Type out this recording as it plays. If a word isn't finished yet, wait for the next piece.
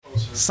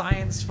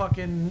science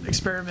fucking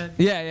experiment.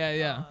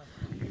 Yeah.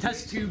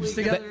 Test tubes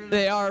together.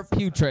 They are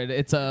putrid.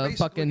 It's a Basically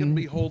fucking. gonna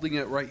be holding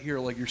it right here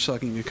like you're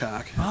sucking a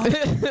cock. Oh,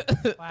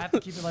 I have to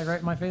keep it like right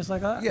in my face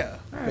like that. Yeah.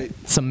 Right.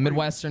 Some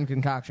Midwestern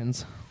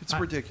concoctions. It's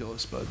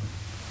ridiculous, but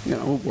you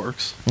know it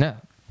works. Yeah.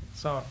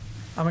 So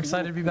I'm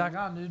excited to be back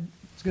on, dude.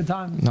 It's a good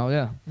time. Oh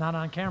yeah. Not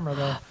on camera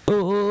though.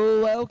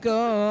 Oh,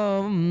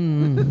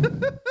 welcome.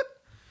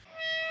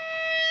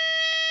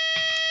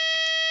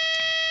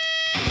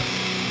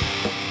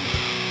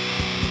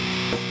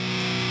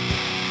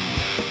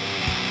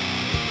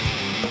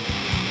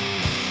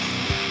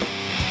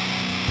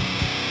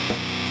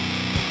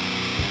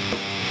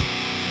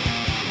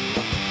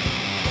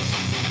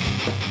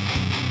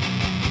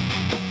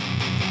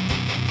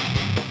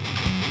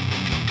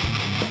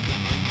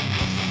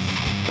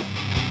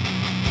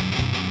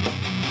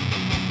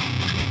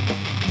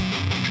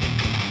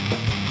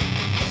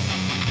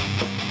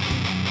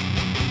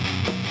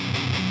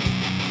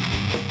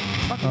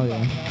 Oh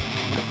yeah.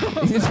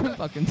 He's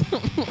fucking.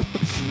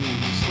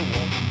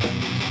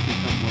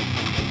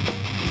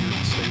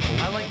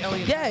 I like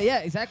Elliot. Yeah,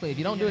 exactly. If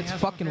you don't do it, it's Yeah,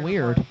 fucking yeah,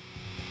 weird. yeah.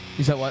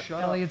 You said what?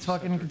 Elliot's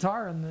fucking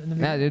guitar in the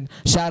Yeah, dude.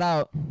 Shout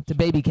out to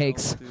Baby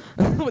Cakes.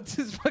 What's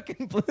his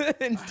fucking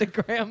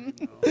Instagram?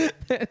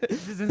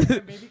 Is his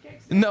Instagram Baby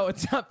Cakes? No,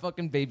 it's not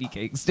fucking Baby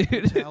Cakes, dude.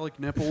 Metallic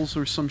nipples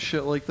or some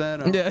shit like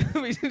that. Yeah,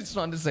 we just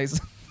wanted to say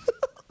something.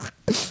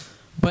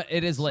 But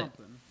it is lit.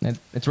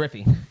 It's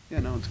riffy. Yeah,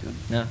 no, it's good.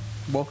 Yeah.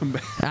 Welcome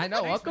back. I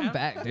know. Welcome man.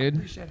 back, dude.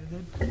 Appreciate it,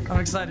 dude. I'm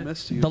excited.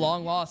 Missed you. The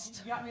long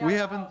lost. You got me out We of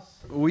the haven't house.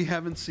 we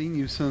haven't seen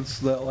you since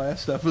that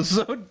last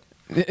episode.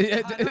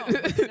 Yeah, I know.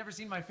 They've never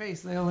seen my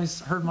face. They only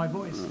heard my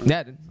voice.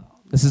 dude.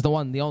 This is the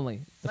one, the only,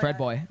 the Fred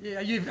boy.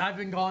 Yeah, I've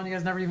been gone. You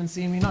guys never even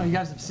seen me. No, you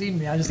guys have seen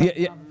me. I just Yeah,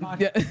 haven't yeah, been on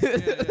the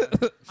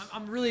podcast. yeah.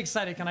 I'm really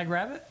excited. Can I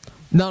grab it?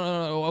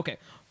 No. Okay.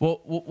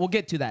 We'll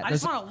get to that. I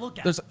just want to look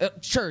at There's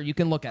sure you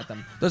can look at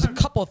them. There's a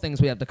couple of things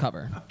we have to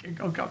cover. Okay,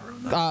 go cover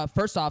them.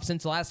 First off,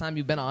 since the last time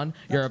you've been on,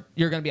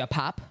 you're gonna be a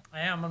pop. I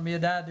am. I'm gonna be a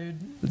dad, dude.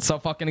 It's so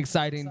fucking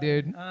exciting,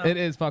 dude. It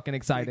is fucking Big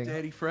exciting.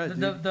 Daddy Fred.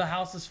 The, dude. the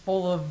house is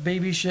full of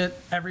baby shit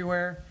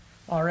everywhere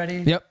already.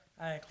 Yep.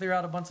 I clear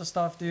out a bunch of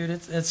stuff, dude.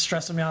 It's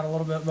stressing me out a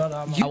little bit, but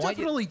You I want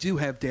you- definitely do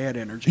have dad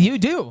energy. You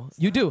do.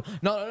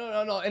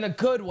 No. In a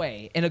good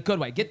way.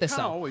 Get this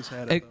Kinda out. always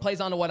had it, It though.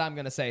 plays on to what I'm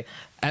gonna say.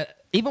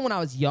 Even when I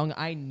was young,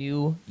 I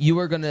knew you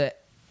were gonna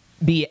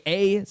be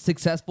A,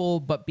 successful,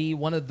 but be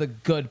one of the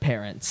good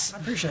parents. I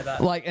appreciate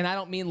that. Like, and I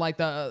don't mean like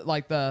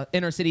the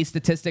inner city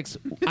statistics.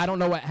 I don't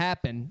know what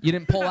happened. You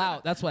didn't pull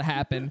out. That's what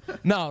happened.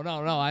 No.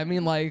 I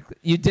mean like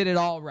you did it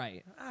all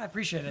right. I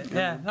appreciate it.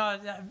 Yeah. No,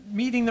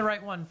 meeting the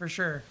right one for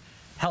sure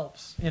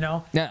helps, you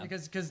know? Yeah.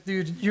 Because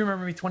dude, you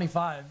remember me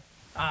 25.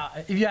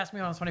 If you asked me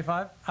when I was 25,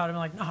 I would have been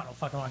like, no, I don't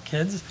fucking want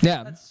kids.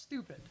 Yeah. That's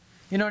stupid.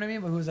 You know what I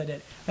mean? But who's I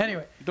did.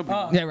 Anyway.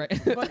 Yeah,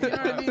 right. But you know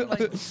what I mean?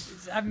 Like,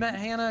 I've met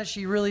Hannah.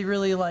 She really,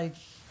 really, like,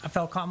 I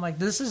felt calm. I'm like,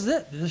 this is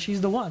it.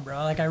 She's the one, bro.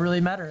 Like, I really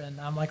met her. And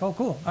I'm like, oh,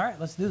 cool. All right,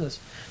 let's do this.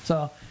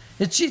 So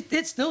it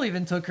still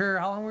even took her,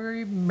 how long were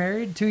we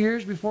married? 2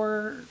 years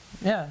before?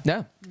 Yeah.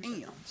 Yeah.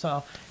 Damn.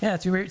 So, yeah,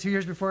 2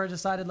 years before I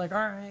decided, like, all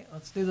right,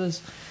 let's do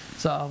this.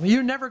 So,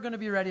 you're never going to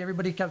be ready.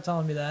 Everybody kept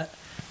telling me that.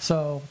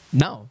 So,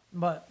 No.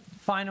 but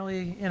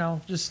finally, you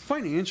know, just,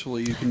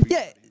 Financially, you can be. Yeah.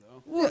 ready,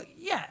 though. well,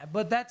 yeah,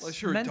 but that's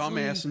Unless you're a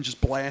mentally, dumbass and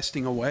just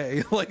blasting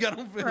away. Like I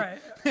don't. right.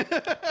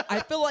 I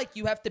feel like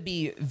you have to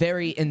be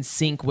very in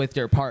sync with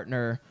your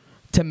partner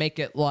to make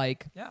it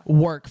like Yeah.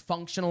 work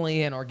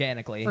functionally and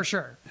organically. For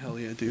sure. Hell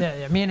yeah, dude.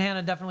 Yeah. Me and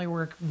Hannah definitely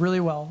work really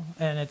well,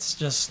 and it's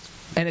just,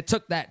 And it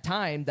took that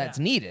time that's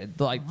Yeah. needed,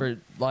 like for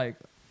like.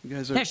 You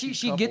guys are. yeah, a she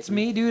couple, gets dude.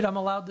 me, dude. I'm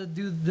allowed to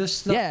do this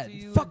stuff Yeah, to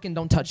you. fucking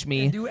don't touch and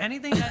me. do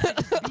anything that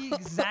just be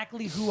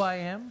exactly who I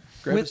am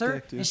Grab with his her,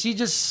 dick, dude. and she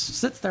just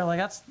sits there like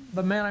that's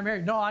the man I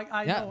married. No,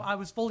 I Yeah. know, I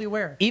was fully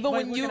aware. Even But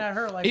when looking you, at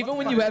her, like, even what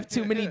when the you fuck? have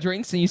too many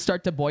drinks and you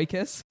start to boy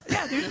kiss.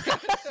 Yeah, dude. She's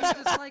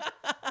just like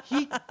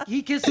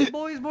he kisses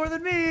boys more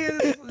than me.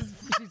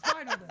 She's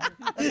fine with it.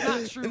 That's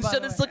not true. And by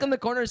she'll the just way. look in the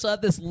corner. She'll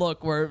have this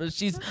look where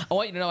she's. I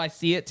want you to know I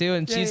see it too,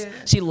 and Yeah, yeah, yeah.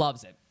 she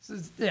loves it.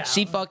 Yeah.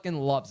 She fucking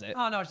loves it.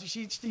 Oh no,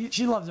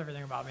 she loves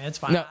everything about me. It's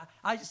fine. No.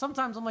 I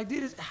sometimes I'm like,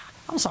 dude,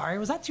 I'm sorry,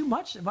 was that too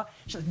much? But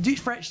she's like, dude,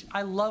 Fred,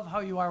 I love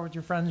how you are with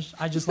your friends.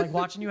 I just like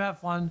watching you have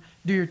fun,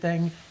 do your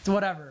thing, it's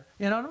whatever,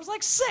 you know. And I was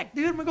like, sick,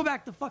 dude. I'm gonna go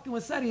back to fucking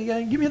with Freddy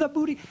again. Give me that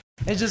booty.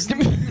 It's just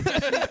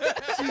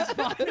she's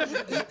fine.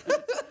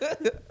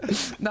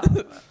 No,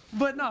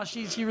 but no,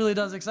 she really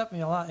does accept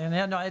me a lot, and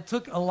yeah, no, it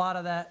took a lot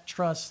of that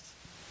trust.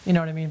 You know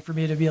what I mean? For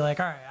me to be like,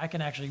 all right, I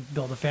can actually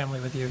build a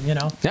family with you. You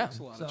know? Yeah. That's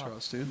a lot of So-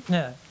 trust, dude.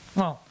 Yeah.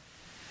 Well,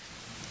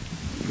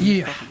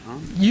 you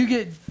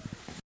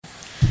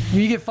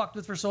get fucked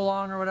with for so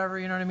long or whatever,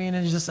 you know what I mean?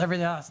 And it's just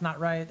everything, oh, that's not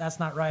right, that's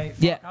not right.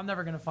 Fuck, Yeah. I'm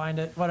never going to find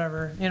it,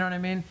 whatever. You know what I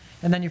mean?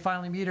 And then you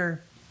finally meet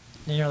her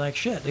and you're like,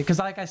 shit. Because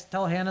like I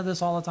tell Hannah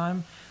this all the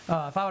time.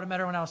 If I would have met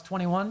her when I was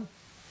 21,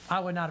 I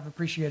would not have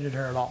appreciated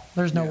her at all.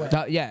 There's no way.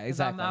 Yeah, 'Cause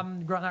exactly.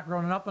 I'm not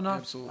growing up enough.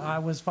 Absolutely. I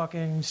was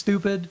fucking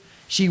stupid.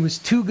 She was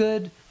too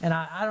good, and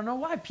I don't know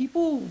why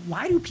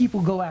Why do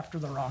people go after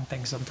the wrong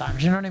thing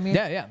sometimes? You know what I mean?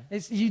 Yeah, yeah.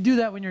 You do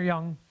that when you're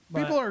young.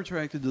 But People are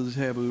attracted to the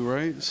taboo,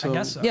 right? So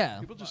guess so. Yeah.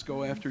 People just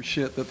go after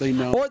shit that they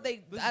know. Or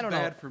they, This I don't is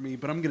know. bad for me,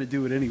 but I'm gonna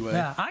do it anyway.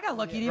 yeah, I got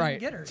lucky to even Right.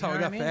 get her. That's You how know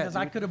I what I got mean? fat, Because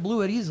I dude. could have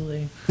blew it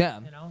easily. Yeah.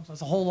 You know, so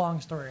it's a whole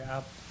long story.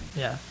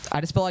 Yeah.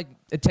 I just feel like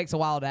it takes a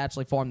while to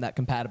actually form that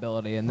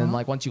compatibility, and then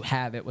like once you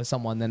have it with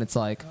someone, then it's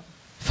like,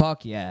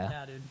 fuck yeah.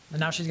 Yeah, dude. And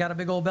now she's got a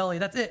big old belly.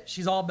 That's it.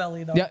 She's all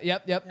belly though.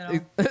 Yep. You know,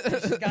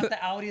 she's got the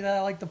Audi that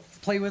I like to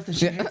play with, and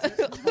she hates it.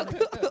 It's funny.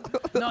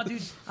 No,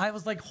 dude, I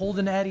was like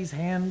holding Addie's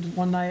hand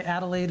one night.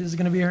 Adelaide is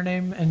gonna be her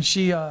name, and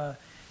she, I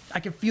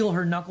could feel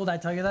her knuckle. Did I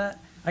tell you that?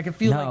 I could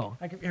feel No.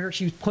 like I could hear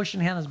she was pushing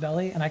Hannah's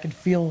belly, and I could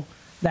feel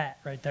that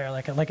right there,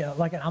 like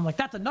I'm like,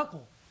 that's a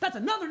knuckle. That's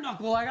another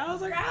knuckle. Like I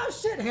was like, oh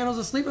shit. Hannah was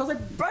asleep. I was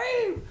like,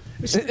 babe.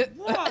 And she's like,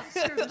 what?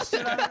 Scared the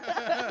shit out of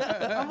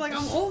her. I'm like,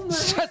 I'm holding her.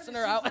 Stressing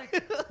her out.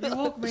 Like, you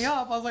woke me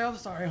up. I was like, I'm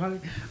sorry, honey.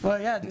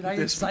 But yeah, dude, I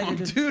get This excited.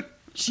 mom, dude.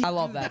 She, I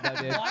love that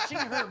though, dude. Watching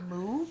her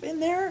move in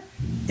there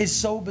is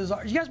so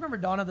bizarre. You guys remember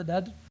Dawn of the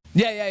Dead?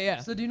 Yeah.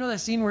 So do you know that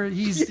scene where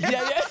he's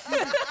Yeah.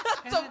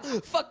 It's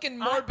a fucking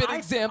morbid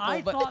example,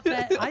 I but thought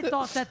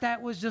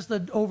that was just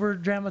an over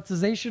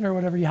dramatization or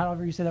whatever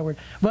however you say that word.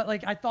 But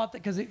like I thought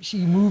that because she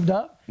moved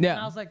up. Yeah.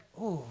 And I was like,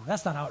 oh,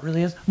 that's not how it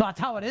really is. No, that's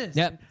how it is.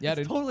 Yep. Dude. Yeah, it's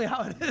dude. totally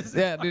how it is.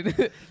 yeah,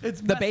 dude.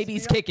 It's The messed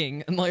baby's me up.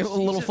 kicking and like a She's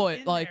little just foot,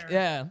 in like there.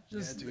 yeah.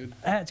 Just, dude.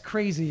 That's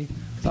crazy.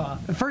 So,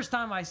 the first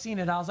time I seen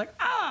it, I was like,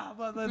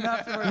 but then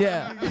afterwards,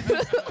 Yeah.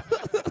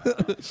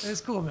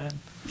 it's cool, man.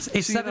 It's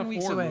You see 7 enough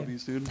weeks horror away.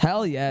 movies, dude.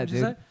 Hell yeah, What'd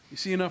you dude. say? You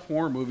see enough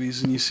horror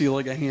movies, and you see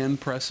like a hand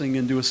pressing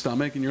into a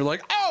stomach, and you're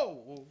like, oh.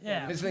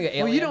 Yeah. It's like an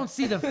Well, you alien. don't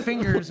see the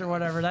fingers or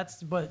whatever.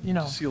 But you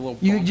know, See a little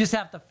you bump. just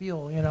have to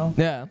feel. You know.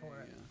 Yeah.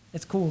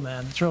 It's cool,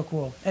 man. It's real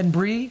cool. And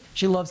Bree,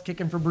 she loves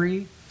kicking for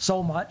Bree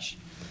so much.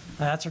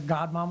 That's her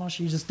godmama.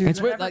 She just do. It's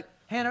weird, like-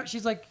 Hannah.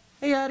 She's like,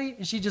 "Hey, Addie,"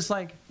 and she just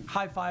like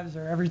high fives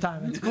her every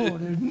time. It's cool,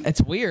 dude.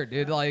 It's weird,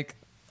 dude. Like,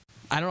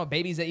 I don't know,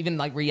 babies that even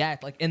like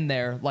react like in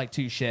there like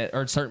to shit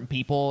or certain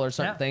people or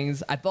certain Yeah.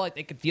 things. I feel like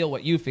they could feel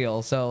what you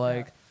feel. So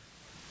like,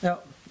 Yeah,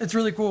 it's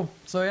really cool.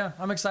 So yeah,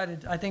 I'm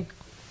excited. I think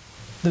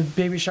the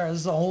baby shower.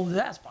 This is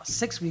that's about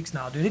 6 weeks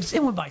now, dude.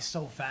 It went by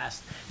so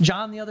fast.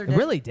 John the other day. it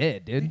really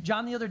did, dude.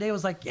 John the other day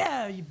was like,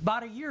 yeah,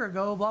 about a year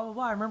ago, blah, blah,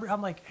 blah. I remember,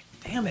 I'm like,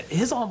 damn, it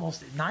is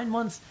almost 9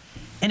 months,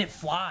 and it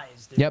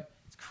flies, dude. Yep.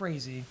 It's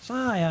crazy. So,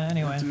 yeah,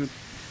 anyway. Dude.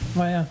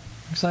 Well, yeah,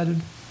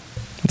 excited.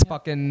 It's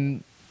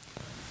fucking.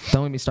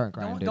 Don't let me start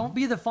crying, dude. Don't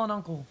be the fun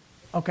uncle,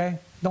 okay?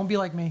 Don't be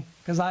like me,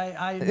 because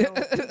I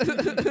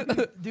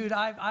know, dude,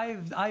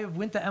 I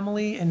went to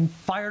Emily and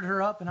fired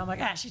her up, and I'm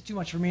like, she's too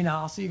much for me now.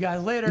 I'll see you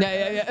guys later.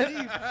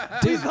 Yeah.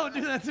 Please don't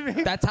do that to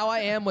me. That's how I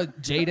am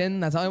with Jaden.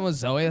 That's how I am with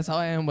Zoe. That's how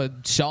I am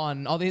with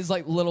Sean. All these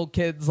like little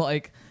kids.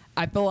 Like,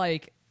 I feel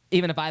like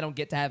even if I don't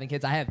get to having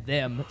kids, I have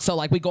them. So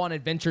like we go on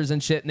adventures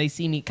and shit, and they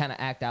see me kind of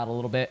act out a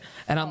little bit,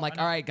 and I'm like,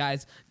 all right,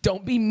 guys,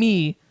 don't be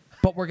me.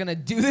 But we're gonna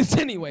do this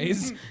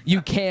anyways.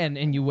 You can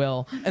and you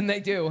will, and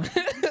they do.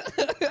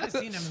 I haven't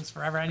seen him in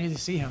forever. I need to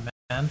see him,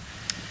 man.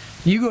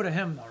 You go to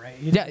him though, right?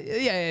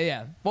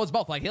 Yeah. Well, it's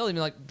both. Like he'll even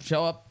like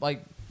show up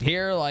like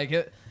here,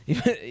 like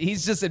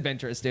he's just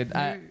adventurous, dude.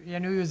 I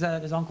knew he was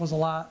at his uncle's a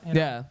lot. You know?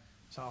 Yeah.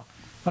 So,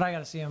 but I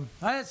gotta see him.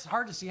 It's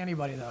hard to see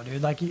anybody though,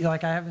 dude. Like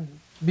I haven't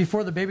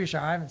before the baby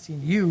shower. I haven't seen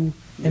you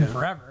in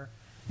forever.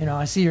 You know,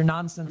 I see your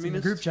nonsense in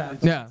the group chat.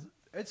 Yeah.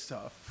 It's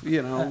tough.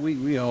 You know,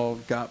 we all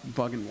got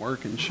fucking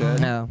work and shit.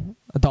 Yeah.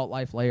 Adult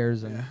life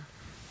layers and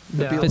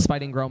Yeah. fist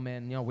fighting grown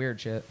men, weird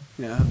shit.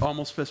 Yeah.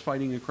 Almost fist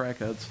fighting a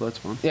crackhead, so that's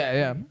fun.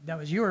 Yeah. That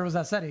was you or was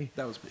that SETI?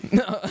 That was me.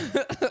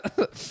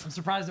 I'm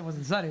surprised it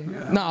wasn't SETI.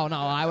 No,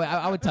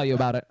 I would tell you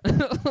about it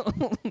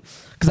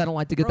because I don't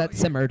like to get that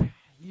simmered.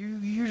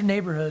 Your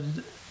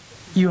neighborhood,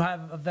 you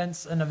have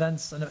events.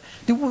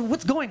 Dude,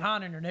 what's going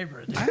on in your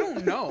neighborhood? Dude? I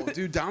don't know,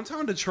 dude.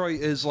 Downtown Detroit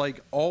is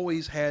like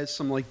always has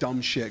some like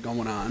dumb shit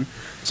going on.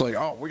 It's like,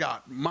 oh, we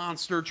got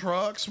monster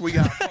trucks. We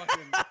got fucking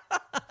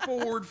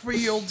Ford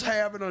Fields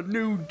having a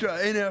new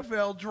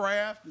NFL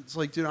draft. It's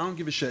like, dude, I don't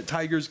give a shit.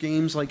 Tigers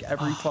games like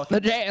every fucking.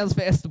 The Jazz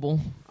Festival.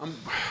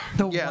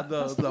 The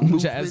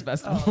movement. Jazz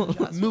Festival.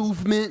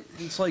 Movement.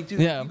 It's like, dude,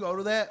 Yeah. if you go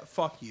to that,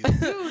 fuck you.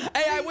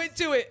 Hey, I went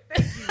to it.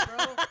 Bro,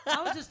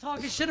 I was just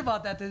talking shit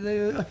about that.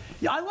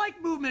 I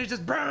like movement. It's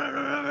just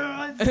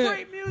it's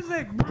great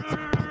music.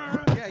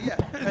 Yeah.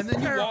 And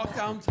then you walk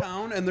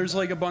downtown and there's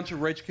like a bunch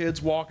of rich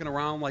kids walking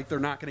around like they're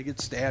not gonna get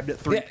stabbed at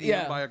 3 p.m.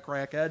 Yeah. by a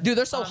crackhead. Dude,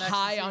 they're so On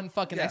high ecstasy? on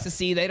fucking Yeah.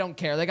 ecstasy, they don't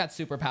care. They got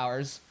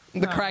superpowers.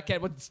 The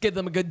crackhead would give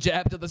them a good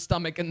jab to the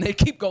stomach, and they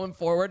keep going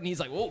forward. And he's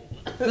like, "Whoa."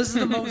 This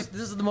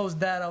is the most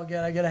dad I'll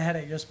get. I get a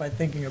headache just by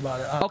thinking about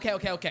it.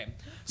 Okay.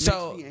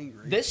 So me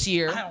angry. this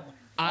year,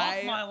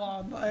 Off my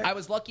lawn. I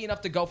was lucky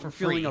enough to go for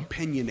free. Feeling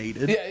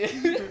opinionated.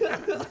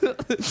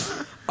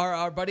 Yeah.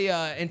 our buddy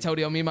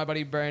Antonio, me and my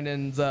buddy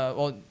Brandon's,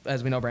 well,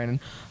 as we know Brandon,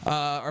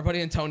 our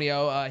buddy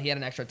Antonio, he had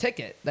an extra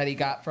ticket that he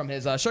got from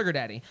his sugar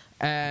daddy.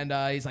 And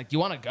he's like, "Do you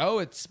want to go?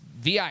 It's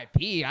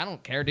VIP. I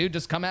don't care, dude.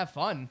 Just come have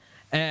fun."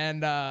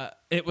 And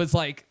it was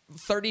like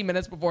 30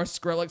 minutes before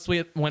Skrillex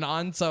went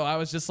on. So I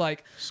was just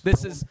like,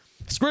 this is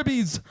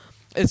Scribbies.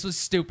 This was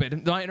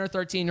stupid. My inner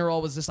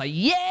 13-year-old was just like,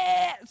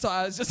 yeah. So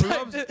I was just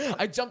like,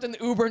 I jumped in the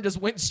Uber and just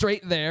went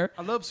straight there.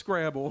 I love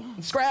Scrabble.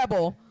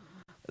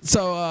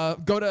 So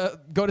go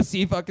to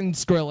see fucking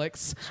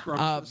Skrillex.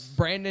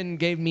 Brandon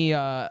gave me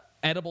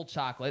edible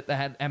chocolate that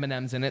had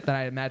M&Ms in it that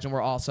I imagine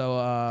were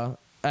also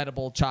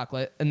edible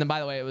chocolate. And then, by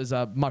the way, it was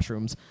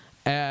mushrooms.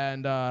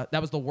 And that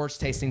was the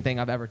worst tasting thing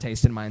I've ever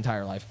tasted in my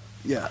entire life.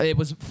 Yeah. It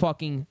was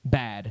fucking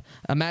bad.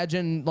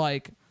 Imagine,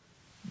 like,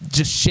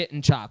 just shit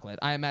and chocolate.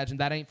 I imagine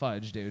that ain't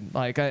fudge, dude.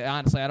 Like,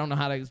 honestly, I don't know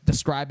how to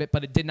describe it,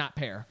 but it did not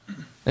pair.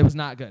 It was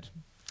not good.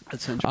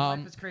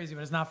 Life is crazy,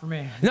 but it's not for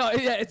me. No,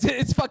 yeah,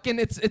 it's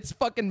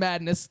fucking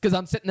madness because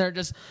I'm sitting there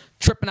just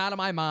tripping out of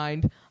my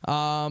mind.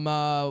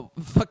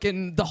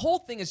 Fucking the whole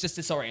thing is just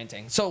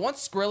disorienting. So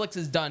once Skrillex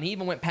is done, he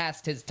even went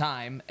past his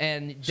time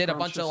and did a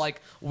bunch of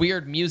like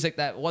weird music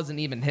that wasn't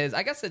even his.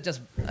 I guess it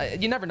just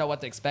you never know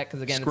what to expect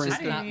because again, it's just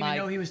I didn't not even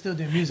know he was still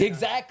doing music.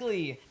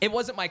 Exactly. It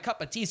wasn't my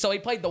cup of tea. So he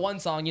played the one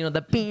song, you know,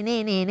 the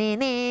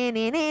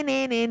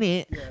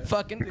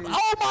fucking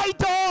oh my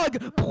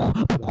dog.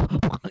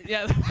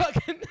 Yeah,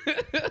 fucking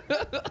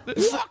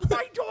Fuck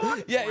my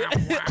dog. Yeah.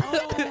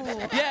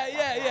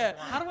 Yeah.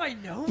 How do I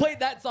know? Played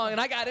that song and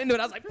I got into it.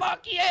 I was like,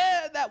 fuck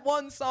yeah, that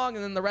one song.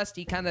 And then the rest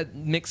he kind of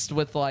mixed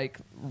with like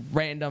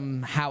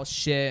random house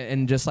shit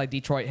and just like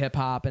Detroit hip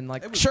hop and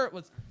like it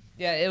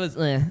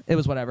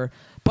was whatever.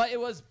 But it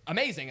was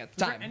amazing at the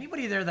time. Is there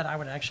anybody there that I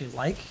would actually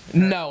like?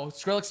 No,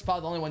 Skrillex is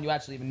probably the only one you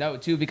actually even know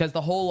too, because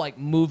the whole like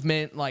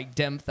movement, like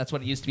Demph, that's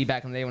what it used to be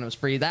back in the day when it was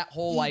free. That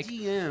whole like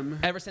EDM.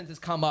 ever since it's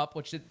come up,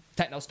 which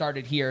techno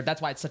started here,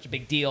 that's why it's such a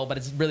big deal. But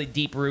it's really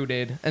deep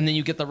rooted, and then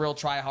you get the real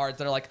tryhards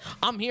that are like,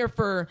 I'm here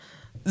for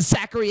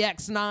Zachary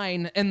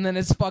X9, and then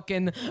it's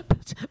fucking.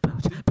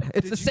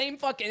 It's the same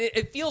fucking.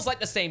 It feels like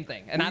the same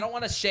thing, and I don't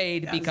want to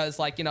shade because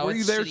like you know. Were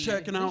you there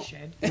checking out?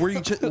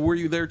 Were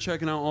you there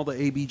checking out all the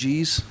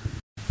ABGs?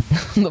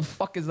 The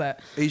fuck is that?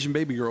 Asian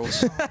baby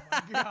girls. Oh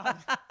my God.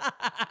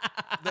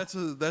 That's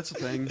a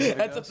thing.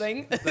 That's a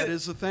thing? That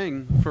is a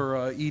thing for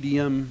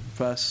EDM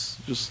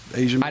fests. Just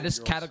Asian. I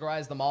just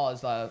categorize them all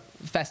as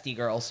festy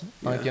girls.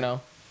 Like you know.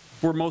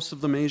 Were most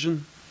of them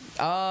Asian?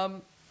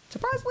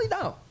 Surprisingly,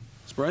 no.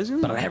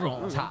 Surprisingly, But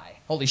everyone was high.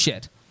 Holy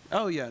shit.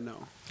 Oh yeah, no.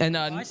 And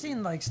I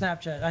seen like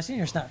Snapchat. I seen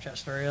your Snapchat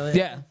story. Like,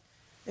 yeah.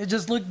 It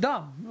just looked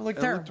dumb. It looked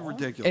terrible.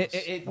 Looked ridiculous.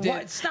 It What?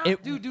 did. Stop,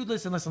 it, dude.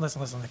 Listen.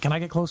 Can I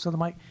get close to the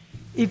mic?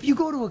 If you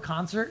go to a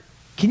concert,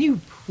 can you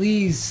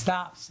please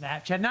stop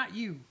Snapchat? Not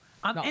you.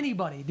 I'm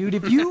anybody, dude.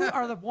 If you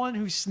are the one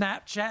who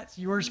Snapchats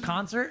yours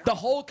concert, The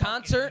whole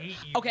concert. hate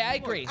you. Okay, I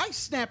agree. I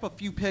snap a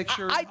few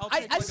pictures. I I'll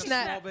take, like, a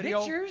snap small video.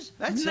 pictures.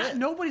 That's it.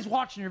 Nobody's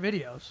watching your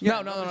videos.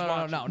 Yeah,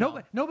 No.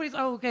 Nobody's.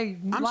 Oh, okay.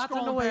 Lots of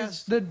scrolling noise.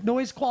 past. The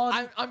noise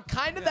quality. I'm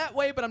kind of that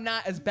way, but I'm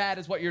not as bad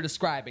as what you're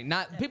describing.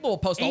 Not people will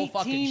post a whole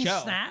fucking 18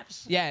 show.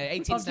 snaps. Yeah,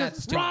 18 Of snaps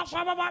is just too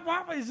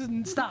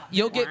much. Stop.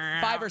 You'll get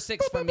 5 or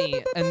 6 from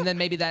me, and then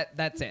maybe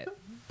that's it.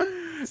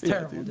 It's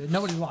terrible, dude.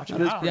 Nobody's watching.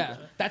 That is I don't pretty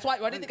Yeah, that's why.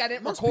 Why do you think I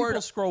didn't Most record?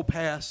 people scroll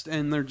past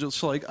and they're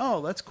just like, "Oh,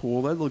 that's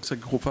cool. That looks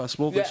like a cool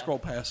festival." They Yeah. scroll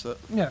past it.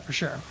 Yeah, for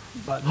sure.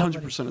 But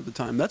 100% of the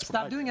time. That's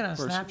Stop what I doing it on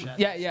personally-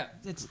 Snapchat. Yeah.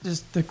 It's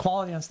just the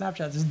quality on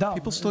Snapchat is dumb.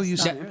 People still It's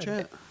use not good.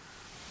 Snapchat.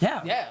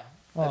 Yeah. Yeah.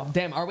 Well,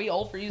 Damn, are we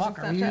old for using fuck,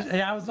 are we Snapchat? using-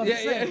 yeah, I was about to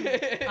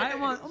say.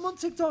 I'm on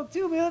TikTok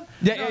too, man.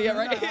 Yeah,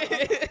 right.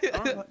 I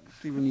don't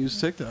even use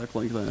TikTok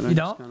like that. You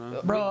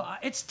don't? Bro,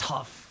 it's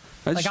tough.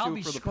 I just Like, I'll do be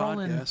it for the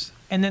scrolling, podcast.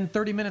 and then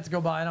 30 minutes go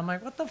by, and I'm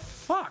like, what the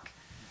fuck?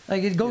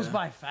 Like, it goes Yeah.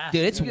 by fast.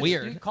 Dude, it's You get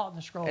weird. caught in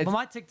the scroll. It's But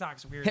my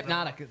TikTok's weird. bro.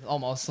 Hypnotic,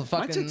 almost. The My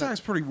fucking.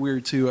 TikTok's pretty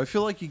weird too. I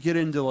feel like you get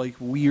into like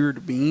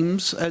weird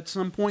memes at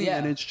some point, Yeah.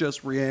 and it's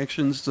just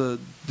reactions to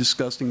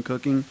disgusting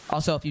cooking.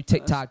 Also, if you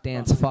TikTok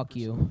dance, fuck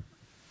you.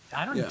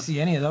 I don't Yeah. see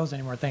any of those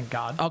anymore, thank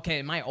God.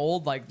 Okay, my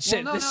old like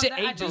shit. Well, no, this no, shit that-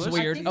 ages I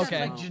weird. think that's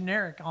Okay. like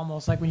generic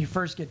almost. Like when you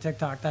first get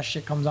TikTok, that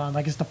shit comes on.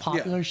 Like it's the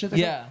popular shit.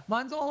 Yeah.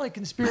 Mine's all like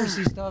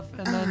conspiracy stuff,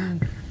 and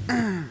then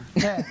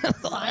yeah,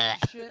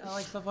 science shit. I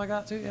like stuff like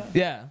that too. Yeah.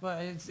 Yeah.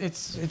 But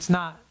it's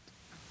not,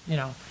 you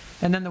know.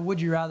 And then the would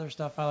you rather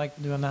stuff, I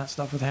like doing that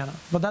stuff with Hannah.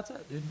 But that's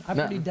it, dude. I'm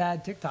No. pretty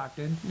dad TikTok,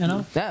 dude. You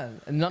know. Yeah,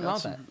 and nothing wrong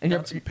with that. And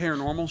Got some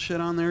paranormal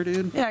shit on there,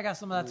 dude. Yeah, I got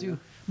some of that too.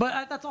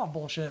 But that's all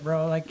bullshit,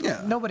 bro. Like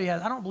Yeah. nobody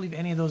has. I don't believe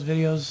any of those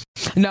videos.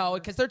 No,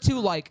 because they're too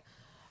like.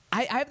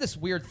 I have this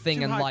weird thing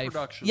Too in high life.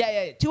 production.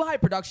 Yeah, too high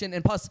production,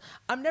 and plus,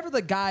 I'm never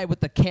the guy with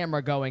the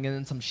camera going and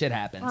then some shit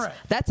happens. Right.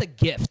 That's a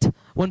gift.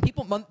 When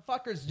people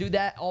motherfuckers do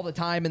that all the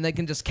time and they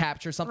can just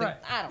capture something, Right.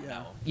 I don't Yeah.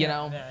 know. You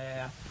know,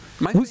 Yeah.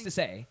 My who's thing- to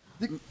say?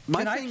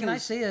 My Can thing I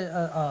is- say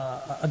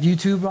a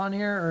YouTube on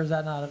here, or is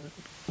that not?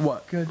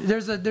 What? Good.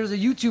 There's a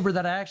YouTuber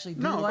that I actually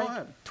do No, go like.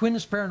 ahead.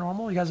 Twins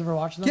Paranormal. You guys ever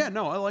watch them? Yeah,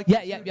 no, I like.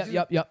 Yeah,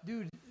 yep.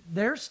 Dude,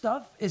 their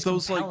stuff is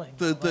Those compelling.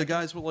 like the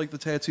guys with like the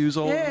tattoos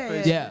all over Yeah, the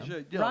face. yeah. and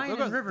shit. Ryan those and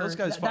guys, River. Those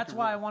guys That's fucking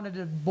why I rule. wanted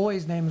to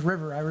boy's name's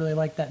River. I really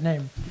like that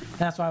name.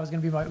 That's why I was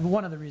gonna be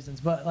one of the reasons.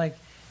 But like,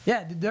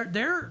 yeah,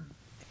 they're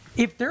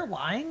if they're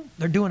lying,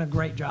 they're doing a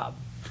great job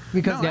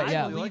because No, I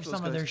yeah. believe like those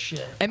some of guys. their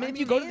shit. I mean, if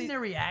you go to and the- their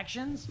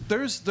reactions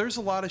There's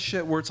a lot of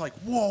shit where it's like,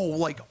 whoa,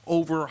 like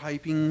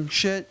overhyping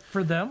shit.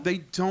 for them. They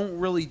don't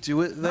really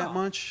do it that No.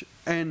 much.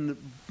 And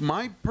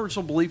my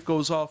personal belief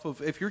goes off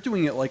of if you're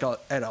doing it like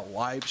at a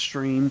live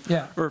stream,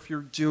 Yeah. or if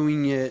you're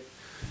doing it,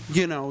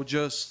 you know,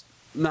 just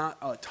not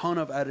a ton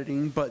of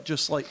editing, but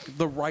just like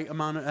the right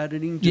amount of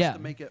editing just Yeah. to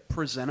make it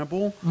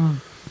presentable.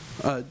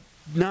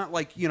 Not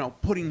like, you know,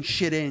 putting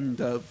shit in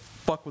to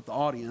fuck with the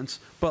audience,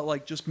 but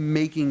like just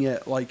making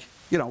it like,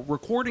 you know,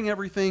 recording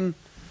everything,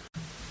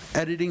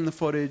 editing the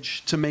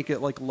footage to make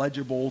it like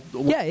legible.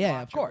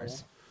 Yeah, of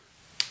course.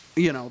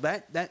 You know,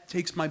 that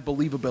takes my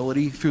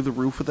believability through the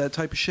roof with that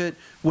type of shit.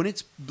 When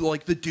it's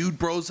like the dude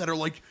bros that are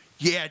like,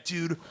 yeah,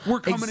 dude, we're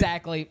coming.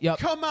 Exactly. Yep.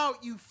 Come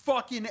out, you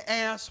fucking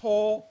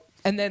asshole.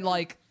 And then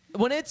like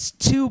when it's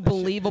too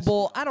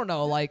believable, I don't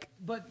know, like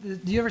But do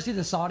you ever see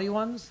the Saudi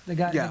ones? The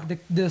guy, Yeah.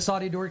 the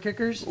Saudi door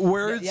kickers.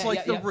 Where Yeah, it's yeah, like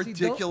yeah, the yeah.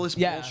 ridiculous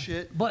Yeah.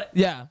 bullshit. But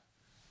yeah.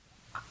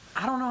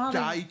 I don't know how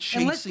Guy they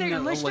chasing a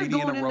unless they're lady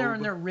in going a in there robe.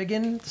 and they're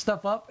rigging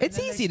stuff up. and It's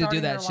then they easy to start do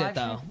in that their shit, live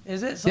though. stream.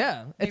 Is it? So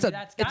Yeah, it's maybe a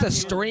that's it's gotta a be what they're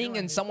string doing.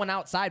 and someone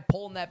outside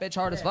pulling that bitch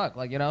hard as fuck,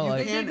 like you know,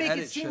 like They can make it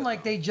edit seem shit,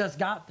 like though. they just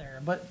got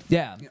there, but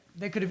yeah.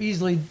 they could have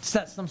easily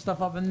set some stuff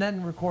up and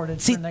then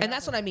recorded. See, when they and got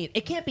that's there. what I mean.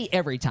 It can't be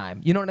every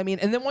time. You know what I mean?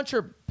 And then once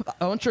your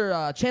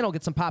channel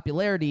gets some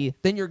popularity,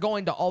 then you're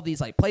going to all these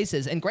like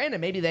places. And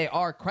granted, maybe they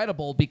are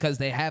credible because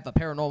they have a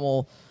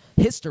paranormal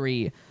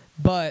history.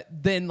 But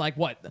then, like,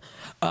 what?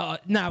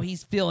 Now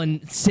he's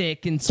feeling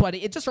sick and sweaty.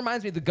 It just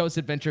reminds me of the Ghost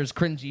Adventures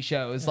cringy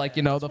shows, like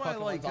you know the That's why I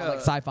fucking like, ones on, like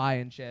sci-fi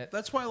and shit.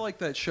 That's why I like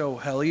that show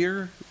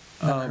Hellier.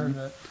 Never heard of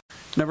it.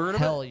 Never heard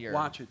of Hellier. it?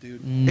 Watch it,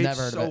 dude. Never it's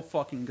heard of so it.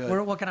 fucking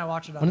good. What can I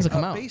watch it on? When does it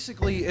come out?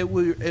 Basically, it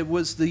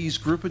was these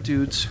group of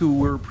dudes who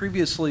were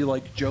previously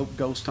like joke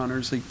ghost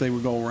hunters. They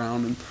would go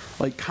around and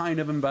like kind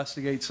of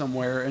investigate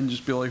somewhere and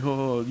just be like,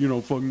 oh, you know,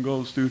 fucking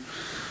ghost, dude.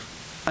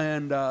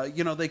 And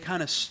you know, they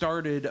kind of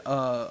started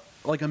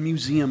like a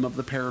museum of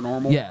the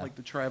paranormal, Yeah. like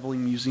the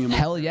traveling museum.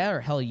 Hell yeah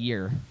or hell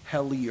year?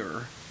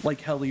 Hellier,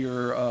 like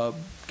Hellier,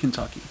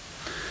 Kentucky.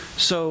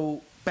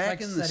 So back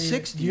Like in the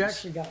Steady- 60s, You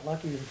actually got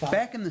lucky with five.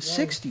 back in the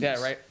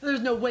 60s, There's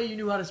no way you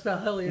knew how to spell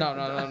Hellier.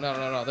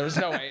 No. There's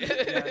no way.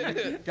 Yeah,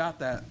 you got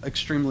that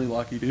extremely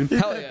lucky, dude.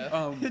 Hell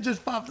yeah. It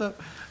just popped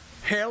up.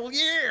 Hell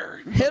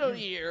yeah! Hell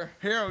year.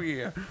 Hell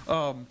yeah.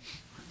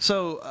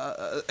 So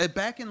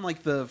back in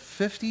like the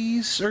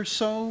 50s or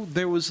so,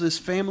 there was this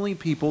family of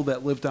people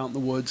that lived out in the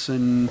woods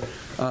in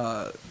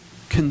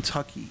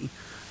Kentucky.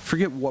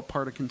 Forget what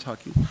part of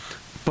Kentucky.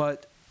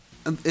 But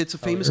it's a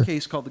famous yeah.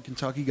 case called the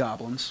Kentucky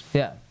Goblins.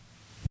 Yeah.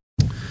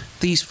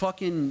 These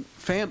fucking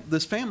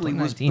this family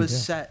was 2019, yeah.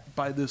 beset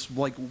by this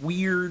like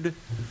weird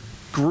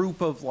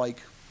group of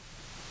like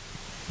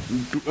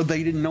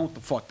they didn't know what the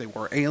fuck they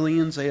were.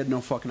 Aliens, they had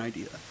no fucking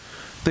idea.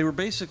 They were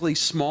basically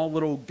small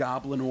little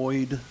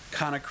goblinoid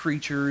kind of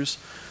creatures.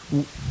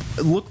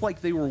 It looked like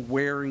they were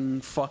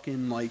wearing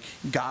fucking like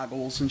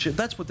goggles and shit.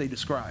 That's what they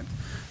described.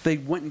 They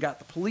went and got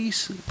the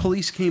police.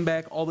 Police came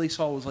back. All they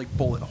saw was like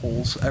bullet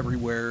holes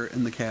everywhere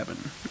in the cabin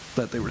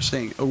that they were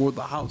staying, or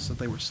the house that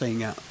they were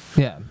staying at.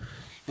 Yeah.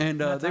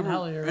 And That's they on were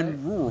Hellier, in right?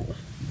 rural.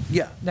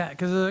 Yeah. Yeah,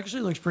 because it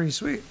actually looks pretty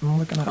sweet. I'm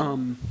looking at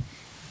it.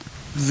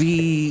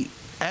 The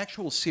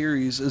actual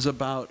series is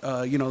about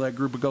you know, that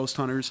group of ghost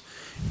hunters,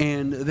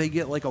 and they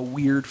get like a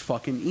weird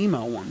fucking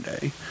email one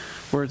day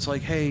where it's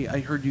like, hey, I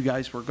heard you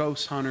guys were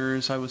ghost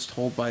hunters. I was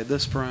told by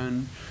this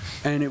friend,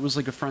 and it was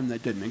like a friend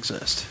that didn't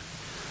exist.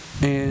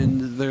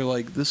 And they're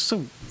like, this is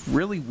a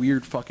really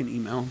weird fucking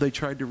email. They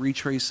tried to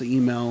retrace the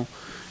email.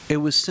 It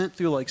was sent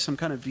through like some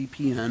kind of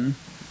VPN.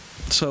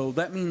 So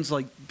that means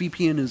like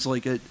VPN is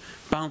like it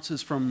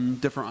bounces from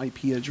different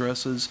IP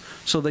addresses,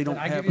 so they don't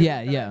I have. give you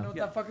Yeah, that I yeah. didn't know what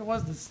that fucking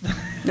was. This.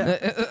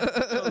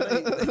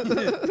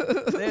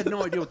 So they had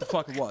no idea what the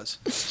fuck it was.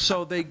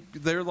 So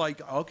they're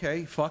like,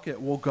 okay, fuck it,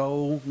 we'll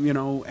go, you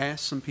know,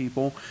 ask some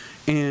people,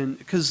 and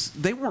because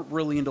they weren't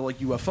really into like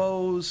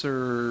UFOs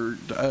or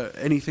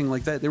anything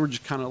like that, they were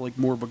just kind of like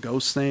more of a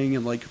ghost thing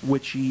and like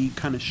witchy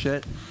kind of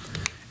shit.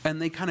 And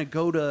they kind of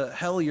go to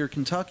Hellier,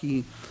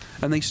 Kentucky,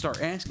 and they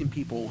start asking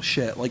people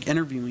shit, like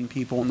interviewing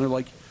people, and they're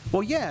like,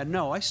 well, yeah,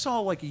 no, I saw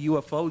like a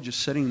UFO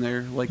just sitting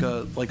there, like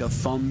a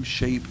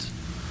thumb-shaped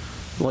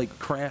like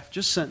craft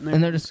just sitting there.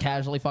 And they're just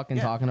casually fucking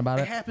Yeah, talking about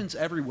It it. happens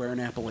everywhere in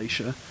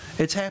Appalachia.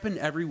 It's happened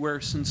everywhere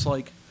since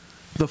like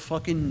the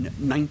fucking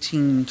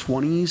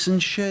 1920s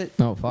and shit.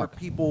 Oh, fuck. Where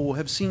people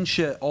have seen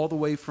shit all the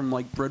way from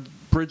like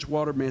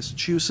Bridgewater,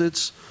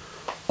 Massachusetts,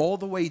 all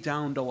the way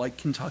down to like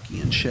Kentucky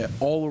and shit,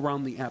 all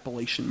around the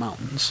Appalachian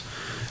Mountains.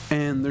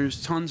 And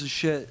there's tons of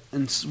shit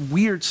and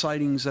weird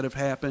sightings that have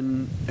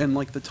happened in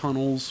like the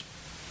tunnels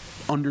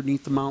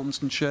underneath the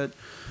mountains and shit.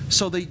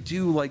 So they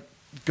do like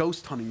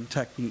ghost hunting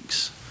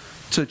techniques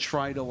to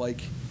try to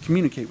like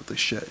communicate with this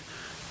shit,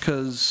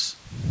 because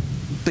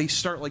they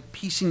start like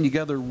piecing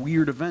together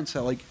weird events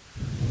that like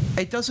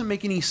it doesn't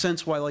make any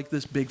sense why like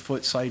this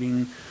Bigfoot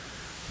sighting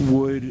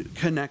would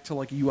connect to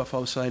like a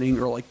UFO sighting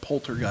or like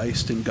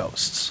poltergeist and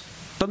ghosts.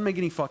 Doesn't make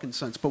any fucking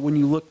sense. But when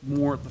you look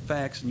more at the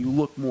facts and you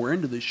look more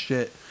into this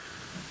shit,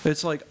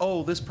 it's like,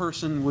 oh, this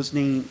person was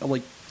named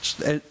like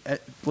just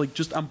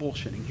I'm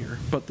bullshitting here,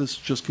 but this is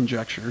just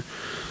conjecture.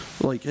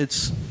 Like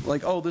it's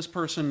like, oh, this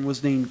person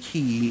was named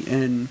Key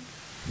and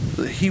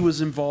he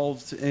was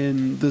involved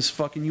in this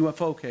fucking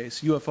UFO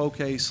case. UFO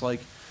case,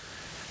 like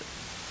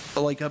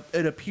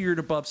it appeared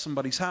above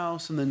somebody's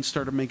house and then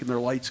started making their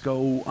lights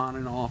go on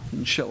and off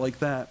and shit like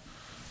that.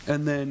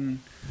 And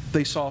then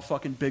they saw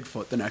fucking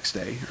Bigfoot the next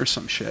day or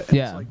some shit. And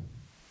it's like,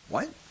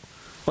 what?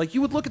 Like,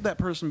 you would look at that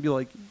person and be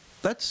like,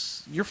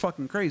 you're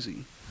fucking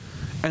crazy.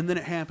 And then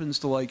it happens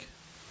to like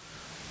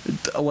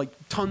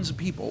tons of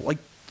people, like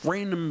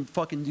random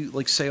fucking dude,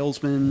 like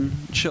salesmen,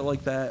 shit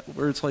like that,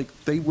 where it's like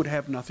they would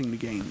have nothing to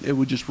gain. It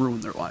would just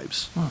ruin their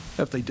lives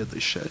if they did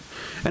this shit.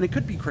 And it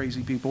could be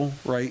crazy people,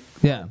 right?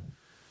 Yeah.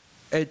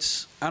 I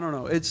don't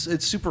know.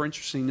 It's super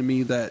interesting to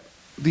me that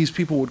these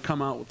people would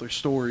come out with their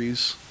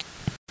stories.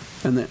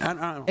 And then I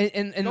don't know.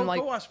 And go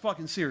like, watch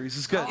fucking series.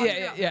 It's good.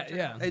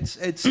 Yeah.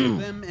 It's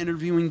them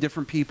interviewing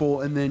different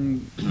people and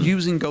then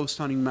using ghost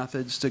hunting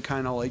methods to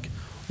kind of like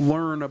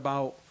learn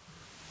about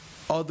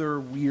other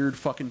weird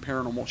fucking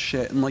paranormal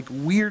shit and like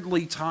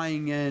weirdly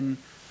tying in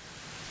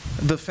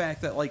the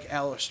fact that like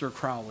Aleister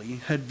Crowley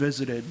had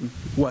visited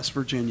West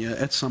Virginia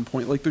at some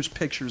point. Like there's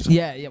pictures of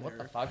what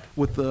the fuck?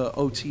 with the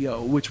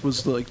OTO, which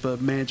was like the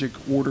magic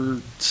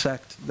order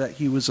sect that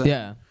he was in.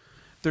 Yeah.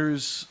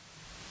 There's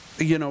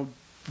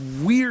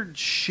weird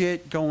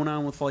shit going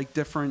on with like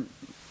different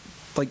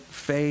like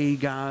fae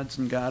gods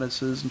and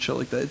goddesses and shit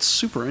like that. It's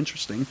super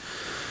interesting,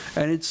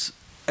 and it's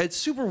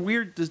super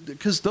weird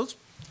because those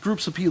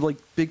groups of people, like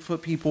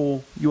Bigfoot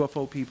people,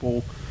 UFO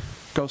people,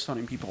 ghost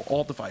hunting people,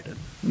 all divided.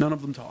 None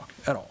of them talk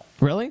at all.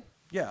 Really?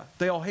 Yeah,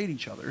 they all hate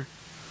each other.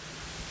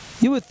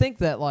 You would think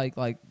that like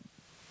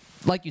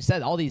you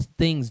said, all these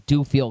things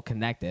do feel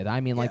connected. I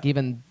mean, like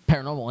even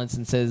paranormal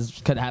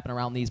instances could happen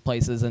around these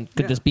places and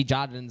could just be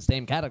jotted in the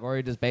same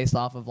category just based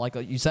off of, like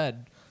you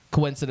said,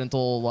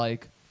 coincidental,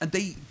 like... And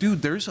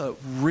there's a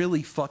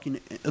really fucking...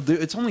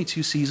 It's only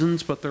 2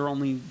 seasons, but they're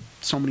only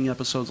so many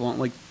episodes long.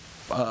 Like,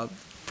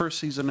 first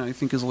season, I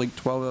think, is like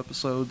 12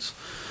 episodes.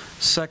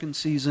 Second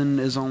season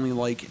is only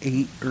like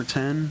 8 or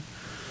 10.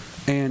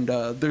 And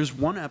there's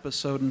one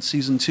episode in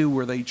season 2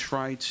 where they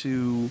try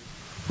to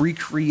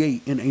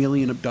recreate an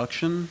alien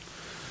abduction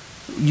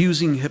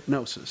using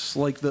hypnosis,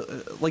 like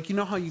you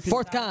know how you can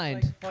Fourth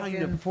Kind, like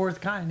kind of Fourth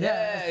Kind,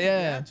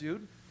 yeah,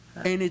 dude.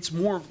 And it's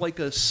more of like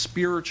a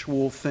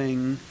spiritual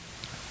thing.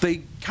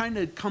 They kind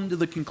of come to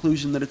the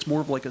conclusion that it's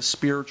more of like a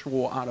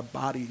spiritual out of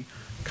body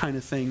kind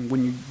of thing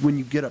when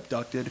you get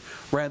abducted,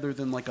 rather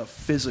than like a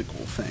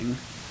physical thing.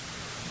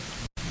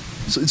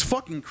 So it's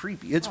fucking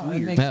creepy. It's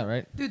weird. Yeah,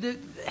 right. Dude,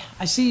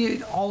 I see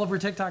it all over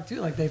TikTok too.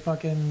 Like they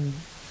fucking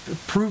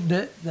proved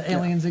it. The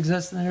aliens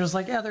exist, and they're just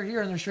like, yeah, they're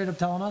here, and they're straight up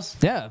telling us.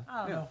 Yeah.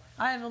 I don't know.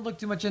 I haven't looked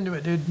too much into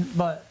it, dude.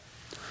 But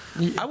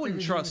I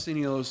wouldn't trust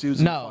any of those dudes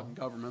in the fucking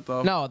government,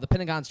 though. No, the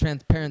Pentagon's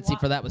transparency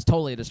for that was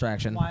totally a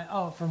distraction. Why?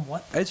 Oh, from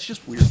what? It's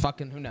just weird.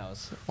 Fucking who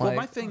knows? Well,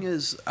 my thing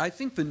is, I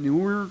think the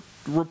newer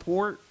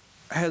report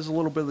has a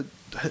little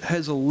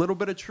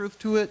bit of truth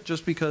to it,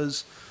 just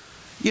because,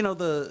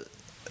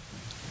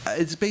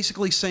 it's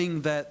basically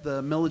saying that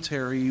the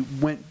military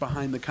went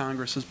behind the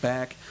Congress's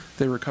back.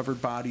 They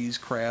recovered bodies,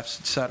 crafts,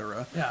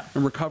 etc. Yeah.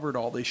 And recovered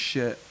all this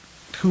shit.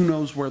 Who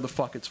knows where the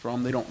fuck it's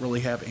from? They don't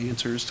really have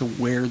answers to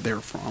where they're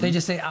from. They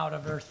just say out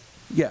of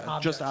Earth. Yeah,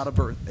 objects. just out of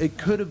Earth. It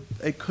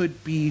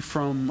could be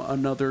from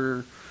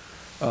another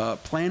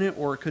planet,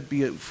 or it could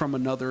be from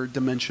another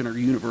dimension or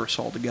universe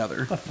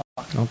altogether.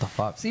 What the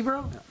fuck? See,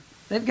 bro? Yeah.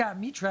 They've got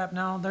me trapped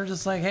now. They're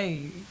just like,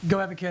 hey, go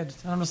have a kid.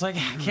 And I'm just like,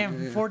 I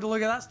can't afford to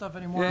look at that stuff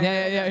anymore.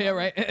 Yeah,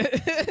 right.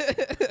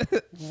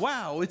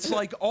 Wow, it's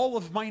like all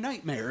of my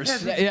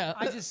nightmares. Yeah.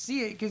 I just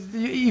see it, because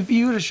if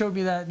you would have showed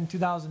me that in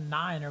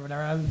 2009 or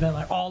whatever, I would have been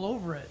like all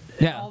over it.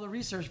 Yeah. All the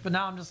research. But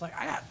now I'm just like,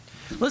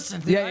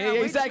 listen.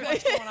 Exactly.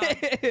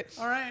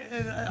 All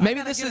right.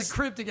 Maybe this is a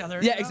crib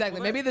together. Yeah,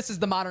 exactly. Maybe this is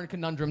the modern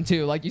conundrum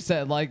too. Like you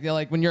said, like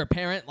when you're a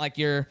parent, like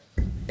you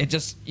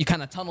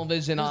kind of tunnel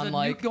vision There's on a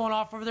like nuke going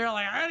off over there.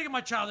 Like, I gotta get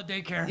my child to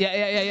daycare. Yeah,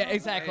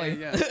 exactly.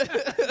 Yeah.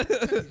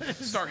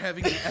 Start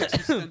having an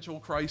existential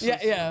crisis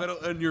in the middle,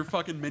 in your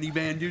fucking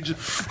minivan, dude.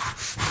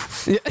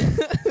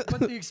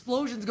 But the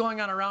explosions going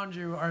on around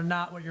you are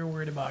not what you're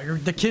worried about.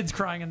 The kids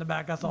crying in the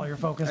back. That's all you're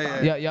focused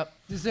on. Yeah, yep.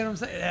 You see what I'm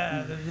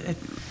saying?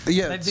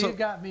 They've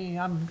got me.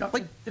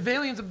 Like, if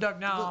aliens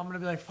abduct now, I'm gonna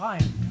be like,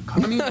 fine.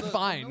 I mean,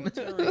 fine.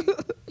 Military,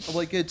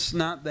 like, it's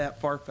not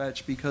that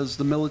far-fetched, because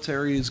the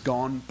military is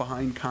gone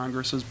behind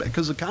Congress's back.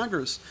 Because the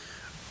Congress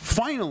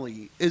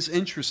finally is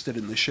interested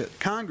in this shit.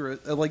 Congress,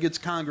 it's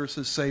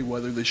Congress's say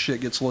whether this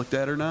shit gets looked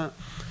at or not.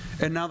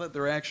 And now that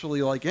they're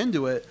actually like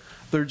into it,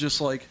 they're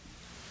just like,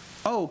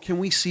 oh, can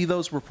we see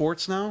those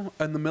reports now?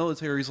 And the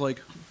military's like,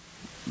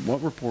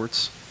 what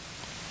reports?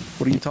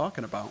 What are you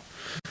talking about?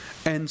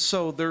 And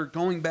so they're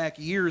going back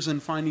years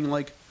and finding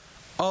like,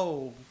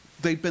 oh,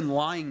 they've been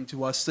lying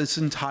to us this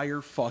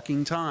entire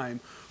fucking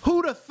time.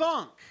 Who'd have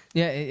thunk?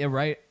 Yeah,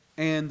 right.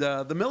 And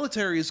the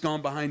military has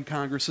gone behind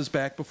Congress's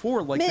back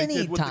before, like Many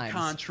they did with times. the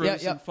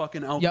Contras and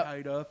fucking Al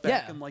Qaeda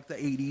back in like the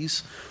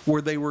 80s,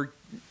 where they were,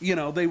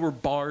 they were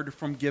barred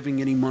from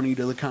giving any money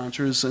to the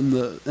Contras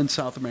in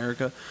South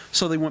America.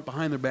 So they went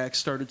behind their back,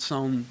 started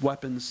selling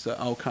weapons to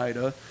Al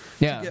Qaeda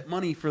to get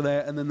money for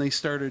that, and then they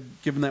started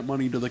giving that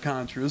money to the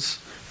Contras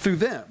through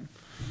them.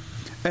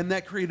 And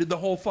that created the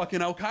whole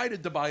fucking Al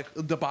Qaeda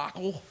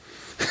debacle.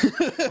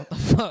 What the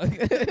fuck?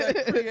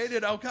 That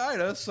created Al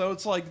Qaeda, so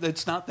it's like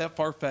it's not that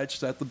far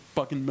fetched that the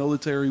fucking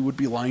military would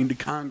be lying to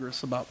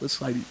Congress about this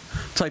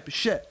type of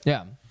shit.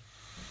 Yeah.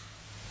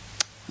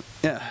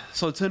 Yeah.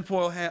 So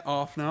tinfoil hat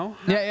off now.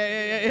 Yeah.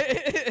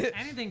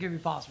 Anything could be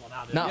possible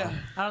now, dude. No. Yeah.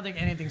 I don't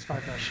think anything's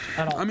far-fetched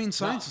at all. I mean,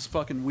 science is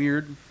fucking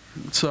weird,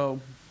 so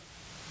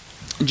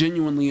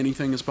genuinely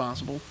anything is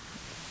possible.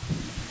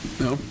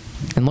 No.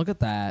 And look at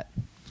that.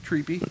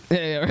 Creepy.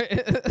 Yeah,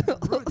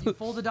 right. Bro, if you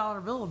fold a dollar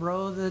bill,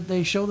 bro, that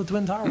they show the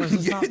Twin Towers.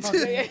 It's not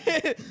fucking...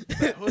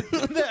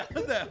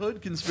 that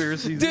hood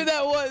conspiracy. Dude,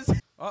 that was.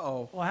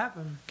 Uh-oh. What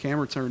happened?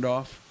 Camera turned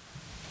off.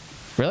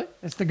 Really?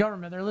 It's the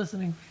government. They're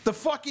listening. The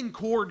fucking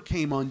cord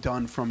came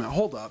undone from it.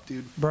 Hold up,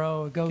 dude.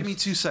 Bro, it goes... Give me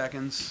 2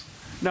 seconds.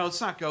 No,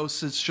 it's not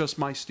ghosts. It's just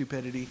my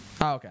stupidity.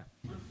 Oh, okay.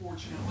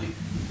 Unfortunately.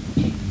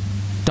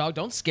 Dog,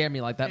 don't scare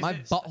me like that. My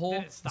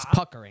butthole is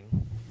puckering.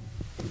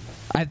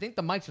 I think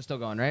the mics are still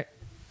going, right?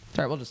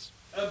 Sorry, we'll just...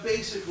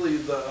 Basically,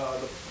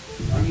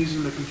 I'm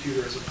using the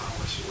computer as a power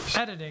source.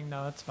 Editing,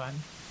 no, it's fine.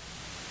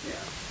 Yeah.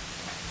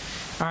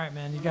 All right,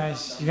 man. You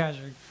guys are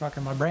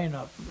fucking my brain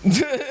up.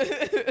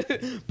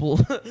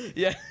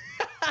 Yeah.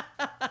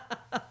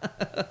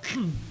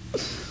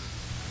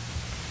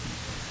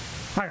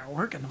 I got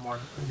work in the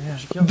morning. Yeah, I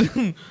should kill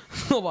me.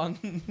 Hold on.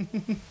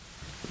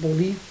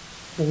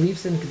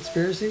 Beliefs in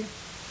conspiracy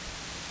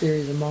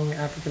theories among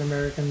African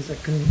Americans, a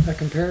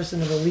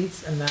comparison of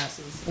elites and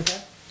masses.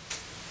 Okay.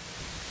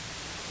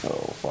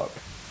 Oh, fuck.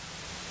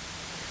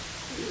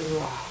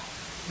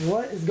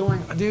 What is going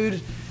on?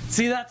 Dude,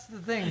 see, that's the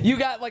thing. You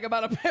got like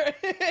about a pair.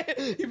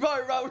 You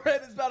probably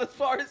read about as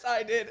far as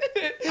I did.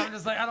 I'm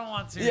just like, I don't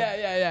want to.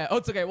 Yeah. Oh,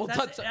 it's okay. We'll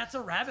touch. That's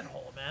a rabbit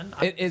hole, man.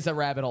 It is a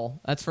rabbit hole.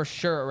 That's for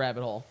sure a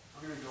rabbit hole.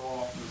 I'm going to go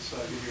off in a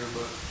second here,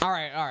 but... All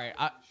right.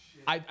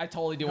 I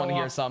totally do want to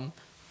hear some.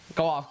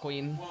 Go off,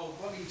 Queen. Well,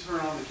 let me turn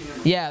on the camera.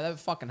 Yeah, that would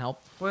fucking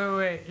help.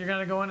 Wait. You're going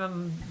to go in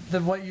on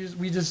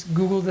we just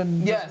Googled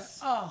and...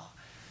 Yes. Oh.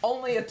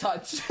 Only a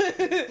touch.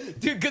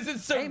 Dude, because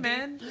it's so Hey, deep.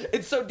 man.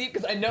 It's so deep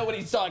because I know what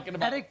he's talking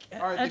about. All right,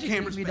 the Educate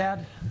camera's me, back.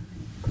 Dad.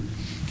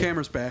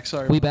 Camera's back,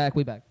 sorry. We back.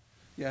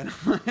 Yeah.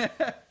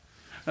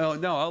 Oh,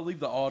 no, I'll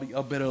leave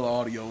a bit of the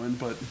audio in,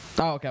 but...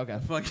 Oh, okay.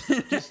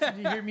 Fucking...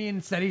 You hear me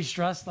in steady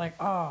stress, like,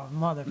 oh,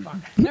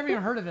 motherfucker. Never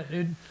even heard of it,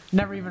 dude.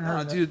 Never even heard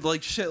of it. Dude,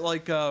 like shit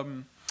like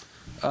the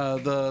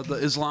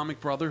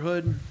Islamic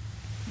Brotherhood,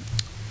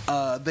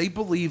 they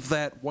believe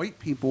that white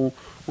people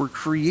were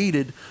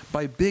created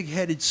by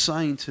big-headed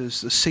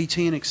scientists, a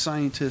satanic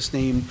scientist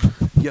named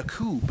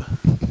Yaqub.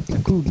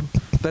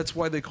 That's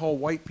why they call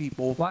white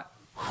people... What?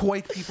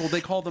 White people,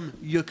 they call them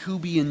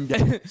Yaqubian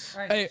devils.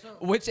 Right, Hey, so-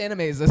 which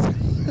anime is this?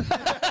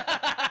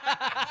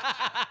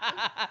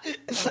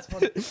 That's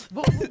funny.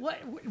 But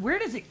where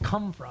does it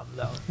come from,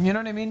 though? You know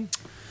what I mean?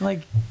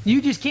 Like,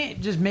 you just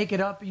can't just make it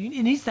up.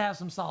 It needs to have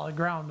some solid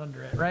ground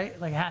under it, right?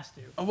 Like, it has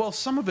to. Well,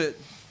 some of it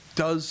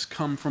does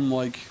come from,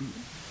 like,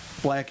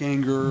 black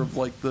anger of,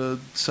 like, black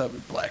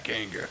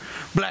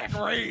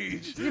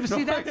rage. Yeah, but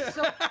see, that's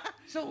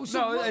so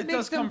No, what it makes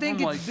does them come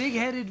think from, it's like-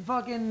 big-headed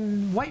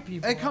fucking white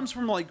people? It comes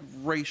from, like,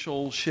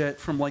 racial shit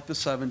from, like, the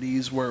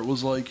 70s where it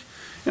was, like,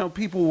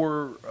 people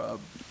were...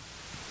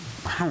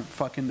 I don't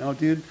fucking know,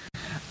 dude.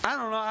 I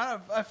don't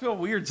know. I feel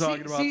weird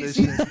talking about this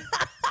shit.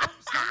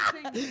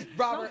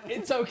 Robert,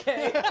 it's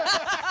okay.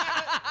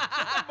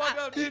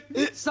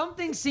 Some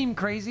things seem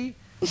crazy,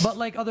 but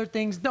like other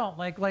things don't.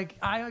 Like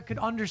I could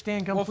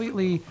understand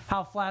completely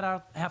how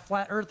flat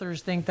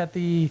earthers think that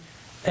the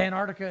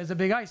Antarctica is a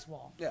big ice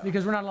wall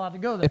because we're not allowed to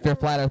go there. If you're a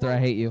flat earther, I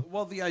hate you.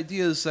 Well, the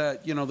idea is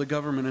that, the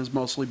government has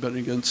mostly been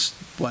against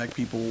black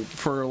people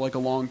for, like, a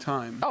long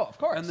time. Oh, of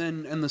course. And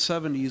then in the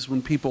 70s,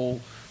 when people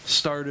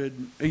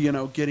started,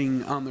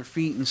 getting on their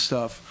feet and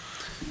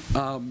stuff,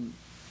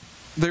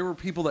 there were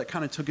people that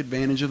kind of took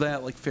advantage of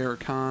that, like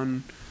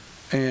Farrakhan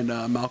and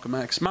Malcolm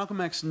X. Malcolm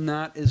X,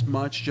 not as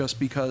much, just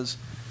because...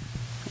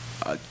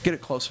 get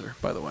it closer,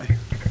 by the way.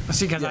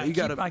 See, because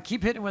Yeah, I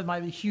keep hitting with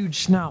my huge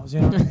snouts,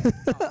 you know.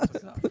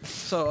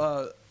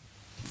 So,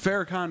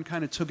 Farrakhan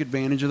kind of took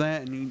advantage of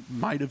that, and he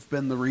might have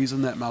been the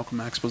reason that Malcolm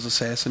X was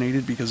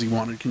assassinated, because he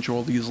wanted to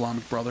control the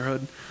Islamic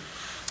Brotherhood.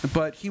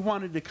 But he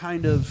wanted to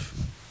kind of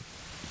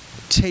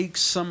take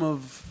some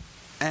of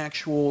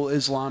actual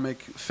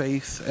Islamic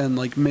faith and,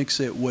 like, mix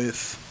it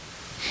with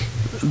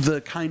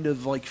the kind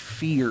of like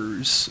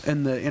fears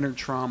and the inner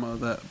trauma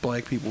that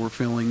black people were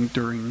feeling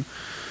during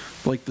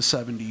like the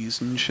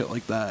 70s and shit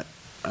like that,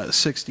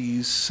 60s,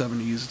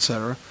 70s,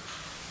 etc.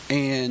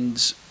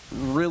 And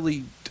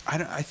really,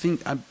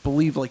 I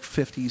believe like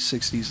 50s,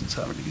 60s, and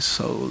 70s,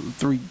 so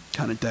 3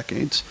 kind of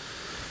decades.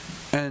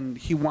 And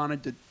he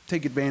wanted to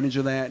take advantage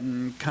of that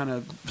and kind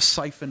of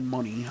siphon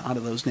money out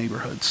of those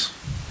neighborhoods.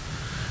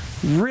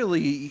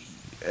 Really,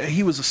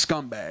 he was a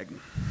scumbag.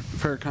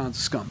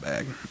 Farrakhan's a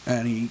scumbag,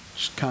 and he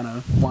just kind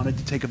of wanted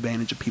to take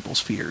advantage of people's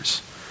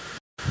fears.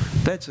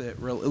 That's it,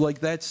 really. Like,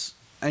 that's...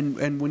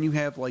 And when you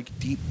have, like,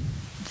 deep,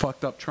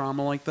 fucked up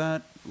trauma like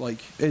that, like,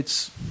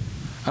 it's...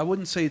 I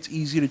wouldn't say it's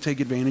easy to take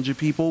advantage of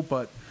people,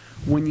 but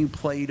when you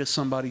play to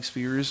somebody's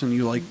fears and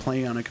you, like,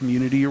 play on a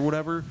community or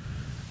whatever,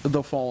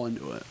 they'll fall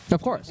into it.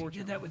 Of course. They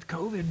did that with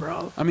COVID,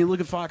 bro. I mean, look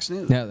at Fox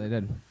News. Yeah, they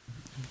did.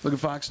 Look at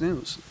Fox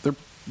News. They're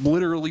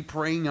literally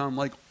preying on,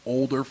 like,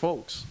 older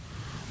folks.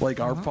 Like,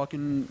 our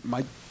fucking...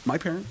 My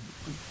parents...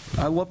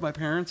 I love my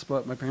parents,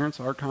 but my parents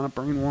are kind of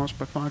brainwashed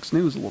by Fox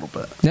News a little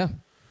bit. Yeah.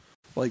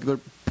 Like, they're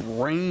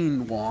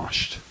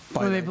brainwashed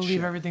by Well, they that believe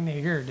shit. everything they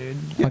hear, dude.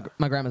 Yeah.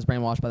 My grandma's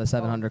brainwashed by the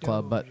 700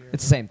 Club, but Doge,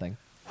 it's the same thing.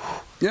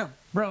 Yeah.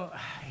 Bro,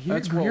 your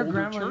That's what older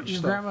grandma, church your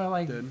stuff grandma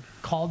like did.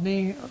 called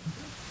me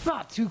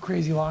not too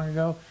crazy long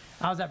ago.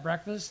 I was at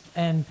breakfast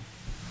and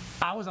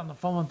I was on the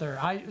phone with her.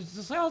 I was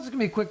just like, oh, this is gonna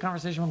be a quick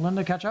conversation with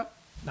Linda. Catch up?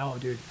 No,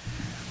 dude.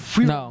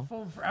 We were on the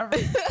phone forever.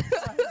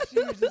 She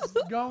was just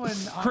going.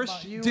 On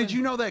about you did and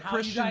you know that how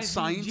you Christian guys hate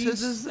scientists-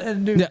 Jesus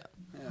and dude, Yeah.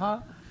 huh?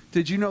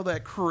 Did you know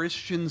that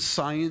Christian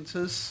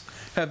scientists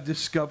have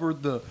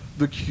discovered the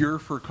cure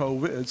for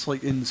COVID? It's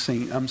like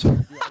insane. I'm sorry.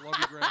 Yeah, I love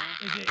you, Grandma.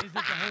 Is it the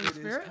Holy It is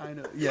Spirit? kind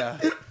of, yeah,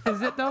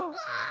 Is it though?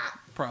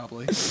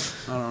 probably.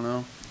 I don't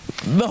know.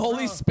 The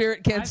Holy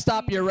Spirit can't I've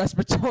stop seen- your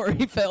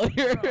respiratory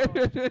failure.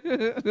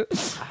 Dude,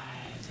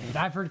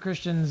 I've heard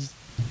Christians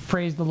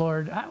praise the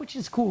Lord, which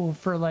is cool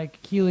for like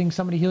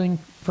somebody healing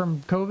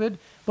from COVID.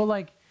 But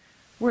like,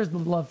 where's the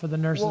love for the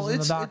nurses Well, and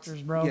the it's-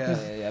 doctors, bro? yeah.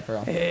 'Cause, Yeah, for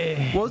real.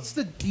 Well, it's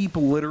the deep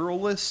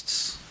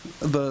literalists,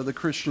 the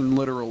Christian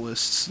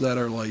literalists that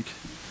are like,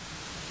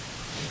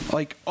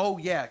 oh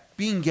yeah,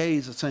 being gay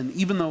is a sin,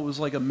 even though it was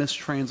like a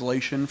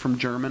mistranslation from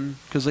German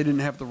because they didn't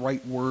have the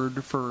right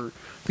word for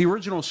the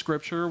original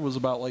scripture was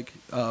about like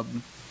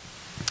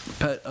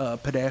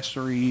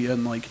pedastry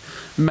and like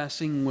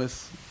messing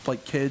with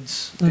like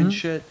kids and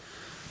shit.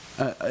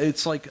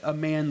 It's like a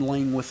man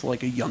laying with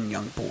like a young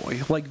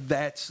boy. Like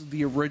that's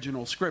the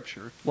original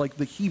scripture. Like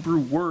the Hebrew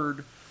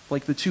word,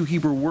 like the 2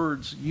 Hebrew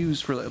words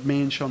used for that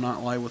man shall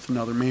not lie with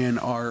another man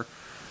are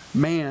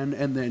man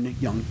and then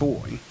young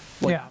boy.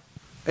 Like, yeah.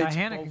 it's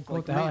Hannah both, can quote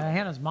like, the hell. man.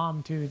 Hannah's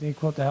mom too. They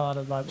quote the hell out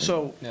of the Bible.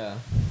 So Yeah.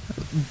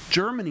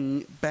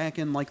 Germany back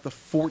in like the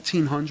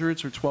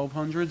 1400s or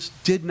 1200s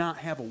did not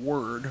have a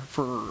word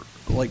for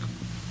like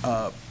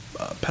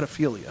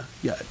pedophilia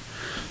yet.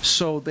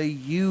 So they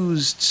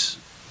used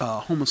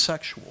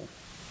homosexual.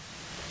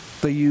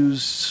 They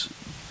used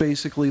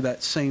basically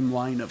that same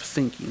line of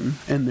thinking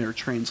in their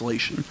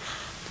translation.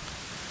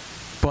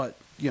 But,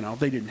 you know,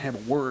 they didn't have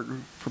a word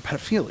for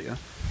pedophilia.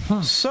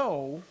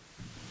 So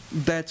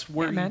that's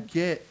where Yeah, you man.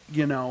 get,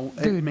 you know,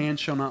 a Dude. man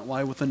shall not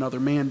lie with another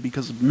man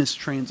because of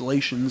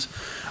mistranslations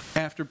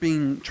after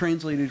being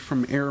translated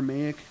from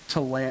Aramaic to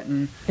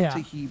Latin Yeah. to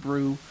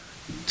Hebrew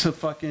to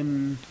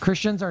fucking...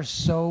 Christians are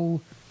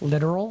so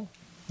literal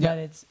that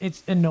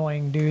it's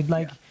annoying, dude.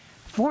 Like,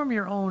 form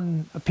your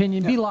own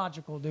opinion. Be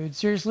logical, dude.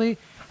 Seriously,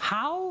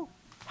 how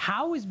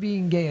is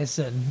being gay a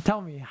sin? Tell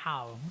me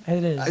how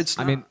it is. It's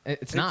I not. mean,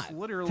 it's not.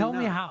 Literally Tell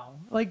me not. how.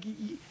 Like,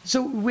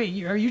 so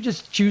wait, are you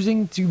just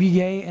choosing to be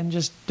gay and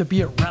just to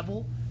be a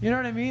rebel? You know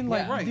what I mean?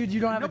 Like, Yeah. Right. dude,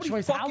 you don't have Nobody a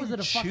choice. How is fucking it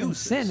a fucking chooses.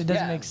 sin? It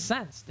doesn't Yeah. make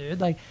sense, dude.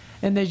 Like,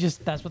 and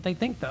that's what they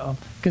think though,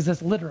 because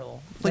that's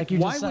literal. Like, you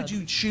why just would said.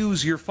 you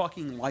choose your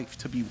fucking life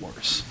to be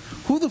worse?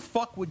 Who the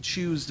fuck would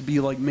choose to be,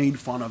 like, made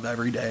fun of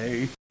every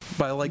day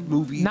by, like,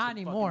 movies? Not and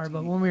anymore, fucking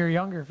but TV? when we were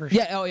younger, for sure.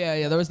 Yeah, oh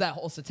yeah. There was that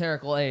whole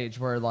satirical age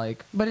where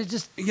like, But it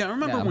just Yeah, I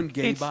remember Yeah. when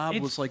Gay It's- Bob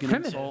it's was, like, an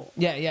primitive. insult.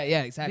 yeah,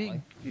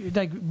 exactly.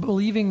 like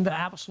believing the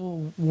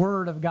actual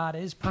word of God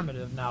is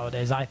primitive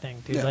nowadays. I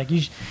think, dude. Yeah. Like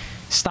you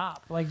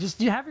stop. Like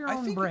just you have your I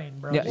own think- brain,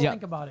 bro. Yeah, just yeah.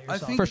 think about it I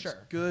yourself. think For it's sure.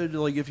 good,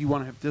 like, if you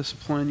want to have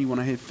discipline, you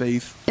want to have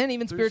faith. And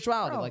even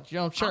spirituality, Bro, like, you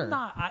know, sure. I'm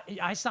not.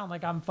 I sound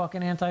like I'm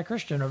fucking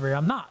anti-Christian over here.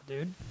 I'm not,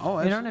 dude. Oh,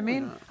 you know what I absolutely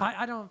mean?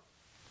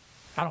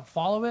 I don't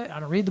follow it. I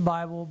don't read the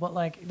Bible, but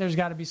like, there's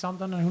got to be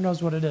something, and who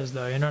knows what it is,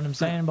 though. You know what I'm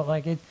saying? But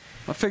like,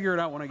 I'll figure it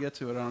out when I get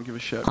to it. I don't give a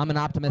shit. I'm an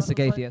optimistic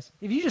like, atheist.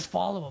 if you just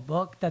follow a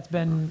book that's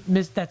been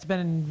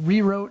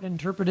rewrote,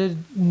 interpreted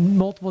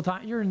multiple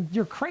times,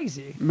 you're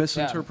crazy.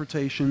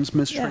 Misinterpretations,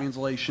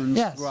 mistranslations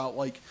Yes. throughout,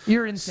 like,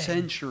 You're insane.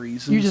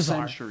 centuries You and just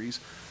are. centuries.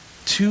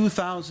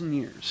 2,000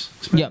 years.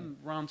 It's been Yep.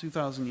 around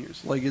 2,000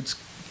 years. Like, it's...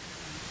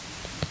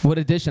 What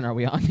edition are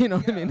we on? You know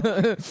what I mean?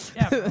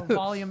 Yeah, bro,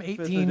 volume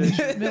 18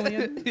 edition.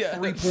 million.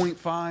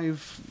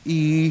 3.5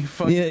 E.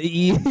 Fucking,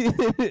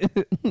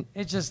 yeah,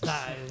 It's just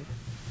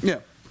yeah.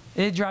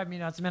 it drives me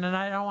nuts, man. And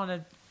I don't want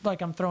to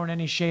like I'm throwing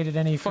any shade at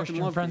any Fucking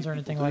Christian love friends or gay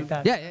anything people, like dude.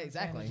 that. Yeah,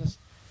 exactly.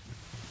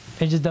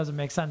 It just doesn't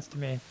make sense to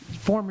me.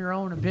 Form your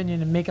own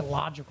opinion and make it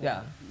logical.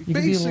 Yeah. You can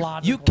be Basic-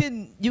 logical.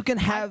 You can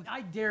have.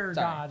 I dare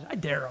Sorry. God, I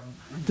dare him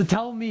to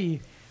tell me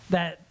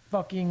that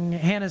fucking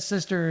Hannah's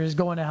sister is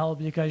going to hell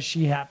because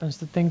she happens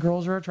to think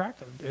girls are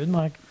attractive, dude.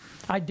 Like,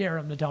 I dare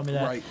him to tell me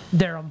that. Right.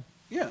 Dare him.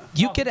 Yeah.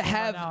 You Oh, could right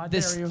have now, I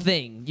this dare you.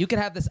 thing. You could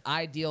have this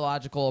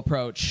ideological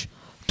approach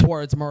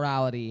towards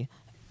morality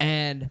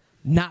and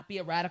not be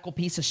a radical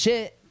piece of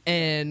shit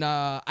and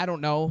I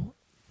don't know,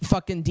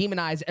 fucking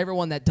demonize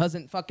everyone that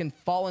doesn't fucking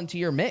fall into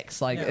your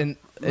mix. Like, Yeah. and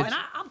And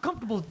I'm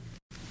comfortable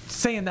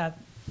saying that.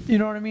 You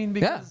know what I mean?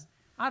 Because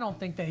Yeah. I don't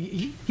think that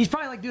he's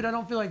probably like, dude, I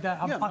don't feel like that.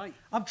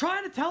 I'm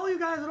trying to tell you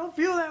guys I don't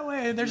feel that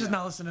way, and they're just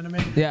not listening to me.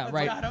 Yeah, That's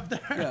right. God up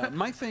there. Yeah,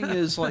 my thing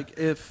is like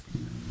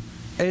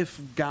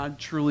if God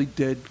truly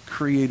did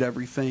create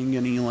everything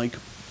and he like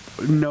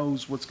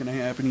knows what's gonna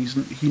happen,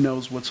 he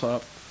knows what's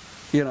up.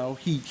 You know,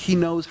 he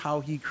knows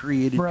how he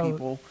created Bro,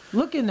 people.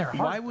 look in their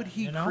heart. Why would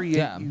he you know? create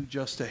Yeah. you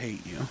just to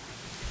hate you?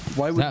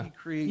 Why would Yeah. he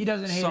create? He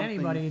doesn't hate something-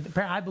 anybody.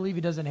 I believe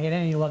he doesn't hate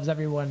any. He loves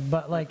everyone.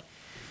 But like,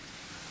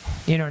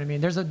 you know what I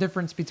mean? There's a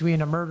difference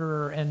between a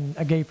murderer and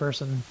a gay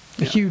person.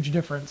 A huge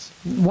difference.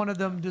 One of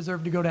them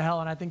deserved to go to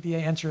hell, and I think the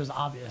answer is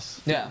obvious.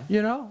 yeah.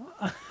 You know,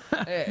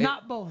 Hey,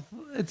 not both.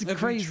 It's If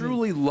crazy. he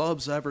truly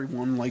loves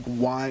everyone, like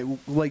why?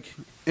 Like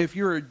if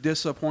you're a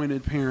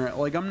disappointed parent,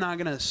 like I'm not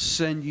gonna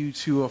send you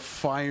to a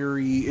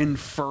fiery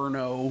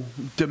inferno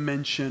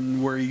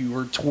dimension where you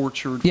were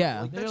tortured.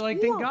 Yeah. They're that's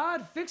like, then horrible.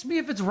 God fix me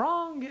if it's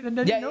wrong, and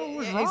then Yeah, you know it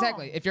was wrong.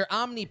 exactly. If you're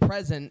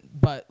omnipresent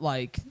but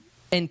like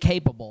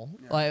incapable,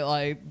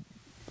 like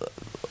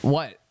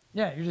what?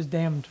 Yeah, you're just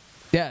damned.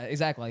 Yeah,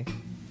 exactly.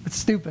 It's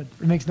stupid.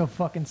 It makes no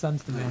fucking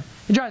sense to me.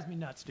 It drives me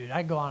nuts, dude. I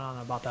can go on and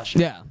on about that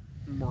shit. Yeah.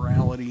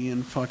 Morality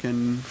and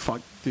fucking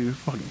dude,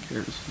 fucking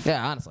cares.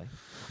 Yeah, honestly.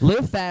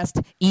 Live fast,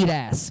 eat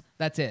ass.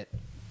 That's it.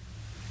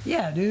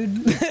 Yeah,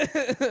 dude.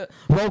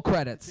 Roll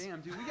credits.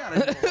 Damn, dude, we gotta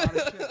do a lot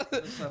of shit.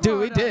 This episode. Dude, we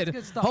no, it's did.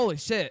 good stuff. Holy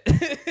shit.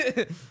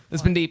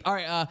 It's been deep. All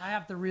right, I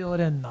have to reel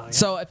it in, though.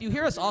 so if you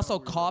hear us also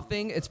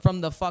coughing, it's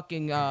from the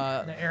fucking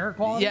The air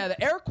quality? yeah,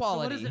 the air So what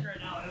quality. is it right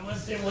now?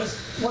 It was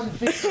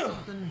 150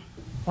 something.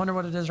 Wonder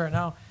what it is right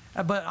now.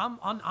 But I'm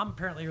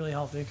apparently really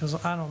healthy because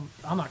I'm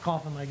not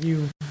coughing like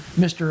you,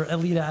 Mr.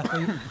 Elite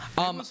Athlete.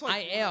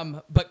 I am,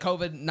 but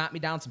COVID knocked me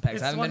down some pegs.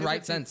 It's I haven't been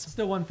right 150 since.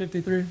 Still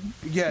 153.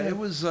 Yeah, it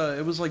was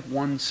like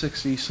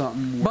 160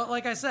 something. But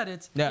like I said,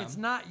 it's Yeah. it's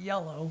not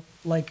yellow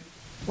like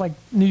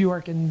New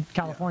York and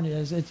California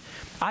is.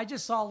 I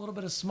just saw a little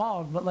bit of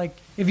smog, but like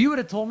if you would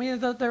have told me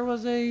that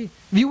if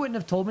you wouldn't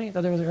have told me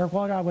that there was air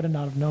quality, I would have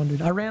not have known,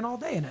 dude. I ran all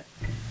day in it.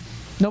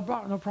 No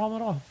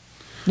problem at all.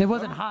 It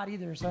wasn't hot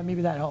either, so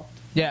maybe that helped.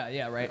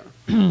 Yeah, right.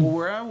 Well,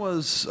 where I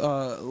was,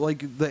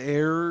 like the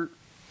air,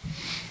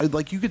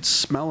 like you could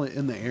smell it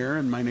in the air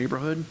in my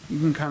neighborhood. You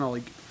can kind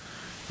of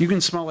you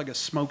can smell like a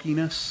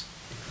smokiness,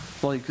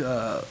 like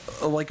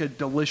a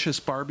delicious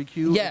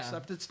barbecue. Yeah.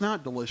 Except it's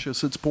not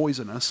delicious; it's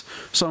poisonous.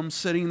 So I'm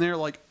sitting there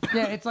like,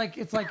 Yeah, it's like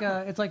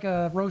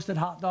a roasted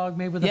hot dog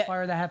made with a Yeah.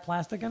 fire that had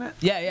plastic in it.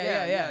 Yeah,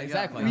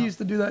 exactly. We used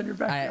to do that in your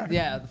backyard.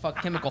 Yeah, the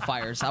fuck chemical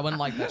fires. I wouldn't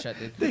like that shit,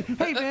 dude.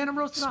 Hey man, I'm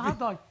roasting a hot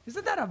dog.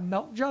 Isn't that a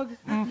milk jug?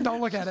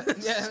 Don't look at it.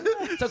 Yeah,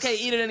 it's okay.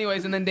 Eat it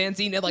anyways, and then Dan's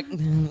eating it like.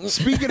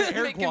 speaking of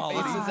air Making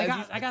quality.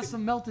 faces. I got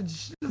some melted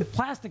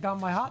plastic on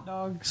my hot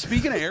dog.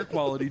 Speaking of air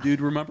quality,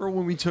 dude, remember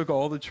when we took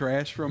all the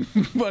trash from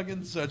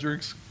fucking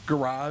Cedric's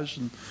garage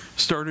and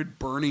started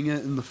burning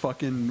it in the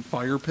fucking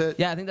fire pit?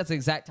 Yeah, I think that's the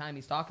exact time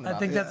he's talking about. I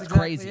think that's It's exactly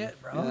crazy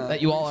it, bro.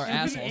 that you all are And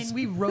assholes.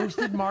 we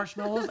roasted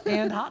marshmallows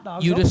and hot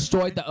dogs. You Oh,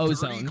 destroyed the Dirty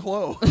ozone.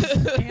 clothes.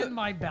 and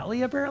my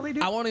belly apparently,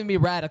 dude. I won't even be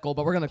radical,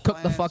 but we're gonna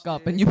cook the fuck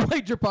up, and you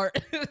played your part.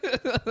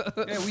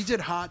 Yeah, we did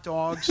hot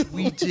dogs.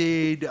 We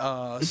did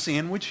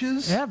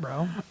sandwiches. Yeah,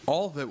 bro.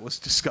 All of it was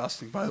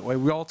disgusting, by the way.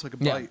 We all took a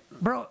Yeah. bite.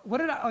 Bro, what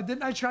did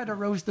didn't I try to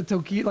roast a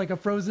toki like a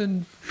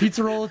frozen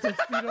pizza roll with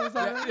Tostitos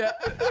on it? yeah.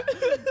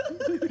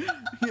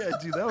 Yeah,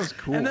 dude, that was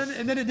cool. And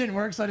then it didn't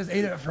work, so I just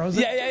ate it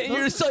frozen. Yeah, and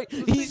you're just like,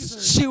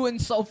 he's chewing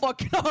so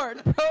fucking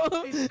hard, bro.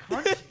 It's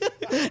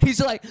crunchy. He's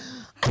like,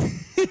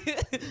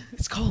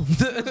 it's cold.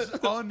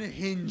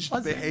 unhinged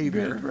That's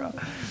behavior. good, bro.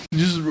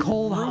 Just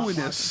Cold hot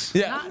ruinous.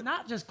 Yeah.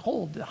 Not just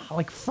cold,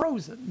 like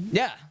frozen.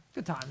 Yeah.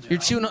 Good times. You're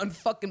bro. chewing on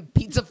fucking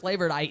pizza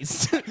flavored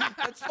ice.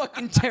 That's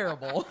fucking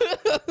terrible.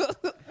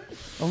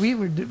 Well, we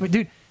were,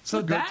 dude. So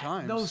good that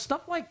times. those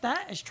stuff like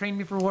that has trained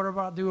me for what I'm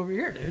about to do over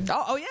here, dude.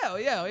 Oh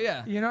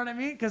yeah. You know what I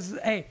mean? Because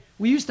hey,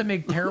 we used to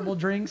make terrible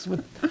drinks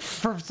with,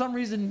 for some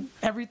reason,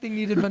 everything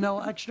needed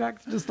vanilla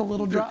extract, just a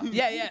little drop.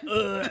 Yeah.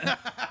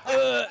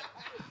 Vanilla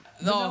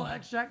No.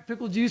 extract,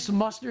 pickle juice,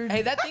 mustard.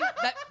 Hey, that thing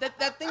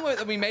that thing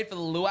that we made for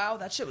the luau,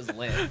 that shit was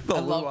lit. I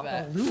love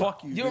that.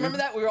 Fuck you. Do you remember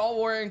that? We were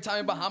all wearing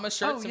Tommy Bahama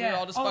shirts and we were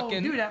all just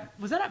fucking. Dude,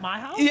 was that at my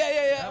house?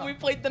 Yeah. We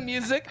played the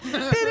music.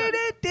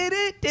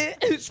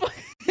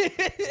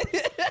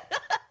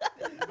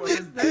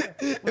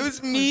 It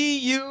was me,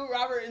 you,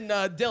 Robert, and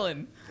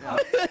Dylan.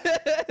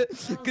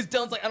 Because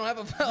Dylan's like, I don't have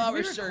a Did flower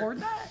we shirt.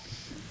 record that?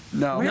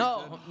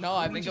 No. No,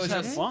 I think it was just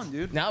had just fun,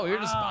 dude. No, we were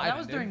just vibing, that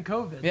was dude. during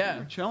COVID. Yeah.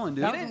 We're chilling,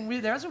 dude.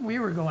 That's when we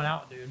were going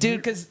out, dude. Dude,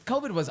 because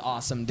COVID was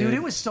awesome, dude. Dude,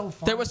 it was so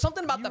fun. There was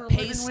something about You the were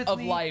living pace with of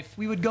me. life.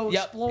 We would go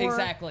explore.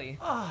 Exactly.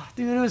 Oh,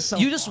 dude, it was so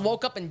You just fun.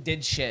 woke up and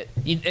did shit.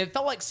 It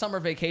felt like summer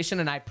vacation,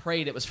 and I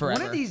prayed it was forever.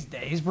 One of these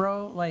days,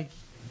 bro, like,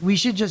 we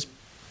should just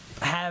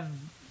have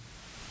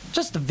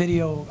just a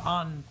video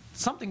on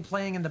something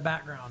playing in the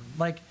background,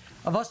 like,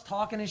 of us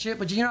talking and shit.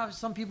 But you know how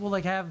some people,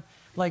 like, have,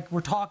 like,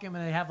 we're talking and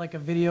they have, like, a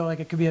video, like,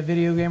 it could be a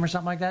video game or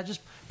something like that.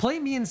 Just play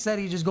me and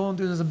Seti just going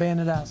through this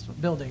abandoned-ass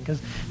building.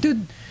 Because,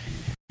 dude,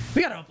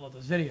 we got to upload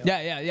those videos.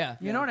 Yeah.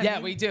 You know what I Yeah,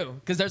 mean? we do.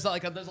 Because there's a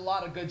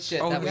lot of good shit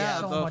Oh, that we yeah,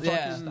 have. So the much fucking-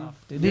 fucking stuff,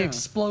 dude. The yeah.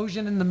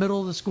 explosion in the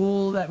middle of the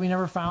school that we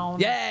never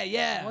found.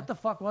 Yeah. What the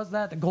fuck was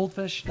that? The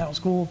goldfish? That was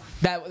cool.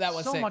 That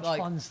was So sick. much Like,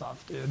 fun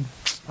stuff, dude.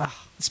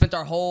 Ah. spent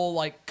our whole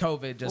like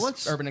COVID just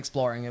Let's- urban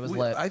exploring. It was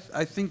lit.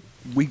 I think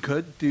we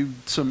could do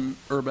some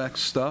urbex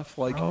stuff.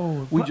 Like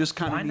Oh, we what- just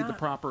kind why of need the not?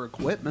 proper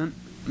equipment,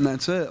 and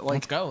that's it. Like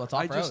Let's go, let's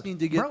I off-road. just need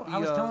to get. Bro, the, I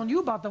was telling you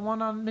about the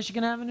one on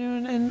Michigan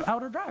Avenue in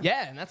Outer Drive.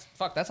 Yeah, and that's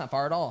not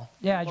far at all.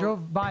 Yeah, I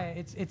drove by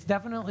it. It's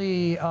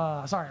definitely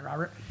sorry,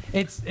 Robert.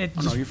 It's Oh,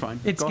 no, you're fine.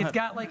 It's Go it's ahead.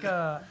 got like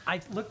a.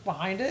 I looked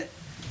behind it,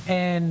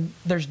 and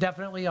there's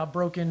definitely a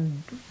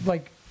broken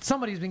like.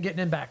 Somebody's been getting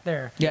in back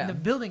there. Yeah. And the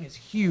building is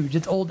huge.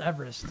 It's Old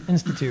Everest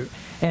Institute,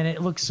 and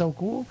it looks so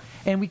cool.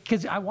 And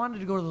because I wanted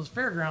to go to those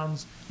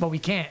fairgrounds, but we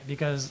can't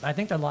because I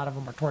think a lot of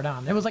them are tore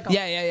down. It was like a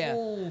Yeah.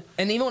 whole.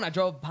 And even when I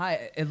drove by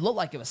it, it looked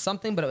like it was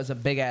something, but it was a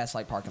big ass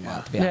like parking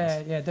lot. To be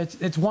honest. Yeah.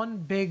 It's one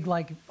big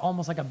like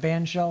almost like a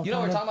band shell. You know,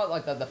 we're kind of. talking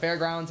about like the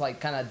fairgrounds, like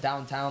kind of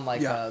downtown,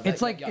 like Yeah.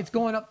 It's like it's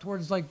going up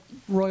towards like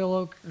Royal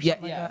Oak or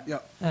something Yeah, like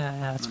that. Yeah.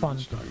 Yeah, it's I'm fun.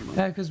 just talking about-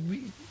 Yeah, because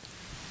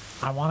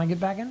I want to get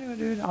back into it,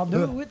 dude. I'll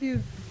do it with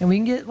you, and we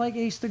can get like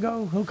Ace to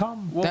go. He'll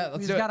come. Well, Yeah, We let's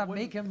just do it. gotta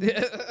make him.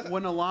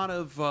 When a lot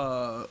of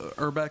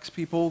urbex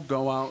people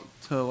go out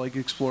to like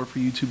explore for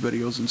YouTube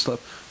videos and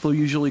stuff, they'll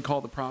usually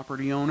call the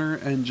property owner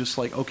and just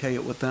like okay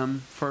it with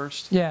them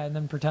first. Yeah, and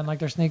then pretend like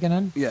they're sneaking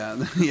in.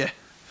 Yeah, yeah.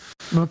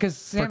 Because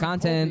Sam and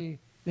content.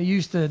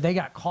 Colby, they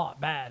got caught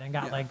bad and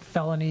got Yeah. like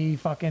felony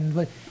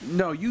fucking.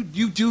 No, you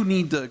do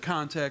need to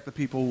contact the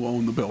people who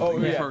own the building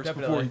Oh, yeah, first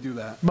before definitely. you do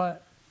that.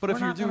 But But if we're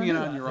you're not gonna doing it do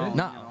on that, your dude. own,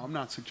 No. you know, I'm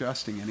not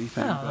suggesting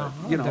anything, No, but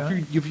no, you I'll know,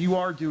 do if you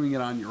are doing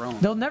it on your own,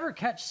 they'll never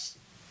catch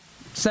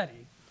Seti.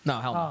 No,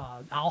 hell no.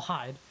 I'll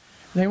hide.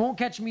 They won't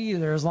catch me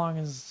either as long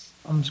as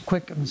I'm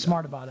quick and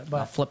smart about it. I'll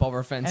But flip over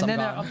a fence. and I'm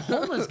then a gone.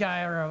 homeless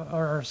guy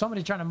or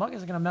somebody trying to mug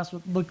us is gonna mess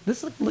with. Look,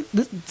 this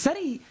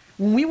Seti.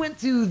 When we went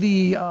to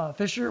the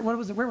Fisher, what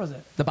was it? Where was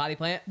it? The body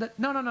plant.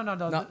 No. No.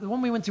 The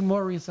one we went to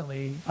more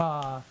recently.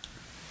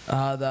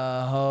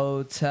 The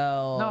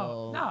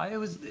hotel. No.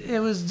 It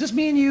was just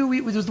me and you.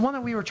 It was the one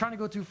that we were trying to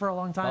go to for a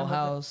long time. Bell but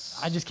House.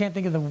 I just can't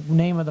think of the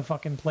name of the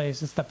fucking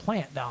place. It's the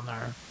plant down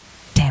there.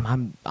 Damn,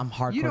 I'm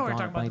hardcore. You know what we're drawing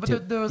talking a about. blank, But too.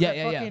 there was yeah, that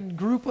yeah, fucking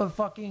group of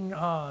fucking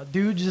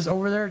dudes just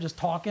over there just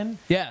talking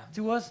yeah.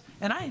 to us,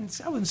 and I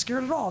wasn't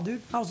scared at all,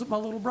 dude. I was with my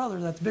little brother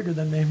that's bigger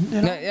than me.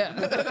 You know? Yeah,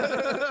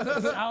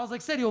 yeah. I was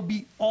like, said he'll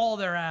beat all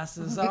their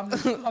asses. I'm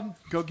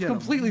Go get 'em.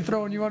 completely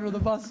throwing you under the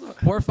bus.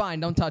 We're fine.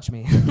 Don't touch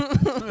me.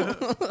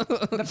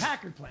 The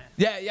Packard plant.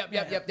 Yeah, yep.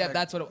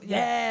 That's what it.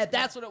 Yeah,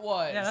 that's what it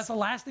was. Yeah, that's the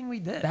last thing we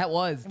did. that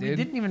was, and dude. we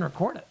didn't even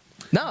record it.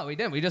 No, we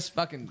didn't. We just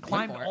fucking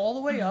Climbed went for it. all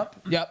the way up.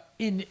 Yep.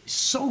 In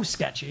so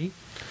sketchy.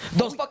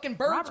 Those fucking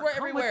birds Robert, were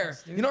come with everywhere.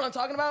 us, dude. You know what I'm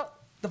talking about?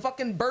 The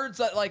fucking birds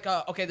that like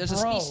okay, there's a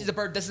Bro. species of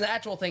bird. This is an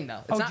actual thing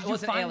though. It's Oh, not. did It you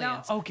wasn't find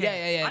aliens. out?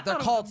 Okay. Yeah. I They're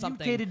thought it called was a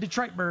something. mutated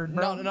Detroit bird,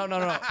 bro.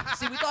 No.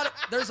 See, we thought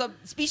there's a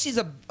species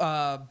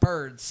of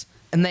birds,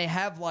 and they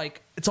have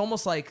like it's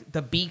almost like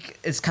the beak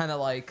is kind of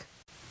like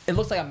it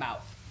looks like a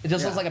mouth. It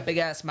just looks like a big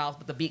ass mouth,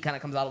 but the beak kind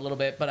of comes out a little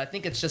bit. But I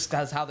think it's just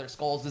because how their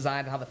skull's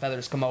designed and how the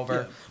feathers come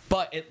over. Yeah.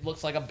 But it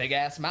looks like a big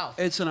ass mouth.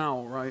 it's an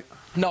owl, right?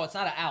 No, it's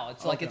not an owl.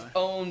 It's like its Okay.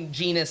 own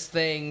genus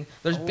thing.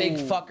 There's big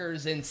Oh.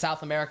 fuckers in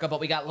South America, but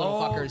we got little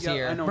Oh, fuckers yeah,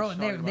 here. I know. Bro, what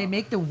and you're they talking about.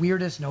 make the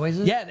weirdest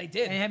noises. Yeah, they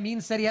did. And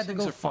Hameen said he had to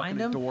Things go are fucking find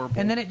them.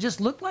 adorable. And then it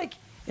just looked like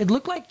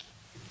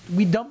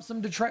we dumped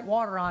some Detroit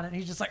water on it. And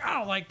he's just like, I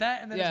don't like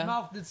that. And then Yeah. his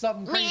mouth did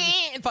something crazy.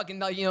 And fucking,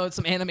 it's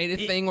some animated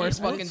thing where it's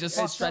fucking looks just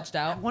fucked stretched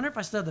up. out. I wonder if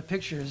I still have the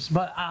pictures,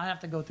 but I'll have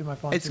to go through my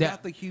phone. It's too.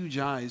 got the huge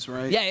eyes,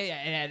 right? Yeah.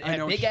 It I had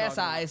know what big you're ass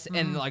talking about. eyes,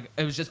 and like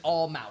it was just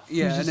all mouth.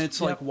 Yeah, It's and just-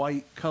 it's like yep.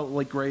 white color,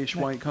 like grayish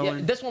white color.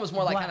 Yeah, this one was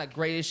more like Black. kind of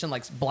grayish and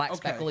like black Okay.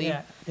 speckly.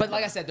 Yeah. But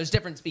like I said, there's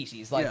different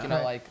species. Like Yeah. you know,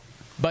 Right. like.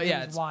 But yeah, It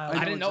was it's, wild.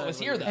 I I didn't know know it was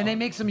here though. And they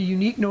make some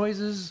unique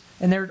noises,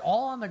 and they're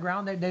all on the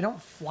ground. They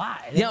don't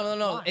fly. They Yeah, don't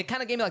no. fly. It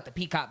kind of gave me like the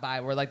peacock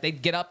vibe, where like they'd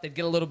get up, they'd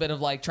get a little bit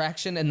of like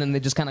traction, and then they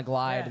just kind of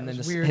glide, Yeah, and it then was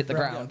just weird, hit the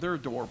bro. Yeah, ground. they're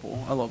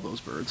adorable. I love those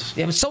birds.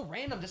 It was so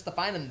random just to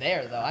find them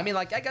there, though. I mean,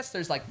 like I guess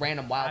there's like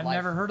random wildlife. I've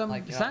never heard them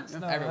like, you know, since.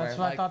 Though. everywhere. That's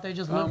why like, I thought they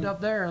just lived up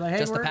there. Like, hey,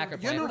 just the we're,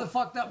 Packard you know plant. the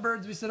fucked up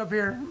birds we sit up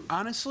here.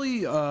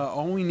 Honestly,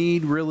 all we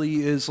need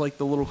really is like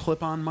the little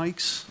clip-on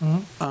mics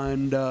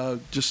and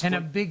just And a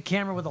like- big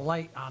camera with a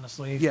light,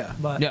 honestly. Yeah.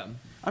 But Yeah.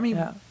 I mean,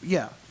 Yeah.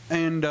 yeah.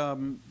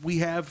 And we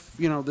have,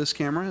 this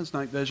camera has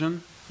night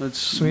vision. That's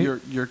Sweet.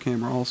 your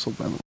camera also,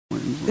 by the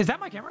way. is that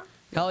my camera?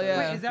 Hell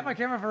yeah. Wait, is that my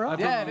camera for real? I've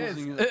been Yeah, it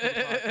using is. for the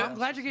podcast. I'm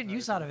glad you're getting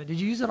use out of it. Did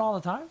you use it all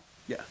the time?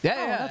 Yeah. Yeah,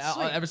 Oh, yeah. that's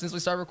sweet. Ever since we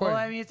started recording.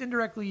 Well, I mean, it's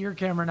indirectly your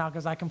camera now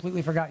because I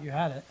completely forgot you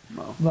had it.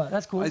 No. But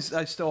that's cool. I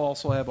still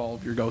also have all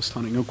of your ghost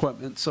hunting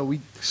equipment, so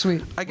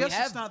Sweet. I guess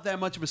have- it's not that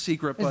much of a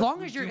secret. As But long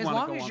we as do you're, as wanna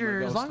long go as on you're,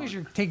 the as ghost long as hunt.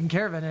 you're taking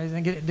care of it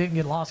and it didn't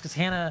get lost. Because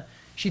Hannah,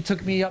 she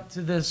took me up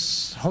to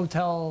this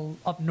hotel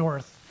up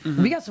north.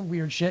 Mm-hmm. We got some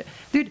weird shit,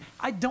 dude.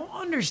 I don't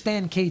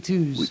understand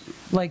K2s.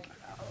 Like,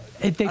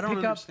 if they I don't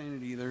pick up.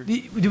 understand it either.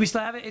 Do we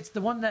still have it? It's the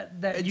one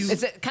that you.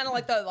 Is it kind of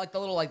like the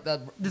little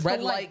the There's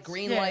red the light, lights.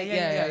 green Yeah, light? yeah,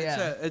 Yeah, yeah, yeah,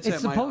 yeah. It's it's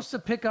at my supposed house. to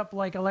pick up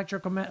like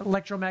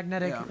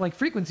electromagnetic Yeah. like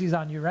frequencies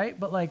on you, right?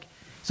 But like,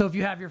 so if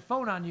you have your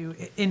phone on you,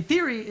 in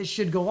theory, it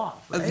should go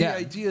off. Right? The Yeah.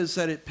 idea is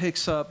that it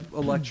picks up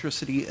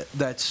electricity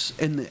that's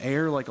in the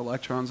air, like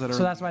electrons that are.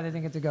 So that's why they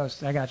think it's a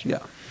ghost. I got you. Yeah.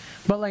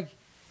 But like,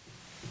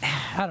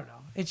 I don't know.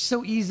 It's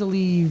so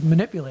easily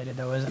manipulated,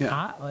 though, is it Yeah.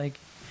 not? Like,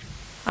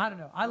 I don't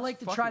know. I like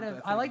to try fucking to. with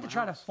that I thing like in to my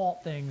try to house.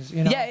 fault things.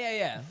 You know. Yeah, yeah,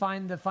 yeah.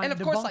 Find And debunk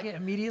of course, like it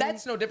immediately.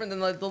 that's no different than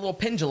the little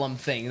pendulum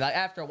thing. Like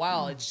after a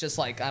while, it's just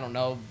like I don't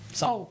know.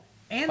 Some Oh,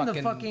 and the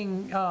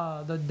fucking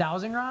the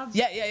dowsing rods.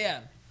 Yeah, yeah, yeah.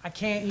 I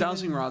can't.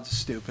 Dowsing even, rods is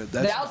stupid. The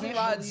That's dowsing can't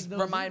rods believe those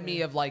remind either.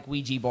 me of like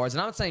Ouija boards, and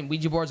I'm not saying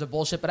Ouija boards are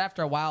bullshit, but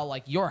after a while,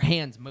 like your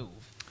hands move.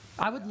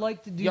 I would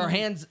like to do. Your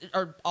hands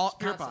are all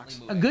Spirit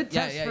constantly box. A moving. good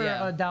Yeah, test yeah, for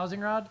yeah. a dowsing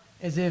rod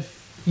is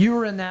if you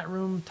were in that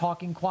room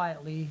talking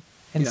quietly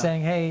and Yeah.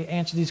 saying, "Hey,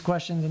 answer these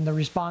questions," and the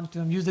response to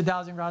them, use the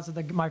dowsing rods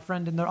of my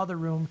friend in the other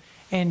room,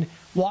 and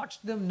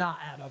watch them not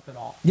add up at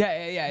all. Yeah,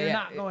 yeah, yeah, They're yeah.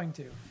 not going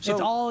to. So- It's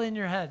all in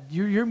your head.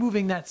 You're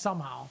moving that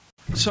somehow.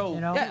 so.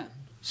 You know? Yeah.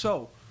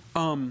 So,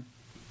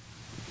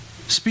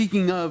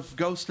 speaking of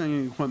ghost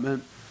hunting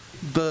equipment,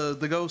 the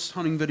ghost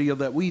hunting video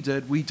that we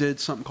did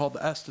something called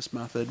the Estes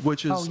method,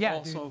 which is Oh, yeah,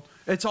 also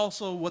it's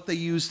also what they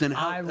used in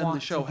I in want the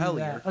show to do Hellier.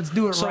 that. Let's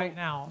do it So, right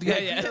now. The Yeah,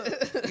 idea,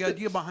 yeah. the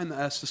idea behind the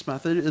Estes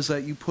method is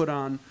that you put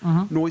on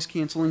Mm-hmm. noise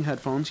canceling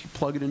headphones, you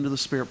plug it into the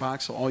spirit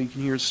box, so all you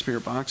can hear is the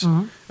spirit box,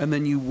 Mm-hmm. and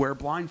then you wear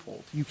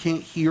blindfold. You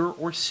can't hear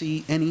or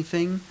see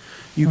anything.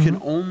 You can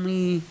Mm-hmm.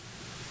 only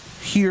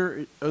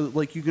hear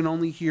you can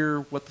only hear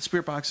what the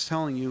spirit box is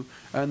telling you,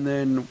 and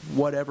then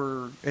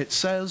whatever it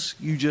says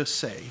you just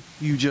say,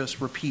 you just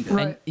repeat it.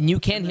 Right. And you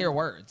can hear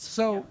words.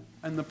 So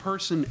And the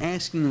person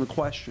asking the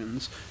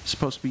questions is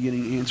supposed to be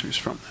getting answers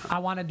from them. I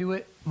want to do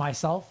it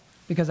myself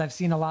because I've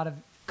seen a lot of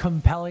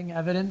compelling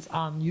evidence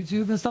on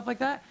YouTube and stuff like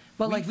that.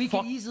 But We like we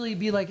fuck- could easily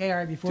be like, hey, all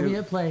right, before we Dude.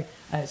 hit play,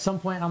 at some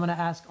point I'm gonna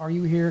ask, are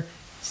you here?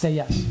 Say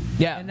yes.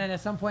 Yeah. And then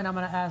at some point I'm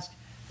gonna ask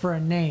for a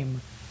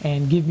name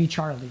and give me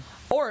Charlie.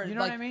 Or You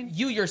know what like I mean?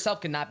 you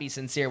yourself cannot be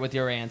sincere with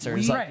your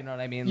answers. Like, you know what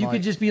I mean? You Like,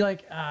 could just be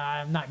like,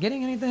 I'm not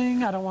getting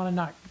anything. I don't want to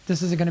not.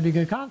 This isn't gonna be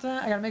good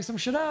content. I gotta make some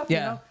shit up. Yeah.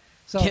 You know?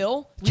 So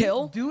Kill? we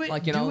Kill? Do it.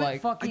 Like, you know, do it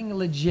like- fucking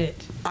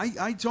legit.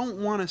 I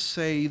don't want to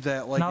say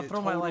that like And I'll it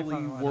throw my life totally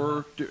on it, why not?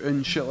 worked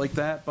and shit like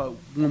that, but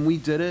when we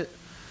did it,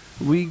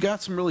 we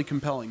got some really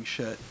compelling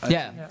shit.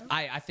 yeah, Yeah.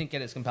 I think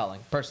it is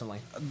compelling personally.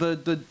 The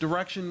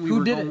direction we Who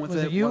were did going it? with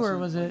Was it it you or wasn't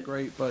was it-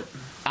 great, but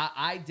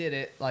I did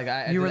it like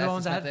I You did were the Estes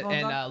ones that had method,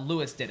 headphones and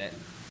Lewis did it.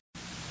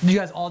 You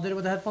guys all did it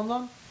with the headphones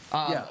on?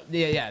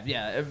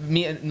 Yeah.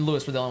 Me and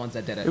Lewis were the only ones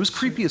that did it. it was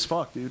creepy as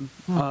fuck, dude.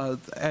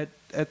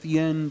 At the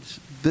end,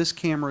 this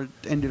camera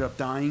ended up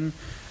dying,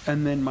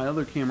 and then my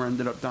other camera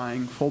ended up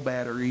dying, full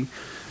battery,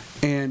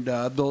 and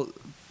the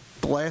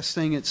last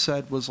thing it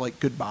said was like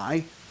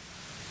goodbye.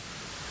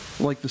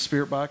 Like the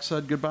spirit box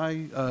said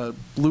goodbye.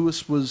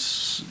 Lewis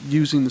was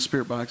using the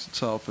spirit box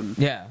itself, and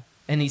Yeah,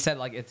 and he said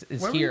like it's Where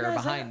were you here guys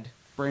behind.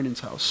 Brandon's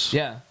house.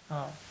 Yeah.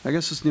 Oh. I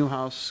guess this new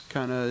house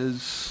kind of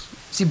is.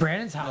 See,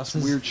 Brandon's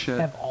houses weird shit.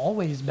 have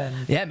always been.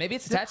 Yeah, maybe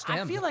it's attached to I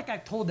him. feel like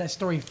I've told that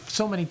story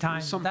so many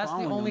times. some That's the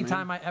following only him, man.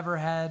 time I ever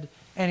had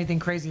anything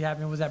crazy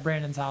happen was at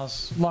Brandon's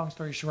house. Long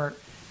story short,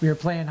 we were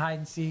playing hide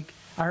and seek.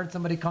 I heard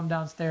somebody come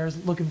downstairs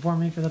looking for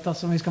me because I thought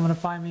somebody's coming to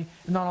find me.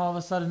 And then all of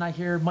a sudden I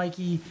hear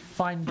Mikey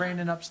find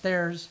Brandon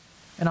upstairs.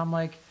 And I'm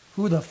like,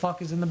 who the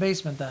fuck is in the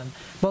basement then?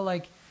 But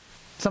like,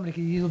 somebody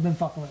could easily have been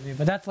fucking with me.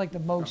 But that's like the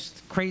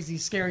most crazy,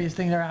 scariest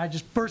thing there. I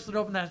just bursted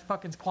open that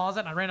fucking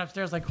closet and I ran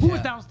upstairs like, who was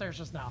Yeah. downstairs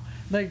just now?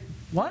 Like,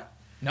 what?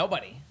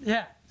 Nobody.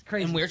 Yeah, it's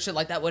crazy. And weird shit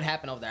like that would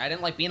happen over there. I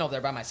didn't like being over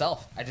there by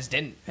myself. I just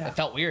didn't. Yeah. It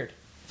felt weird. It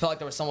felt like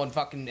there was someone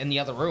fucking in the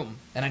other room,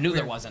 and I knew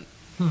there wasn't.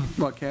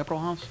 What, Capitol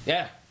House?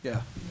 Yeah.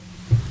 Yeah.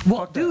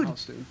 Well, Fuck that dude,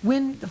 house, dude.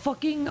 when the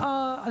fucking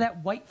that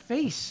white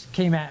face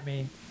came at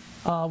me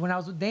when I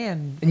was with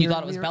Dan, And you we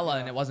thought were- it was we were- Bella,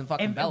 and it wasn't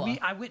fucking and Bella.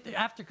 I went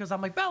after because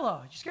I'm like,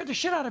 Bella, you scared the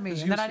shit out of me,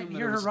 'Cause and you then I assumed didn't that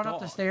hear it her was a run up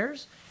the dog.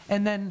 stairs.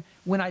 And then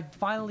when I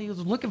finally was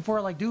looking for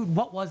her, like, dude,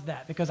 what was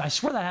that? Because I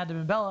swear that had to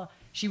be Bella.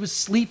 She was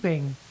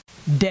sleeping,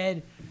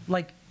 dead,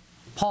 like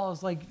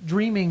Paul's like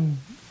dreaming,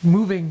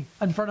 moving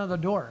in front of the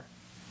door,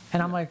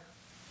 and I'm like,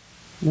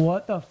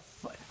 what the?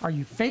 are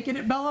you faking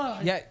it, Bella?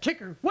 Yeah. Kick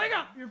her. Wake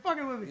up. You're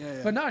fucking with me. Yeah,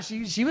 yeah. But no,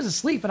 she was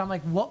asleep. And I'm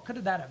like, what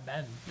could that have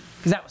been?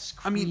 Because that was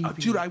I creepy. mean,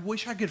 dude, I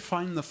wish I could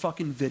find the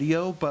fucking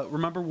video, but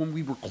remember when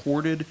we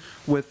recorded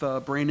with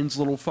Brandon's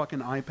little fucking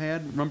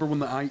iPad? Remember when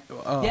the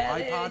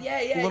iPod,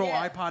 little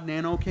iPod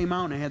Nano came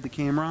out and it had the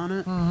camera on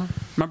it? Mm-hmm.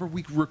 Remember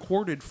we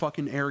recorded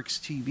fucking Eric's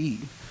TV?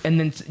 And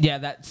then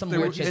that some There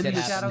weird was- shit and did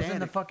the happen. shadows in the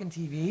static. fucking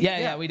TV.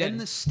 Yeah, we did. And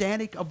the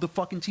static of the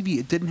fucking TV.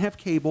 It didn't have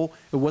cable.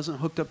 It wasn't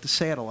hooked up to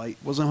satellite.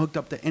 It wasn't hooked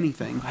up to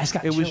anything. I just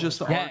got It was chills. just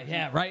the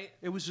Right.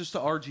 It was just the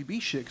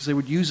RGB shit because they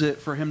would use it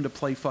for him to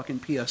play fucking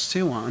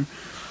PS2 on.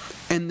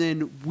 And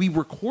then we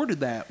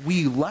recorded that.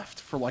 We left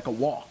for like a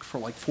walk for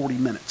like 40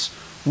 minutes.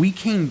 We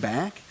came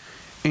back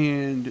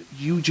and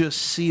you just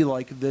see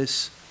like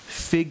this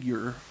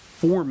figure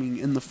forming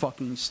in the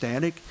fucking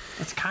static.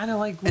 It's kind of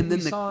like what And then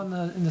we saw in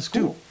the Dude,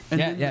 school. and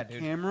Yeah, then yeah, the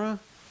dude. camera,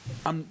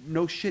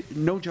 no shit,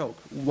 no joke.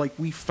 Like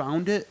we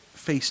found it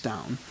face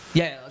down.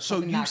 Yeah. So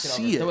something you knocked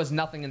see over. it. There was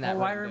nothing in that Oh,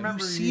 room. I dude.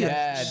 remember. You see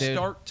Yeah, it dude.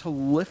 start to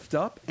lift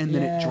up and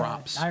then it Yeah,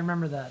 drops. I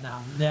remember that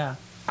now. Yeah.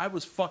 I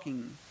was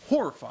fucking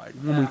horrified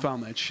when we Yeah.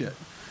 found that shit.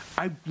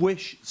 I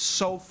wish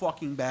so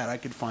fucking bad I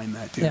could find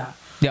that, dude. Yeah.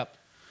 Yep.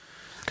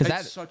 Because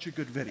That's that such a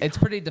good video. it's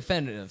pretty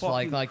definitive.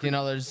 Fucking Like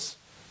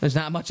there's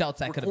not much else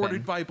that could have recorded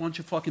been. by a bunch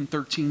of fucking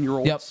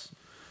 13-year-olds. Yep.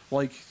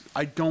 Like,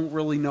 I don't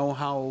really know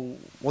how,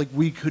 like,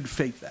 we could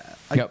fake that.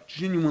 I Yep.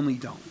 genuinely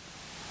don't.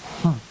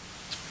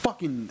 It's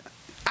fucking,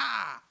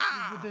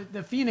 With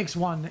the Phoenix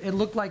one, it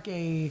looked like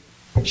a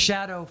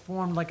shadow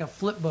formed like a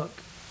flip book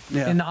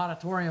Yeah. in the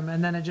auditorium,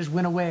 and then it just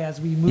went away as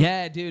we moved.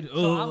 Yeah, dude. So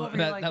I'm Ooh, over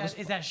here like, that was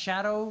is that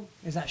shadow?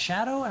 Is that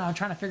shadow? And I'm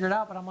trying to figure it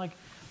out, but I'm like,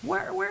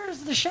 where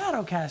is the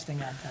shadow casting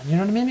at then? You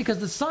know what I mean? Because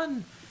the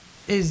sun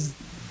is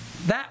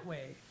that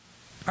way.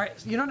 All right,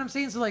 you know what I'm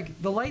saying? So like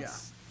the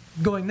light's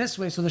going this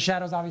way, so the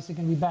shadow's obviously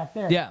going to be back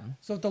there. Yeah.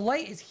 So if the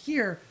light is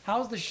here,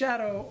 how's the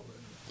shadow?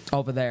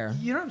 over there.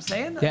 You know what I'm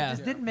saying? Yeah. It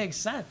just didn't make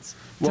sense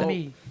Well, to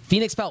me.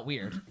 Phoenix felt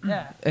weird.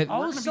 Yeah. It- It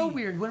was so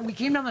weird. When we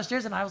came down the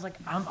stairs and I was like,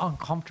 I'm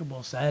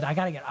uncomfortable, said. I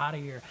got to get out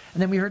of here.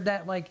 And then we heard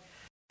that, like,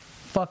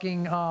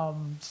 fucking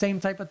same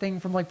type of thing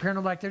from, like,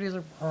 Paranormal Activity. It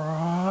was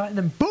like, and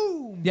then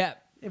boom! Yeah.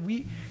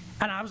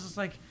 And I was just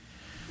like,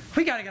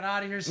 we got to get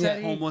out of here,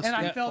 Seti. homeless And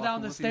I dude fell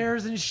down fucking the with you.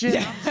 stairs and shit.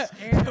 Yeah.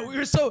 And I'm scared. We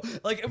were so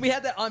like we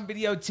had that on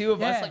video too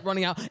of us Yeah. like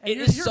running out. And It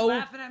you're, is you're so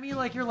laughing at me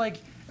like you're like,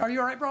 are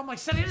you all right, bro? I'm like,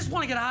 Seti, I just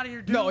want to get out of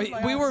here, dude. no,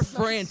 Like, we I were was so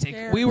frantic.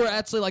 scared. We were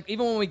actually like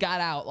even when we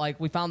got out, like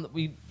we found that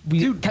we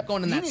Dude, kept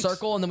going in that Phoenix-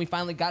 circle and then we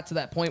finally got to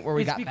that point where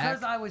we It's got because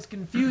back. I was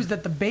confused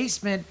that the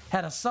basement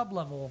had a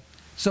sublevel.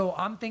 So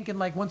I'm thinking,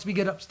 like, once we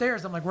get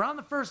upstairs, I'm like, we're on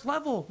the first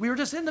level. We were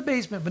just in the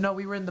basement, but no,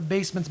 we were in the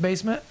basement's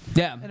basement.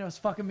 Yeah. And it was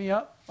fucking me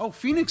up. Oh,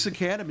 Phoenix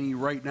Academy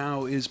right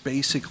now is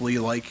basically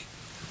like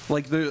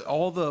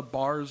all the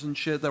bars and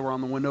shit that were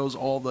on the windows,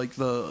 all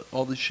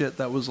the shit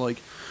that was like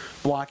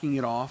blocking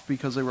it off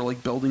because they were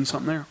like building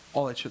something there.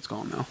 All that shit's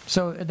gone now.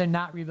 So they're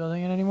not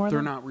rebuilding it anymore? They're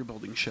then? not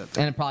rebuilding shit.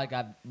 and it probably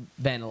got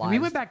vandalized. We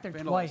went back there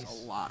Vandalized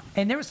twice. a lot.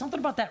 And there was something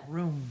about that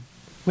room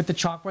with the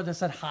chalkboard that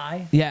said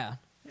hi. Yeah.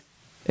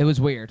 It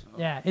was weird.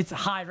 Yeah, it's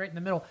high right in the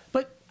middle.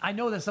 But I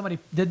know that somebody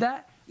did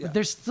that. Yeah. But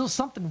there's still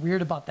something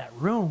weird about that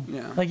room.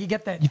 Yeah. Like you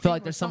get that. You feel thing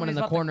like where there's someone in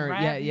the somebody's about to corner.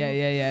 grab Yeah,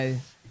 you. yeah.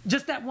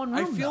 Just that one room.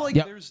 I feel though. like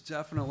Yep. there's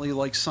definitely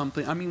like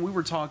something. I mean, we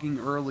were talking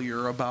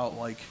earlier about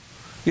like,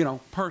 you know,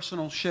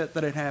 personal shit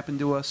that had happened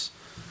to us,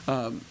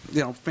 you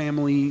know,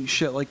 family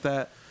shit like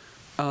that.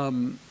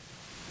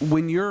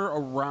 When you're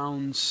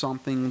around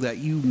something that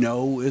you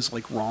know is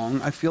like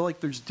wrong, I feel like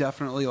there's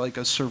definitely like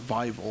a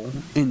survival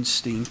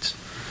instinct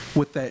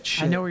with that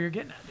shit. I know where you're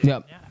getting at. Dude.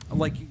 Yep. Yeah.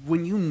 Like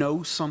when you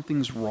know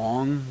something's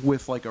wrong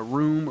with like a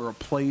room or a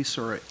place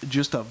or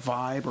just a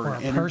vibe or, Or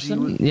an a energy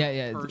person. with Yeah,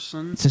 yeah.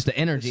 person. It's just the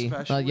energy.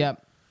 especially.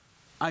 Yep.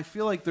 I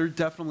feel like there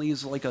definitely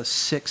is like a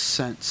sixth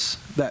sense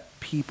that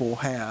people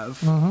have.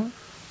 Mm-hmm.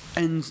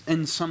 And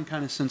in some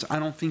kind of sense, I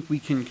don't think we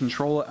can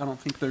control it. I don't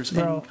think there's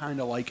Bro. any kind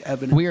of like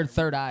evidence. Weird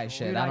third eye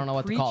shit. Dude, I don't know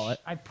what to call it.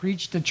 I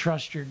preach to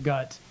trust your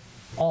gut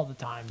all the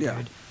time, dude.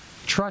 Yeah.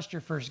 Trust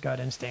your first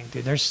gut instinct,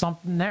 dude. There's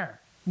something there.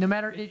 No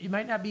matter, it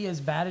might not be as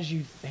bad as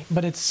you think,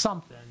 but it's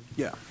something.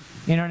 Yeah.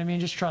 You know what I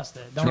mean? Just trust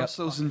it. Don't Trust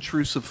those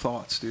intrusive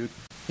thoughts, dude.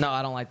 No,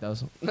 I don't like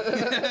those.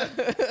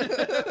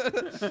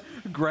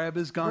 Grab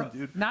his gun,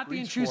 dude. Not the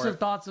Reach for intrusive it.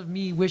 thoughts of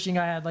me wishing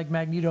I had like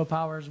Magneto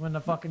powers when the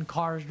fucking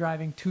car is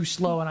driving too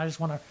slow and I just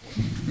want to,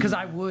 because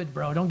I would,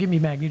 bro. Don't give me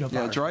Magneto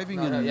powers. Yeah, driving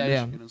No, in no,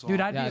 yeah. Michigan is Dude,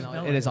 awful. I'd be Yeah, a no,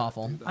 villain. it is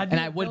awful. I'd And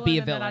I would be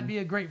a and then I'd villain. be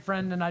a great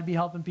friend and I'd be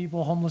helping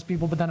people, homeless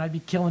people, but then I'd be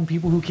killing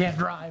people who can't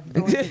drive.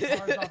 Throwing their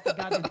cars off the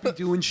goddamn peak.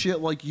 Doing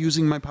shit like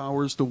using my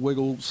powers to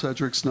wiggle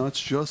Cedric's nuts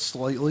just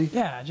slightly.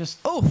 Yeah, just,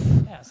 Oh,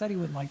 yeah, said he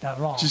wouldn't like that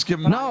at all. Just give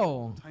him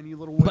no. a tiny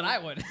little But wiggle. I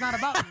would. It's not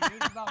about you, dude.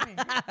 It's about me.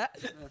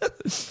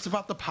 It's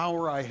about the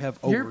power I have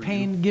over Your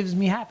pain gives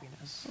me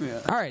happiness. you.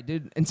 Yeah. All right,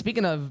 dude. And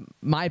speaking of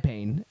my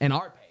pain and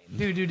our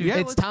pain, Dude. Yeah,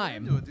 It's let's get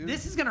time. into it, dude.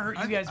 This is going to hurt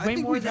you I guys I way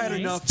think more we've than had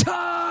me. enough.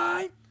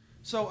 time.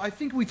 So I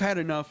think we've had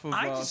enough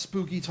of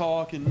spooky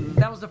talk and.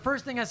 That was the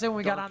first thing I said when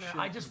we got Dark on there. shit.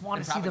 I just want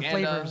And to see the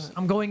propaganda. flavors.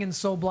 I'm going in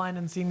so blind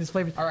and seeing these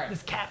flavors. All right.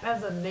 This cap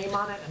has a name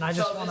on it, and I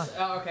just want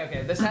to.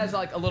 Okay. This has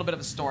like a little bit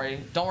of a story.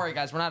 Don't worry,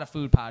 guys. We're not a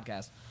food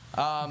podcast.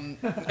 I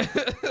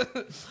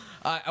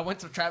went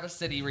to Traverse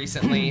City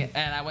recently,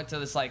 and I went to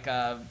this like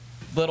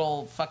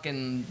little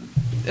fucking.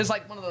 It's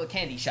like one of the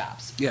candy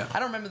shops. Yeah. I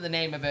don't remember the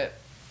name of it.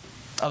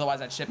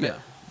 Otherwise, I'd ship it. Yeah.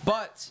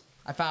 But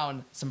I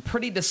found some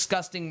pretty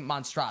disgusting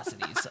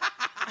monstrosities.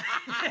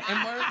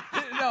 And we're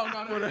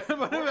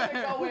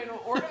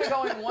gonna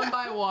go in one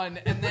by one,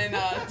 and then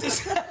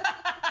just. Oh,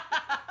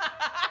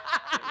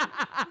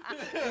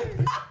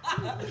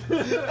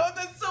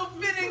 that's so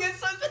fitting. It's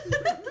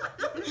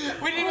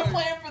such. We need a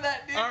plan for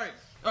that, dude. All right.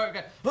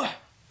 Okay. What?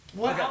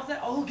 Okay. How's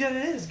that? Oh, yeah,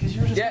 it is. Because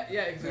you were just. Yeah.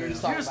 Exactly. You were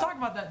just talking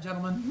about that,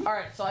 gentleman. All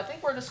right, so I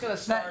think we're just gonna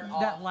start.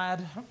 That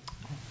lad.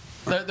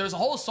 There's a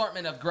whole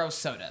assortment of gross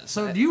sodas.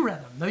 So do you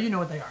read them? No, you know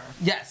what they are.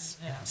 Yes.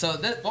 Yeah. So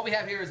what we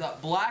have here is a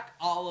black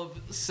olive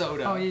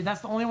soda. Oh, yeah,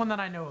 that's the only one that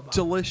I know about.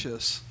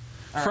 Delicious.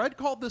 Fred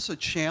called this a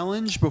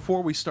challenge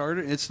before we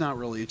started. It's not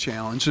really a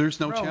challenge. There's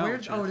no Bro,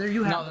 challenge. oh, there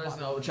you have No, it. there's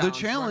no challenge.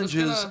 The challenge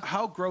We're is just gonna-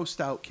 how grossed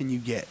out can you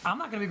get? I'm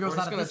not gonna be grossed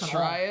We're out of just this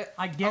gonna at all. try it.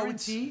 I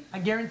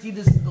guarantee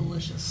this is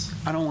delicious.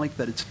 I don't like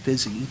that it's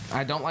fizzy.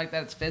 I don't like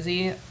that it's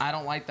fizzy. I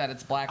don't like that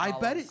it's black I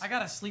olives. bet it- I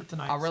gotta sleep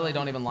tonight. I really so-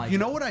 don't even like You it.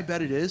 know what I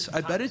bet it is?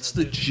 I bet it's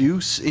the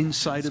juice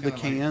inside of the It's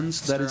gonna, like,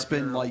 cans stir that has up your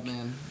been old like.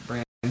 man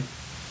brain.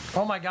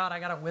 Oh my god, I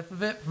got a whiff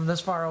of it from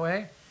this far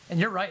away, and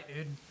you're right,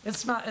 dude. It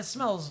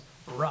smells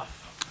rough.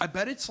 I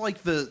bet it's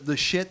like the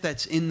shit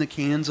that's in the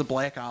cans of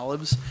black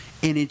olives,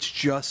 and it's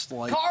just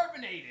like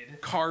carbonated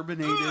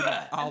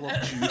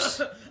olive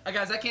juice.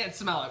 Guys, I can't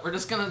smell it. We're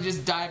just gonna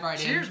just dive right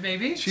Cheers, in.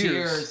 baby.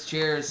 Cheers.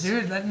 Cheers.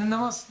 Dude, that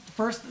was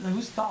first.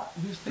 Whose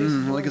face?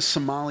 Like a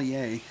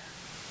sommelier.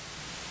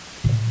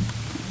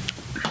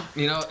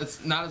 You know,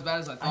 it's not as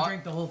bad as I I thought.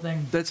 drank the whole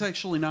thing. That's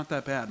actually not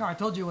that bad. No, I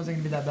told you it wasn't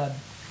gonna be that bad.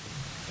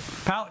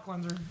 Palate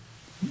cleanser.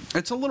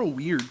 It's a little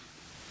weird.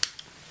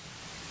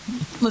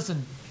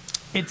 Listen,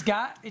 it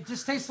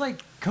just tastes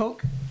like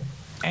Coke,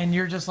 and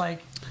you're just like,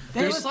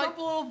 hey, There's let's like- dump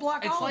a little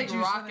black It's olive like juice in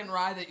rock it. and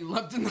rye that you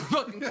left in the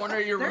fucking corner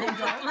of your There you room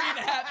for go.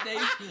 3.5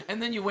 days,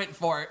 and then you went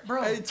for it.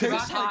 Bro, It It's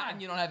tastes hot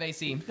and you don't have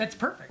AC. That's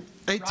perfect.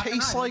 It Rock and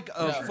tastes rye. like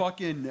a Yeah.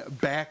 fucking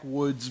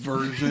backwoods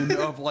version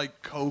of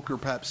like Coke or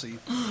Pepsi.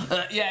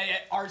 Yeah,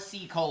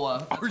 RC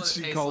Cola. That's what it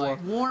RC tastes Cola.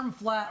 like. Warm,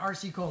 flat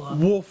RC Cola.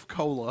 Wolf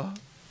Cola.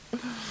 You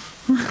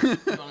want to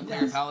clear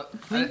your palate? I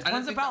Cleanse didn't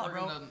the think palate,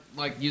 that we're bro. gonna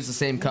like use the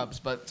same cups,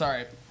 but it's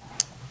alright.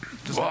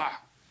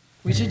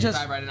 We should just.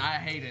 Dive right in. I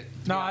hate it.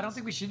 No, I don't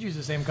think we should use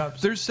the same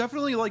cups. There's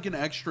definitely like an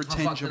extra Oh, fuck,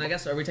 tinge then I of.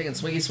 guess are we taking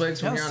swiggy swigs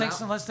from Yeah, here on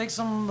out? let's take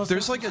some.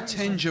 There's like a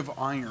tinge of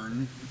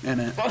iron in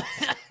it.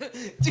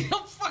 Dude,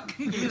 don't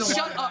fucking me the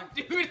shut water up,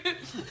 dude. Give me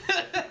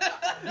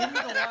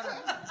the water.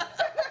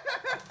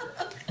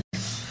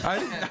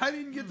 I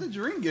didn't get to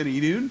drink any,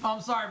 dude. Oh,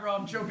 I'm sorry, bro.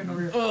 I'm choking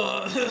over here.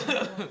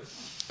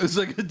 It's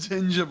like a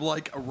tinge of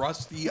like a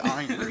rusty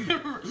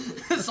iron.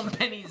 Some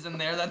pennies in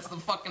there. That's the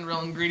fucking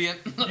real ingredient.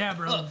 Yeah,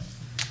 bro.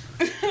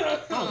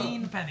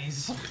 Clean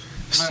pennies.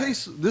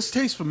 This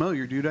tastes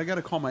familiar, dude. I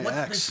gotta call my What's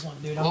ex. this one,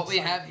 dude? What we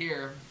have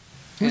here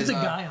Who's is, the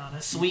guy on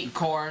it? sweet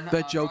corn.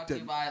 That joke brought to you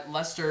didn't- by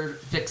Lester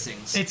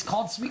Fixings. It's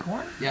called sweet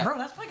corn. Yeah. Bro,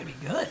 that's probably gonna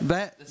be good.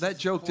 That This is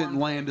joke didn't corn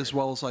land as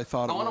well as I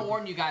thought I it want to would.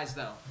 warn you guys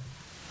though.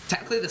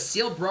 Technically, the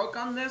seal broke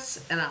on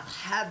this, and I've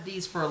had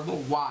these for a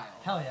little while.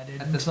 Hell yeah, dude.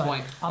 At I'm this excited.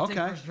 point. I'll take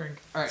Okay. first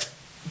drink. All right,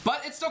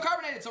 but it's still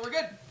carbonated, so we're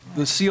good.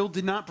 The seal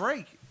did not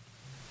break.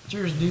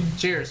 Cheers, dude.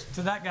 Cheers.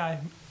 To that guy.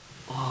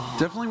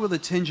 Definitely with a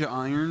tinge of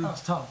iron. That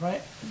was tough,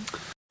 right?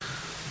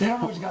 They don't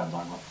know what you got to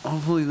talk about.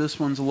 Hopefully this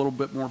one's a little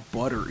bit more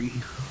buttery.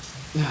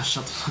 Yeah,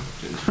 shut the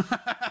fuck up,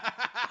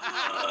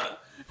 dude.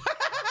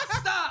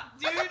 Stop,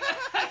 dude.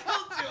 I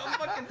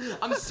told you,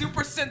 I'm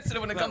super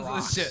sensitive when it comes to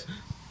this shit.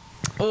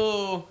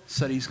 Oh,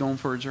 Said he's going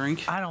for a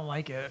drink. I don't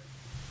like it.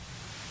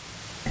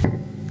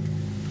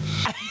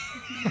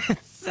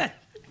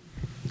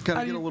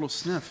 Gotta get a little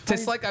sniff.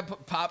 tastes like I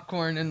put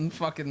popcorn in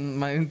fucking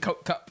my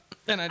Coke cup,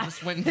 and I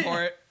just went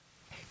for it.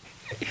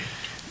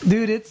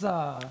 Dude, it's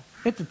a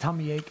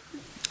tummy ache.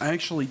 I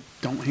actually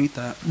don't hate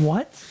that.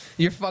 What?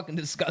 You're fucking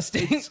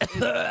disgusting.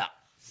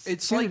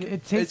 It's Dude, like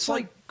it tastes it's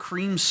like like-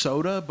 cream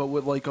soda, but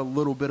with like a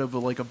little bit of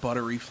a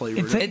buttery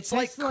flavor. It's a- It's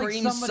like tastes like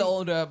cream somebody-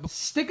 soda.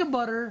 Stick of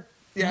butter,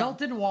 Yeah.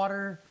 melted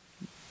water,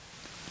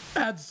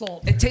 add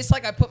salt. It tastes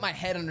like I put my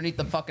head underneath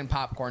the fucking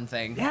popcorn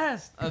thing.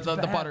 Yes. The it's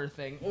butter bad.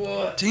 thing.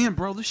 Damn,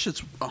 bro, this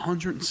shit's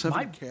 107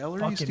 My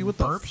calories. fucking Dude, what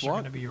the burps are fuck?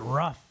 gonna be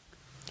rough.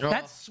 Oh.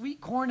 That's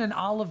sweet corn and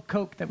olive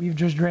Coke that we've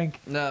just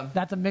drank. No.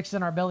 That's a mix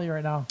in our belly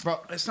right now.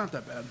 Bro, It's not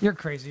that bad. You're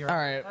crazy, right? all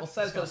right, we'll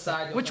set it to the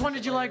side. Which one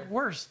did you like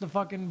worse, the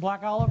fucking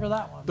black olive or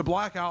that one? The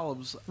black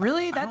olives.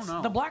 Really? I don't That's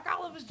know. the black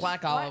olive is just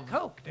Black black olive.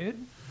 Coke, dude.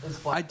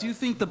 I do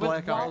think the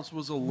black With olives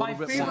was a little my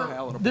bit favorite, more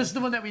palatable. This is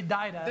the one that we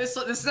died at. This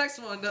next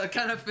one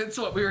kind of fits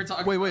what we were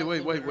talking Wait, about wait, a wait,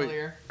 little wait, bit wait.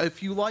 earlier.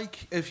 If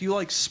you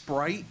like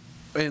Sprite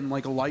and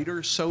like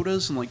lighter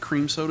sodas and like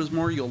cream sodas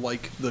more, you'll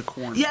like the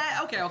corn.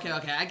 Yeah, okay.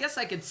 I guess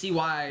I could see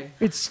why.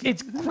 It's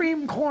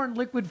cream corn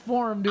liquid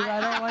form, dude.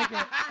 I don't like it.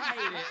 I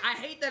hate it. I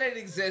hate that it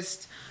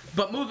exists.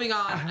 But moving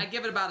on, I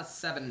give it about a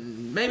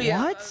 7. Maybe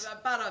What?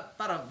 About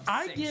a 6.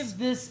 I give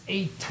this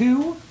a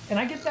 2, and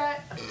I get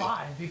that a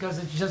 5 because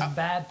it's just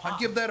bad pop. I'd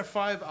give that a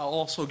 5. I'll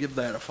also give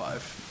that a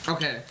 5.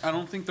 Okay. I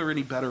don't think they're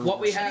any better. What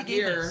we than have Gave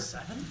it a here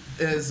 7?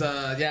 is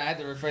I had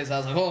to rephrase that. I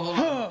was like, hold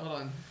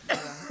on.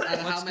 How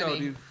Let's many? go,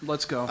 dude.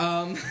 Let's go.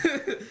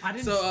 I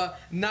didn't. So,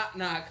 knock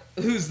knock.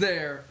 Who's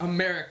there?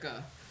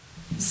 America.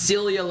 See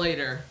ya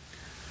later.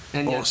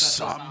 And yes,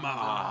 that's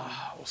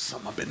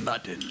Osama bin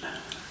Laden.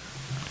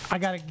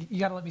 you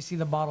gotta let me see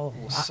the bottle.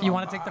 You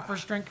want to take the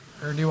first drink,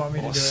 or do you want me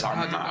to do it? Go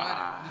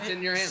ahead. It's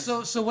in your hands.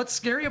 So what's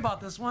scary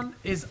about this one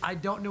is I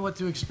don't know what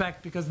to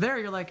expect because there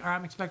you're like, all right,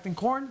 I'm expecting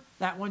corn.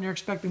 That one you're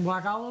expecting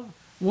black olive.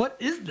 What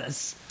is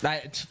this?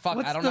 What's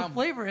What's I don't the know.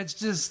 flavor? It's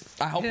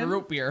just. I hope him.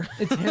 root beer.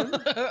 It's him.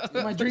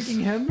 Am I drinking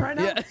him right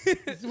now? Yeah.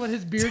 This is what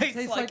his beard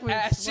tastes like when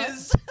it's sweat?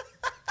 ashes.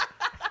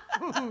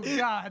 Oh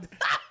God.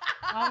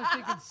 I was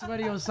thinking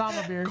sweaty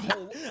Osama beer.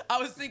 I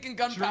was thinking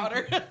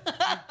gunpowder.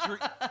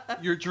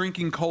 You're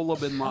drinking cola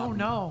bin Laden. Oh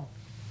no.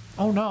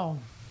 Oh no.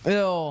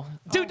 Ew.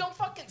 Dude, don't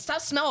fucking stop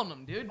smelling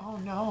them, dude. Oh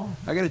no.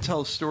 I gotta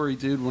tell a story,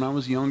 dude. When I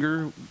was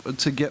younger,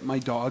 to get my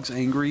dogs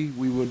angry,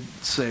 we would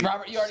say,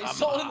 Robert, you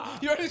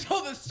already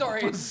told this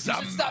story. You should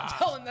stop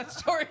telling that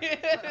story.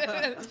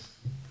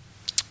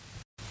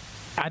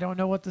 I don't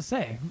know what to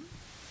say.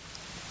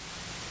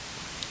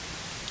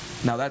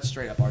 No, that's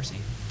straight up RC.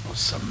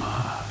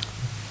 Osama.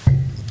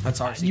 That's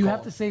RC. You cola.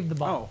 have to save the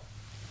bottle. Oh.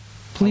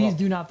 Please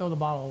do not throw the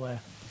bottle away.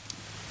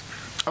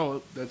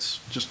 Oh, that's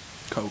just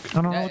Coke.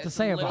 I don't know Yeah, what to it's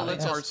say about literally it.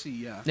 That's just- RC,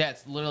 yeah. Yeah,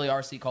 it's literally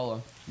RC cola.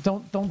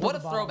 Don't throw What the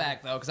a bottle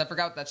throwback though, because I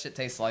forgot what that shit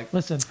tastes like.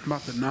 Listen, I'm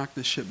about to knock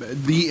this shit back.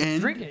 The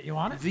end. drink it. You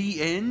want it?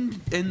 The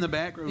end in the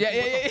background. Yeah.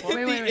 Wait, The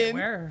wait. end.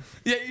 Where?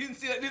 Yeah, you didn't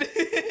see that,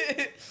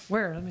 dude.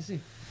 Where? Let me see.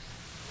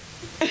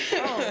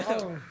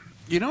 Oh.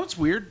 You know what's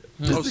weird?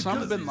 Just Osama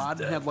because bin he's Laden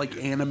dead. had like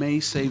anime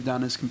saved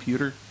on his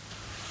computer.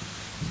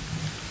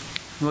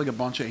 Like a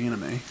bunch of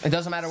anime. It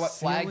doesn't matter what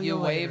flag Silly you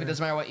wave. later. It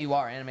doesn't matter what you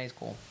are. Anime is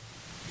cool.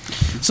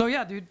 So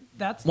yeah, dude.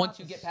 That's Once not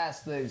you the- get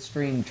past the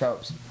extreme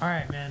tropes. All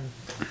right, man.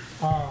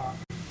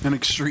 An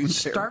extreme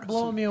Start terrorist.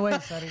 blowing me away,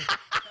 Freddy.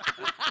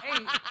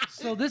 Hey,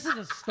 so this is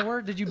a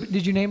store. Did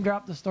you name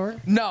drop the store?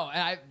 No,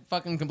 and I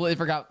fucking completely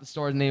forgot what the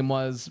store's name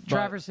was. But,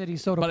 Traverse City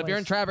Soda. But if you're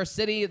in Place. Traverse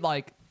City,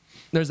 like,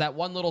 there's that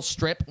one little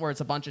strip where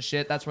it's a bunch of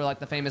shit. That's where like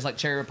the famous like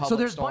Cherry Republic so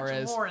there's a store bunch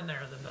is. more in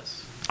there than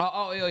this.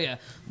 Oh, yeah.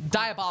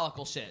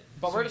 Diabolical shit.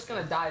 But we're just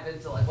going to dive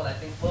into like what I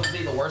think will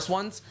be the worst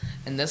ones.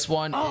 And this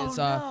one is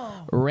no.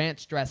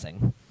 ranch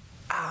dressing.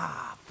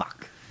 Ah,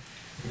 fuck.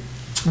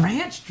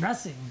 Ranch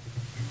dressing.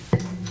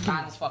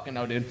 I don't fucking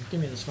know, dude. Give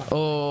me this one.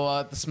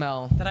 Oh, the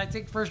smell. Did I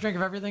take first drink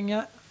of everything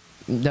yet?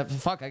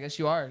 Fuck, I guess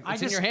you are.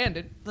 It's in your hand,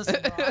 dude. Listen,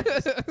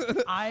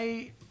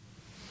 bro,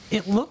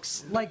 it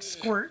looks like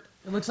squirt.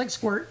 It looks like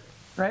squirt,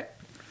 right?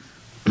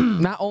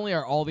 Not only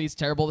are all these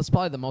terrible, this is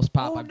probably the most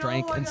pop Oh, I've no,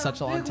 drank I in got such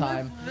a a long big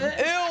time. whiff of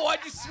it. Ew, why'd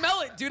you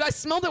smell it, dude? I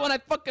smelled it when I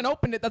fucking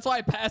opened it. That's why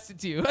I passed it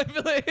to you. I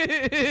feel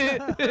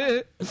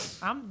like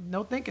I'm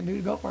no thinking,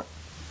 dude. Go for it.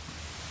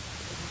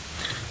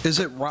 Is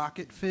it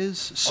Rocket Fizz?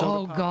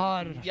 Soda pop?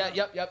 God.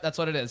 Yep. That's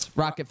what it is.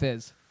 Rocket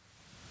Fizz.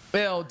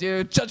 Ew,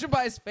 dude. Judging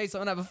by his face,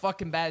 I'm gonna have a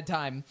fucking bad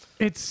time.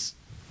 It's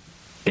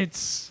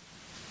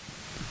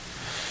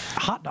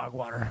hot dog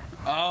water.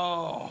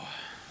 Oh.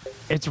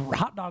 It's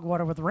hot dog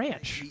water with I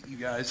ranch. hate you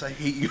guys. I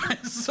hate you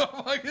guys so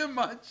fucking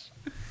much.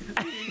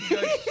 I hate you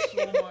guys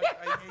so much.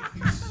 I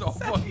hate you so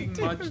fucking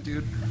much,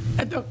 dude.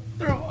 I don't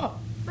throw up,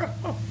 bro.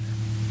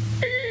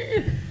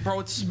 Bro,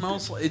 it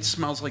smells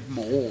like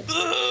mold.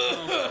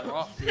 Oh,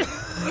 rough,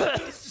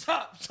 dude.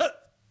 Stop.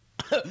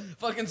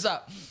 Fucking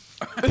stop.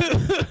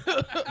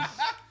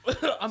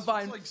 I'm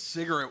fine. It's like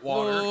cigarette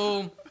water.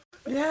 Oh,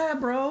 Yeah,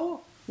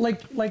 bro.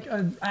 Like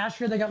an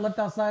ashtray that got left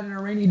outside on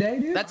a rainy day,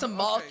 dude. that's a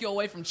molecule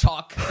away from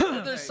chalk.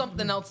 There's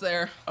something else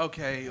there.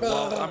 Okay,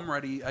 well, I'm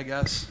ready, I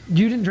guess.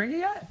 You didn't drink it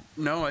yet?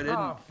 No, I didn't.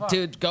 Oh, fuck.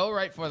 Dude, go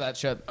right for that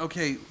shit.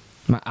 Okay,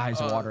 My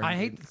eyes are watering. I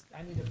hate this.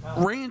 I need to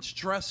pound. ranch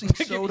dressing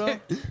soda.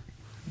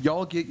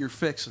 Y'all get your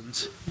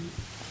fixins.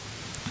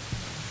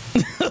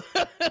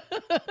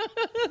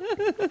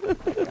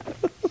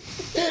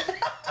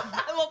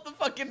 I love the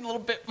fucking little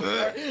bit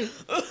before.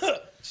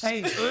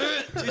 Hey,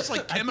 It's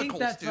like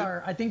chemicals, dude.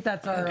 I think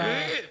that's our.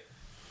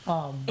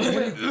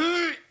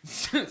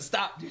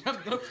 Stop, dude. I'm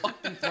gonna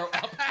fucking throw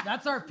up.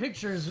 That's our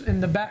pictures in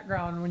the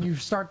background when you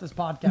start this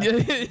podcast.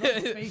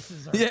 Those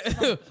faces are.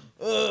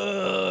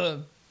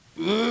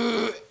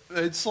 Yeah.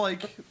 It's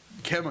like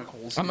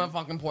chemicals. I'm gonna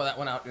fucking pour that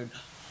one out, dude.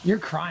 You're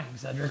crying,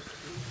 Cedric.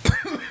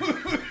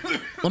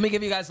 Let me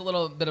give you guys a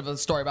little bit of a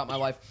story about my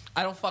life.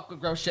 I don't fuck with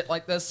gross shit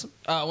like this.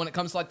 When it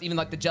comes to like even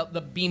like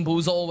the bean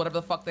boozle, whatever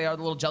the fuck they are,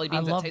 the little jelly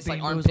beans that love taste like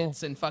Bean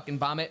armpits and fucking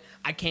vomit.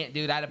 I can't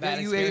do that. I had a bad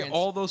Yeah, you experience. ate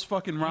all those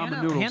fucking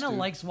ramen noodles, Hannah dude.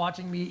 likes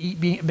watching me eat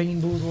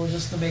bean boozle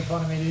just to make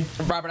fun of me,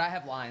 dude. Robert, I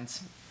have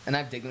lines and I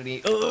have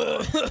dignity.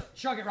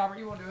 Chug it, Robert.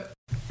 You won't do it.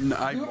 No,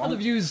 I Do it for won't. the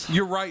views.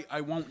 You're right.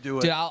 I won't do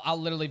it. Dude, I'll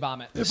literally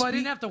vomit. If I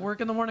didn't have to work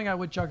in the morning, I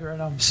would chug it right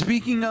now.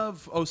 Speaking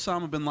of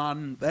Osama bin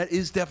Laden, that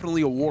is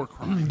definitely a war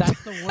crime.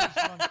 That's the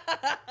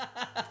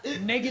worst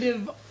one.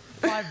 Negative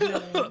 5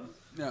 million.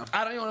 Yeah.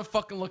 I don't even want to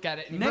fucking look at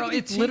it anymore. Bro,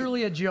 it's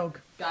literally a joke.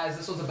 Guys,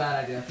 this was a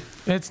bad idea.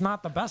 It's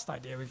not the best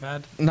idea we've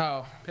had.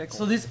 No. Pickle.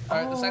 So this, All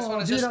right, this next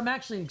one is dude, just I'm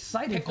actually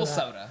excited Pickle for that.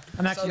 soda.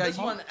 I'm actually So this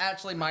one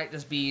actually might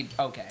just be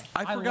okay.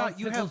 I I forgot love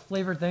you pickle have.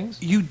 flavored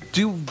things. You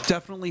do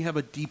definitely have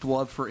a deep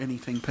love for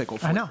anything pickle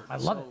I know, flavored, I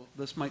love so it.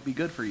 This might be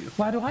good for you.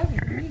 Why do I?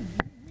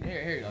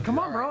 Here you go. Come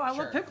dude. on, bro. All right, I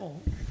sure. love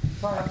pickle.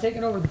 Sorry, I'm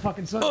taking over the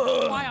fucking soda.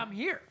 That's why I'm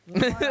here.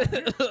 That's why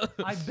I'm here.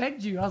 I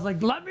begged you. I was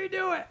like, let me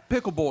do it.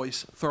 Pickle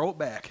boys, throw it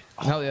back.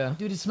 Hell yeah.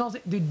 Dude, it smells.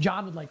 Dude,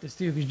 John would like this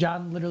too because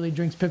John literally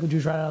drinks pickle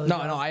juice right out of the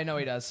No, jar. I know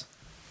he does.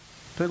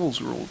 Pickles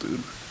rule,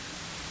 dude.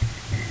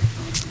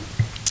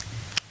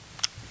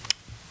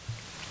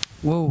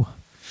 Whoa.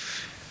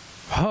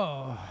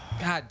 Oh.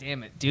 God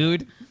damn it,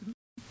 dude.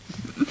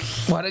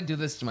 Why'd I do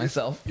this to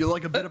myself? You're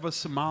like a bit of a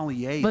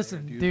sommelier.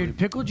 Listen, there, dude,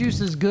 pickle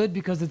juice is good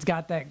because it's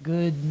got that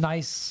good,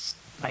 nice,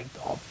 like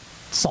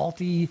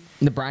salty.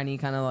 The briny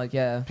kind of like,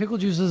 yeah. Pickle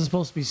juice is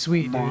supposed to be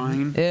sweet, dude.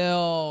 Mine.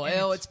 Ew,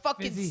 it's it's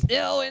fucking fizzy.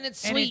 ew, and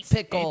it's And sweet it's-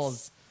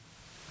 pickles.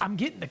 I'm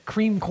getting the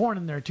cream corn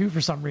in there too for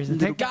some reason.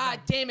 Take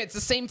God damn it, it's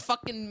the same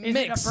fucking Is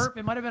mix. it a burp?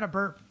 It might have been a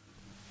burp.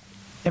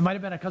 It might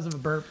have been because of a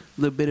burp.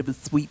 A little bit of a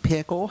sweet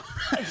pickle.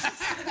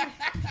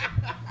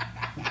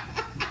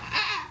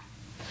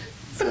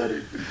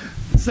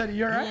 Said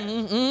you're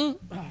right.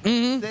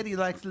 Said he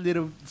likes a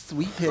little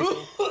sweet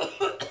pickle.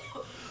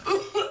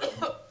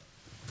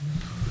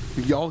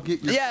 Y'all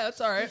get your. Yeah,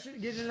 that's all right.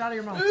 Get it out of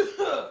your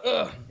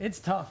mouth. It's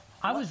tough.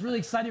 I was really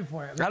excited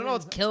for it. I don't know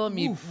what's killing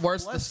me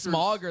worse, the Lester's-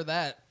 smog or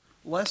that.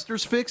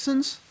 Lester's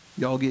fixins.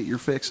 Y'all get your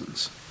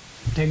fixins.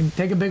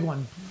 Take a big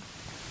one.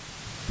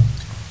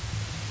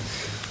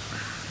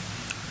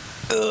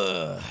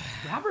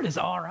 Robert is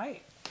all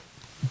right.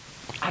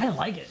 I didn't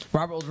like it.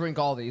 Robert will drink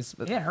all these.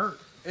 But It hurt.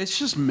 It's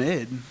just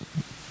mid.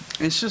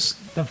 It's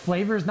just The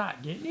flavor's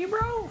not getting you,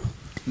 bro.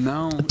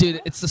 no.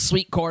 dude, it's the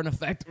sweet corn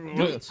effect. Did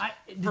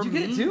you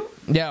get it too?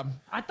 Yeah.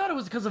 I thought it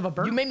was because of a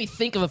burp. You made me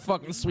think of the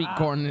fucking sweet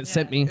corn it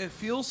sent me. It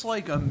feels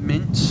like a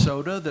mint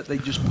soda that they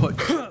just put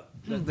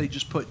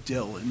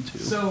dill into.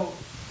 So,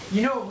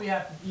 you know what we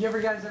have?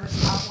 Guys ever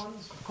seen Hot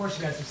Ones? Of course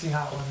you guys have seen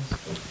Hot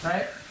Ones,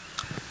 right?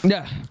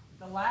 Yeah.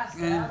 The last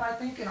dab, I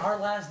think, and our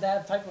last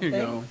dab type of Here you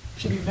thing go.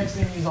 should be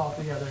mixing these all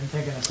together and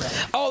taking a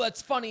sip. Oh,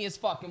 that's funny as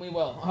fuck, and we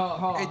will.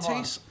 It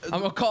tastes.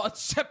 I'm gonna call it We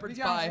shepherd's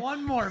got pie.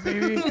 one more,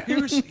 baby.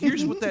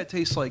 Here's what that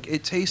tastes like.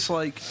 It tastes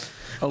like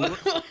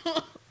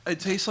it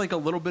tastes like a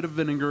little bit of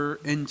vinegar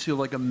into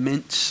like a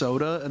mint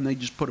soda, and they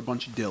just put a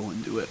bunch of dill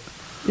into it.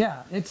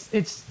 Yeah,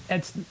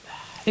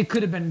 it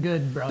could have been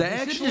good, bro. They They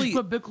actually-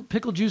 should just put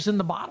pickle juice in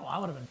the bottle. I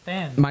would have been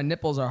fan. My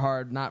nipples are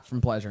hard, not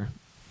from pleasure.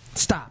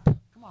 Stop.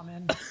 Come on,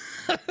 man.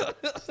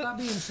 Stop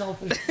being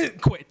selfish.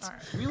 Quit. All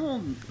right. We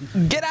will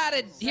Get out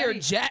of here,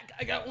 Jack.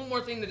 I got one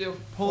more thing to do.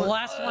 The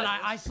last one,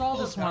 I saw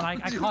this one. I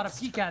caught a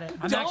peek at it.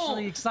 I'm Don't.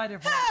 actually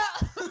excited for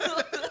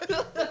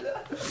it.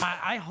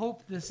 I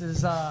hope this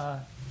is.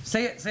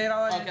 Say it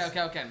all at once.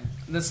 Okay.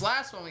 This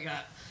last one we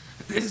got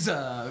is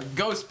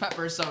ghost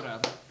pepper soda.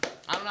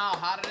 I don't know how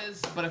hot it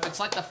is, but if it's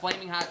like the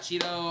flaming hot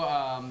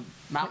Cheeto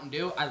Mountain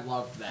Dew, I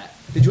loved that.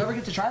 Did you ever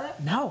get to try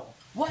that? No.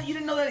 What? You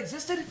didn't know that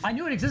existed? I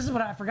knew it existed,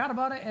 but I forgot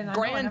about it. And I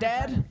know I never tried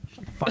Granddad? it.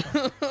 Shut the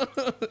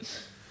fuck up.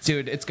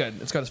 Dude, it's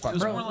good. It's good as fuck. It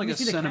was Bro, more let like me a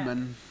see the can.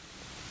 cinnamon.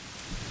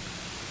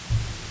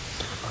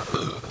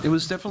 It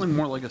was definitely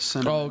more like a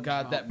cinnamon. Oh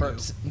god, that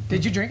burps.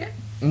 Did you drink it?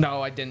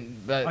 No, I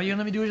didn't. But Oh, you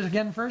let me do it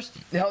again first?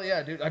 hell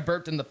yeah, dude. I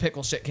burped and the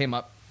pickle shit came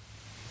up.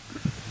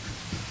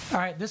 All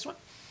right, this one.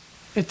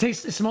 It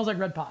smells like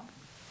Red Pop.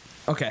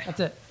 Okay. That's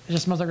it. It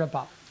just smells like Red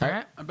Pop. All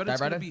right. I bet Dive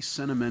it's right gonna in? be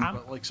cinnamon, I'm-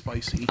 but like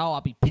spicy. Oh,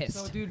 I'll be pissed.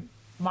 So, dude,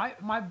 my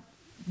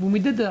when we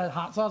did the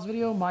hot sauce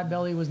video, my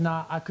belly was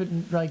not. I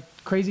couldn't like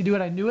crazy do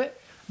it. I knew it,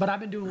 but I've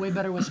been doing way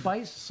better with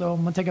spice. So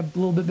I'm gonna take a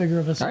little bit bigger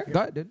of a sip. All right, here. go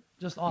ahead, dude.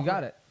 Just off. You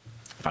got it.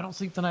 If I don't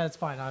sleep tonight, it's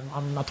fine. I'm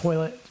on a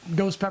toilet.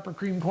 Ghost pepper,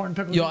 cream corn,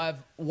 pickle. You'll juice. have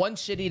one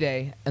shitty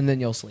day and then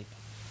you'll sleep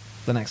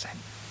the next day.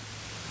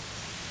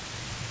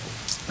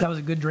 That was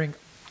a good drink.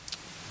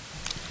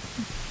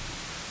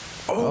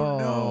 Oh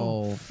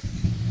no.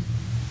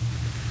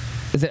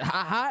 Is it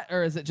hot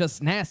or is it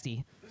just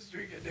nasty? Let's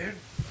drink it, dude.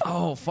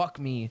 Oh, fuck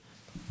me.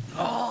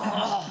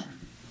 I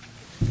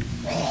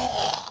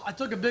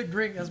took a big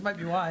drink. This might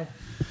be why.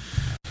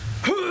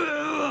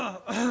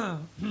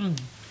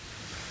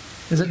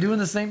 Is it doing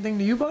the same thing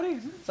to you, buddy?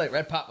 It's like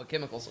red pop with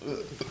chemicals. Ugh.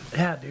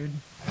 Yeah, dude.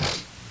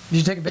 Did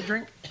you take a big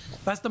drink?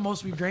 That's the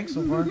most we've drank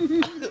so far.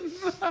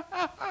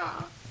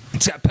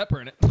 It's got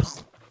pepper in it. I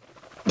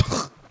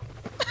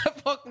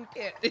fucking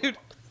can't, dude.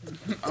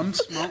 I'm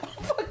smoking.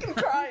 I'm fucking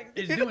crying.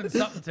 It's doing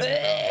something to me.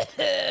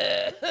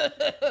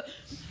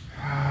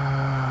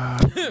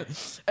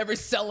 Every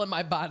cell in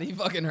my body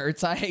fucking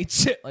hurts. I hate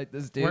shit like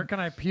this, dude. Where can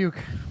I puke?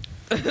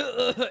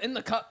 In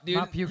the cup, dude.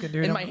 Not puking,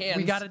 dude. In my hands.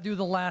 We got to do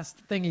the last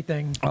thingy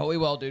thing. Oh, we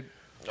will, dude.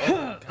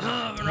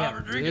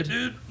 Robert, drink it,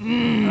 dude. All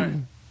right.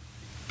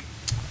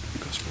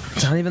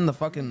 It's not even the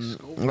fucking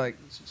like.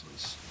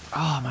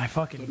 Oh, my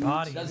fucking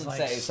body It is doesn't like,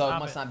 say, so it stop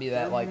must it. not be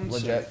that like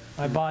legit.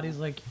 My body's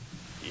like,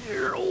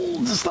 you're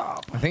old.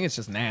 Stop. I think it's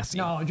just nasty.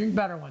 No, drink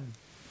better one.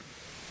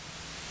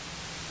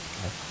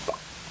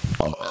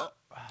 Oh,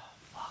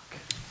 fuck.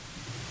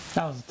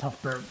 That was a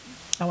tough burp.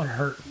 That one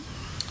hurt.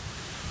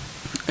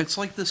 It's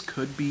like this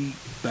could be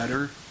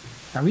better.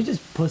 Are we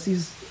just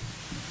pussies?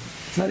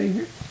 Is that in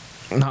here?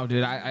 No,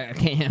 dude, I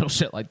can't handle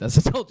shit like this.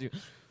 I told you,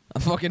 I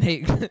fucking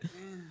hate.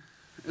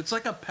 It's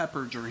like a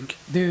pepper drink.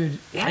 Dude,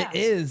 yeah. It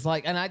is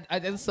like, and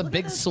it's a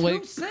big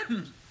swig.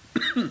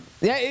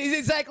 Yeah,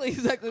 exactly.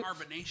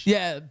 Carbonation.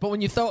 Yeah, but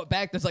when you throw it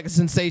back, there's like a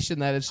sensation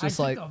that it's just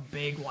I like. took a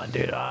big one,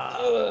 dude.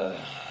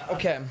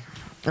 Okay.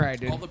 All right,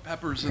 dude. All the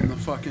peppers in the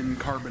fucking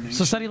carbonation.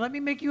 So, Seti, let me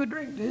make you a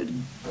drink, dude.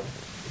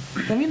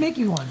 Let me make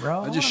you one,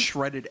 bro. I just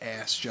shredded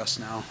ass just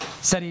now.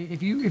 Seti,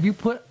 if you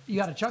put, you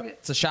gotta chug it.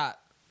 It's a shot.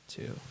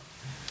 Two.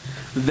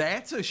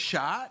 That's a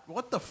shot?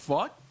 What the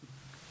fuck?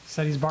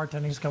 Seti's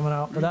bartending's coming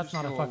out, but that's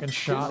not a fucking 2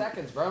 shot.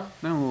 seconds, bro.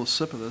 Now a little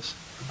sip of this.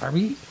 Are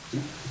we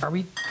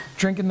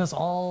drinking this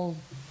all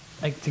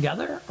like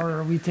together, or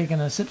are we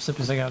taking a sip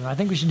together? I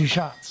think we should do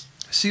shots.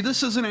 See,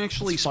 this isn't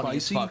actually It's funny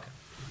as spicy. fuck.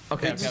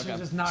 Okay, It's- okay, okay.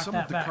 Just knock Some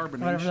that of the back, carbonation.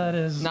 whatever that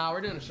is. Nah, we're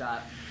doing a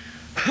shot.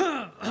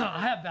 I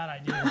have bad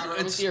ideas.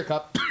 Let me see your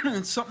cup.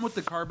 It's something with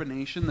the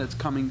carbonation that's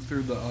coming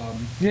through the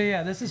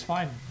Yeah, this is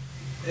fine.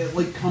 it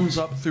like comes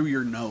up through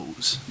your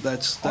nose.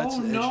 That's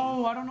Oh the issue.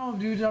 no, I don't know,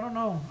 dude. I don't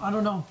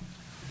know.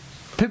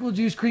 Pickle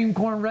juice, cream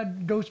corn,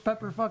 red ghost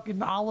pepper,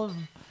 fucking olive.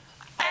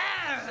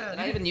 Did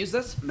I even use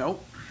this?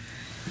 Nope.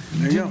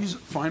 There you go. use-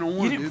 Final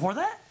one, You didn't dude. pour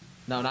that?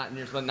 No, not in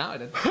yours, but now I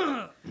did.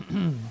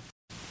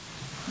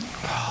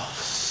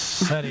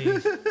 Seti.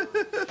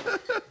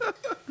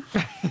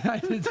 I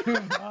did too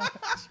much.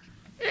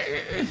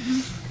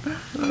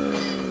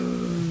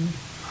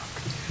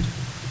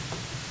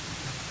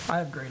 I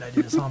have great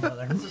ideas, huh,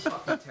 brother? This is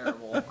fucking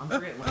terrible. I'm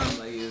forgetting what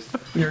else I used.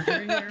 You're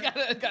here.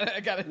 I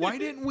got it. Why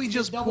didn't we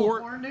just Double pour?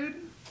 corn, dude?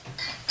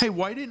 Hey,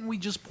 why didn't we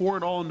just pour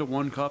it all into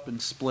one cup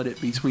and split it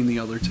between the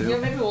other two? Yeah,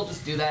 maybe we'll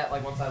just do that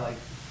like once I like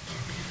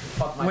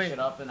fuck my Wait, shit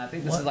up, and I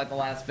think this what? is like the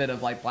last bit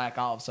of like black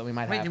olive, so we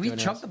might Wait, have did to. we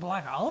chunk the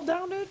black olive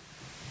down, dude?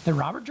 Did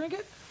Robert drink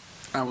it?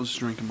 I was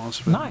drinking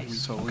most of it.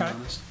 Nice. To be totally Okay.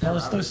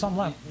 honest. There's some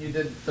left. You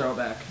did throw it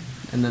back,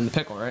 and then the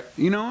pickle, right?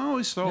 You know, I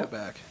always throw it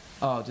back.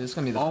 Oh, dude, it's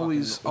gonna be the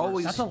Always- fucking worst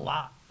always- That's a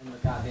lot. in the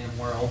goddamn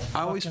world.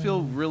 I always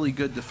feel really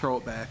good to throw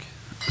it back,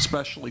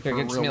 especially Here, for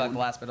a give real me like one. the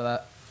last bit of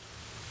that.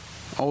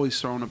 Always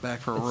throwing it back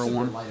for a It's real super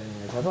one. light in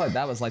here. I feel like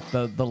that was like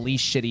the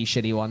least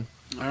shitty one.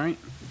 All right,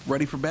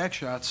 ready for back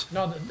shots.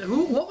 No,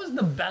 what was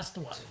the best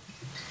one?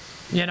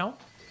 You know?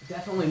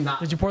 Definitely not.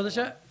 Did you pour this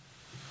yet?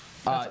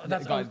 Go ahead.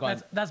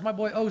 That's my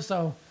boy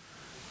Oso.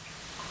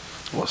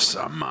 What's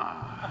up,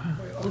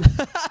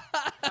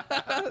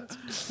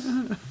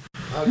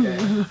 Okay.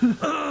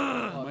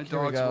 My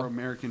dogs go. were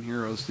American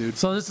heroes, dude.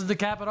 So this is to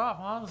cap it off,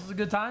 huh? This is a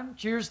good time.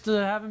 Cheers to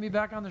having me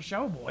back on the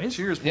show, boys.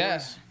 Cheers, boys.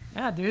 Yeah.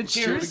 Yeah, dude.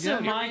 Cheers to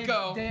again. Here my we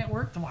go. day at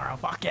work tomorrow.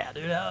 Fuck yeah,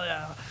 dude. Hell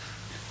yeah.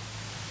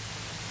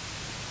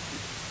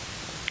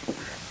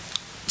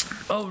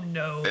 Oh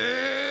no.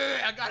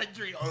 I got a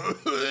drink.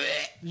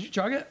 Did you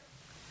chug it?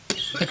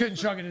 I couldn't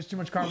chug it. There's too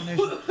much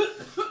carbonation.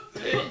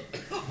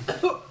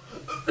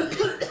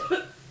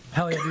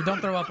 Hell yeah, dude.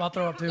 Don't throw up. I'll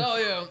throw up too. Oh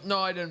yeah. No,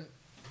 I didn't.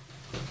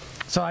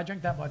 So I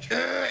drank that much.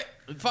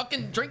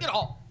 Fucking drink it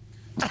all.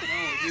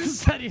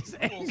 Said he's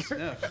angry.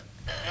 Sniff.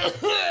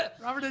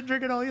 Robert didn't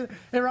drink it all either.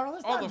 Hey, Robert,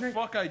 let's Oh, not the drink.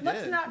 fuck I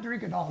Let's did. not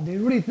drink it all,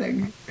 dude. What do you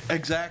think?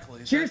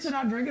 Exactly. Cheers to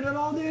That's- not drinking it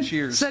all, dude.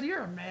 Cheers. Said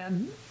you're a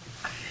man.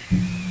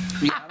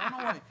 Yeah, I don't know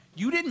why.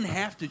 You didn't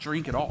have to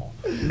drink it all.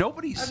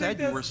 Nobody said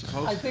you were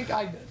supposed I to. think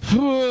I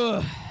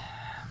did.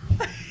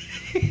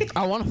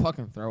 I want to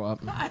fucking throw up.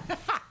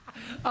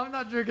 I'm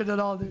not drinking it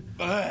all, dude.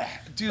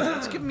 Dude,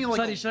 that's giving me like.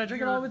 Sadie, should I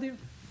drink it all with you?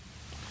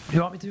 You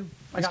want me to?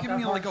 It's giving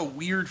me like a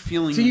weird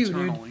feeling to you,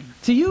 internally.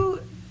 dude. To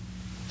you,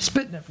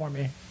 spitting it for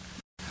me.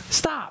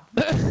 Stop.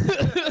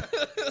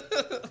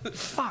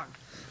 Fuck.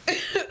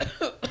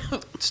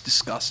 It's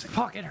disgusting.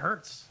 Fuck, it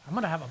hurts. I'm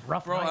gonna have a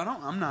rough Bro, night.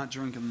 I'm not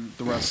drinking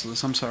the rest of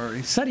this. I'm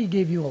sorry. Said he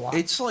gave you a lot.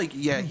 It's like,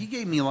 yeah, he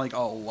gave me like a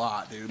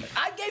lot, dude.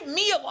 I gave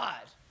me a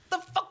lot. The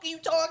fuck are you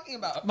talking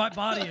about? My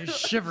body is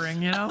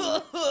shivering, you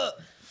know?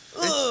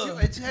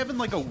 It's having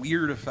like a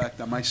weird effect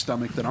on my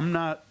stomach that I'm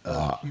not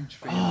a huge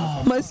fan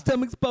of. My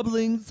stomach's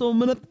bubbling, so I'm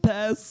gonna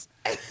pass.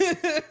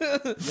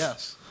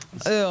 Yes.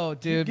 Oh,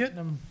 Keep dude. getting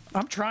them.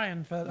 I'm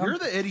trying, Fed. You're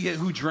the idiot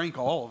who drank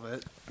all of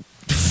it.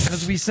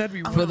 Because we said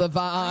we For would. the I'm a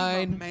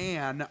vine.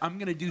 man, I'm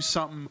gonna do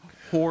something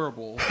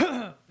horrible.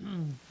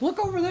 Look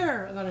over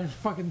there. And then I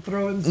fucking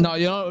throw in. No,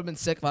 you know what would have been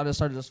sick if I just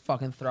started just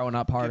fucking throwing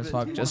up hard Give as it-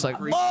 fuck. you Just wanna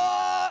like, break-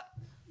 what?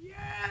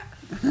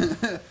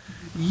 Yeah.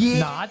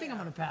 No, I think I'm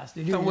gonna pass,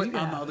 dude. You Throw it can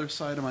on have the it. other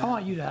side of my I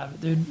want you to have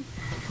it, dude.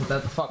 Put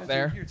that the fuck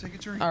there. Here, take a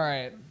drink. All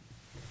right.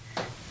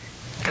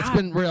 It's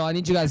been real. I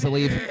need you guys to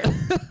leave.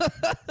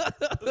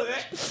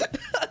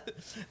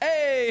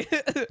 Hey.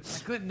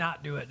 Could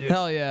not do it, dude.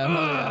 Hell yeah.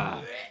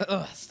 Hell yeah.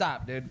 Ugh,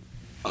 stop, dude.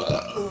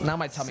 Now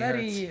my tummy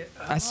Freddy, hurts.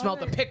 I smelled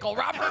the pickle,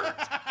 Robert.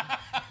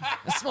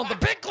 I smelled the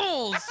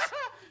pickles.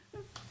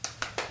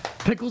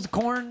 Pickles,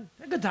 corn.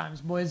 Good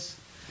times, boys.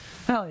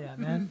 Hell yeah,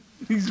 man.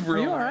 He's Are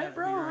real. you all mad right, at me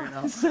bro? right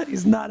now. He said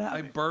he's not I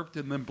happy. burped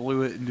and then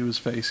blew it into his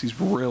face. He's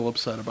real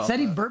upset about Said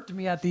that. he burped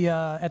me at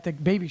the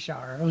baby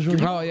shower. It was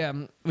really. Oh yeah,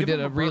 we Give did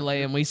him a a burp, relay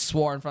dude. and we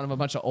swore in front of a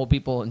bunch of old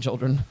people and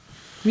children.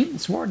 We didn't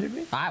swear, did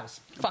we? I was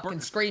fucking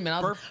Burp. screaming. I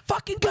was Burp. like,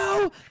 "Fucking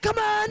go! Come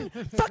on!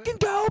 Fucking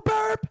go,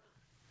 burp!"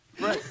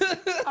 Right.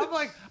 I'm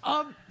like,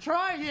 I'm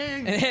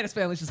trying. And Hannah's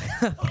family's just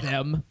like,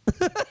 them.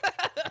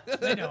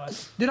 They know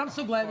us. Dude, I'm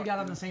so glad we got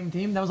on the same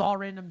team. That was all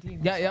random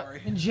teams. Yeah, yeah.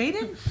 Sorry. And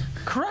Jaden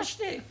crushed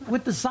it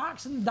with the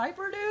socks and the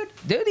diaper, dude.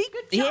 Dude,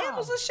 he job.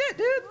 handles the shit,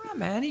 dude. Yeah,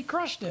 man, he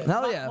crushed it.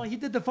 Hell yeah. Well, he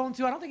did the phone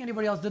too. I don't think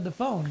anybody else did the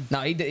phone. No,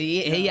 he did.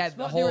 He had the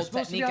They were whole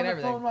supposed to be technique on and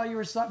the phone everything. while you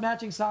were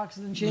matching socks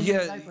and then changing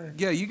the diaper.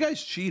 Yeah, you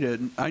guys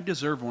cheated. I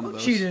deserve one of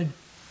those. Cheated.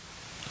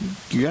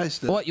 You guys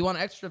did. What? You want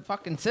an extra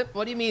fucking sip?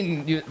 What do you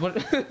mean?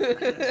 What? How do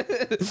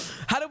we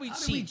How did we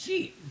cheat?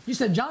 cheat? You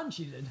said John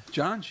cheated.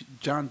 John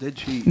did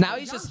cheat. Now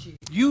he's John just. cheated.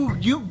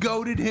 You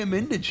goaded him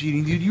into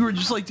cheating, dude. You were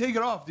just like, take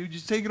it off, dude.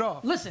 Just take it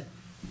off. Listen.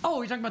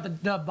 Oh, you're talking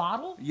about the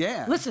bottle?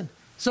 Yeah. Listen.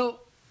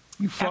 So.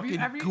 You have fucking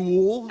have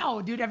ghoul.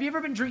 No, dude. Have you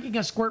ever been drinking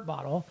a squirt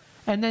bottle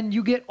and then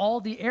you get all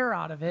the air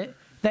out of it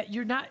that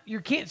you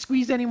can't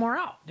squeeze any more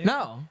out, dude?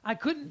 No. I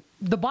couldn't.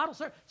 The bottle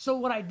started. So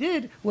what I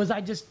did was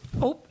I just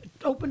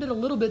opened it a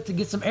little bit to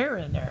get some air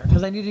in there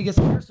because I needed to get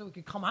some air so it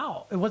could come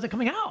out. It wasn't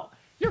coming out.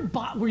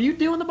 Were you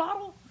doing the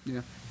bottle?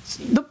 Yeah.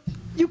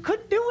 You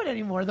couldn't do it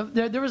anymore.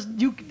 There was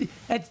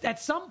at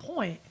some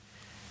point,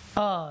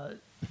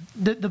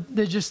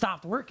 they just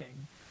stopped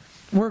working.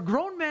 We're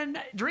grown men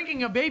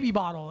drinking a baby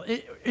bottle.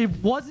 It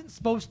wasn't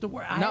supposed to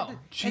work. No.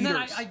 And then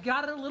Cheaters. I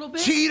got it a little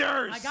bit.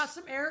 Cheaters. I got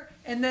some air,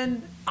 and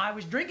then I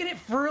was drinking it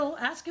for real.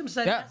 Ask him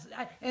said,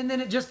 Yeah. and then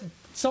it just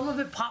some of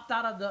it popped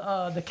out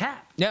of the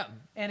cap. Yeah.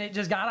 And it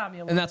just got on me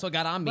a little. And that's what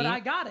got on me. But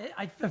I got it.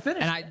 I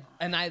finished.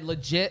 And I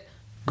legit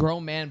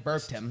grown man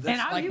burped him. And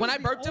Like he when was I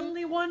burped the him.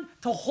 only one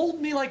to hold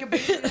me like a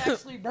baby and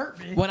actually burp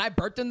me. When I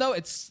burped him though,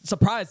 it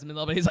surprised him a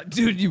little bit. He's like,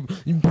 "Dude, you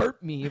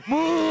burped me,"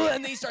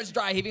 and then he starts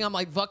dry heaving. I'm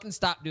like, "Fucking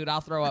stop, dude! I'll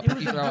throw up It if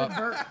was you a throw good up."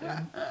 burp,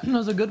 dude. It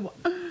was a good one.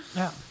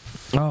 Yeah.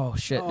 Oh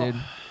shit, dude!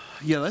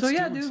 Yeah, that's So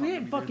yeah, doing dude, we something,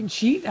 didn't fucking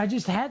cheat. I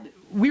just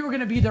we were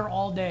gonna be there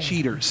all day.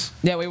 cheaters.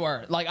 Yeah, we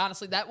were. Like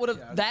honestly,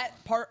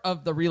 that part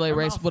of the relay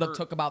race mouth would have hurt.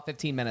 took about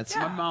 15 minutes.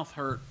 My mouth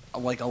hurt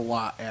like a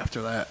lot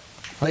after that.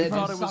 They I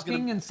thought From it was sucking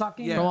gonna. and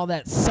sucking. Yeah. From all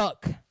that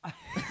suck.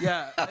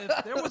 Yeah,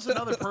 if there was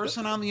another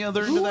person on the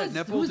other end Who of that was,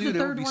 nipple, who was dude, the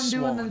it would third be one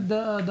swollen.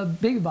 doing the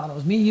baby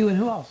bottles? Me, you, and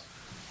who else?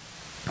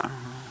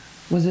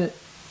 Was it?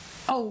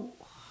 Oh,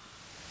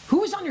 who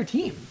was on your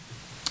team?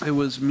 It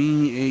was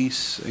me,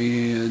 Ace,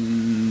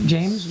 and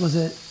James? Was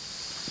it?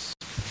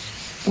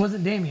 It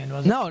wasn't Damien,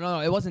 was it? No,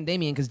 it wasn't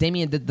Damien because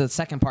Damien did the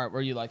second part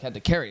where you like had to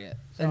carry it,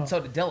 and so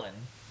did Dylan.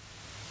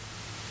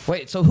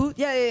 Wait, so who?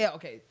 Yeah.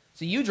 Okay,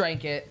 so you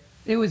drank it.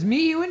 It was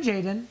me, you, and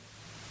Jaden,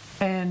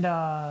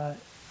 and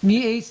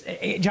me, Ace,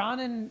 John,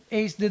 and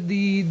Ace did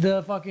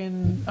the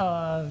fucking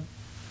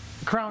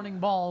crowning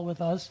ball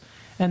with us,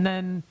 and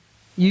then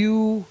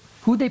who'd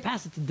they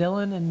pass it to?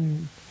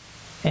 Dylan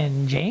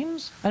and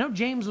James. I know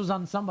James was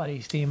on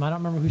somebody's team. I don't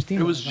remember whose team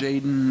it was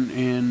Jaden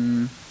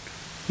and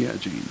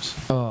James.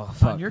 Oh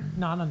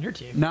Not on your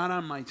team. Not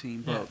on my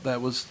team, but that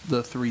was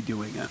the three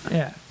doing it.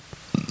 Yeah.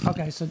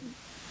 Okay, so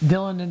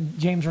Dylan and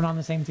James were on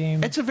the same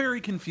team. It's a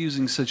very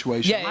confusing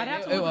situation. Yeah, I'd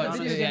have to it look at was.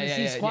 the video again to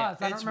see Yeah.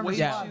 squads. I don't It's remember way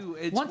squads. too-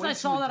 it's Once way I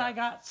saw too that I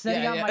got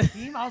Seti on Yeah. my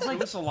team, I was like,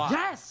 was a lot.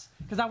 yes,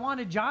 because I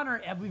wanted John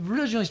we were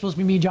originally supposed to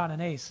be me, John, and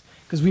Ace,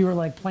 because we were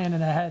like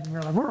planning ahead, and we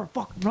were like, we're gonna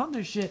fucking run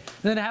this shit.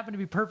 And then it happened to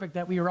be perfect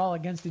that we were all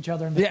against each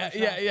other. In the first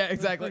round. Yeah,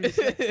 exactly.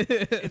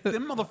 If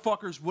them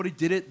motherfuckers would have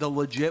did it the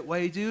legit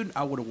way, dude,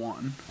 I would have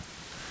won.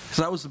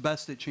 Because I was the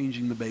best at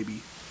changing the baby.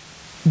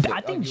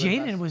 I think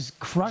you were Jaden was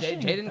crushing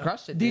it. Jaden though.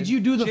 crushed it, Did dude. you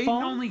do the Jaden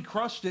phone? only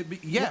crushed it,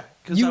 but yeah.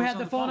 'cause You I was had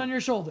on the phone on your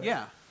shoulder?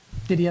 Yeah.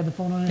 Did he have the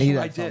phone on his He shoulder?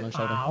 I did. It's on did. my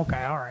shoulder.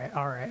 Okay,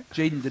 all right.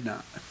 Jaden did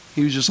not.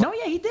 He was just like, No,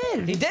 yeah, he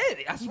did. He did.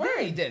 I swear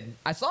did. he did.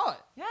 I saw it.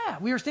 Yeah,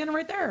 we were standing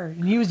right there,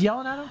 and he was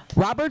yelling at him.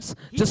 Robert's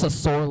just a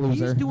sore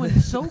loser. He's doing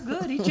so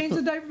good. He changed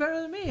the diaper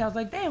better than me. I was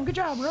like, damn, good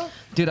job, bro.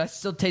 Dude, I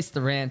still taste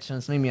the ranch, and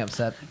it's made me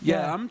upset.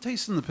 yeah, Yeah. I'm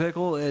tasting the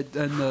pickle and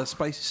the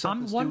spicy stuff.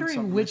 I'm is doing something wondering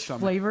in my which stomach.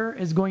 flavor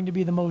is going to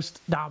be the most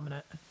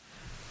dominant.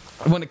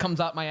 When it comes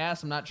out my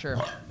ass, I'm not sure.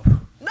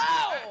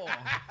 No!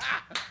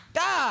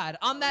 God,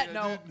 on that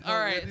note, dude, all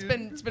right,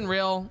 it's been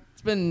real.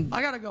 It's been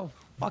I gotta go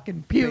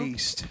fucking puke.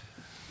 Based.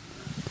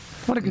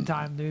 What a good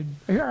time, dude.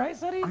 Are you all right,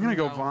 Seti? I'm gonna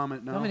go No.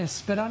 vomit You now. want me to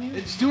spit on you?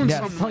 It's doing Yes.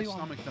 something Tell to you my what,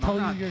 stomach that tell I'm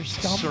you not your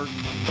stomach.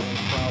 certainly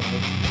proud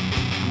of.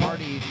 I'm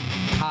already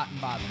hot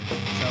and bothered.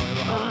 So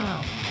it'll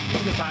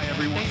help. Good time,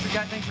 everyone.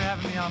 Thanks for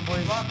having me on,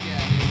 boys. Fuck yeah,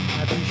 dude.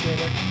 I appreciate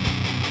it.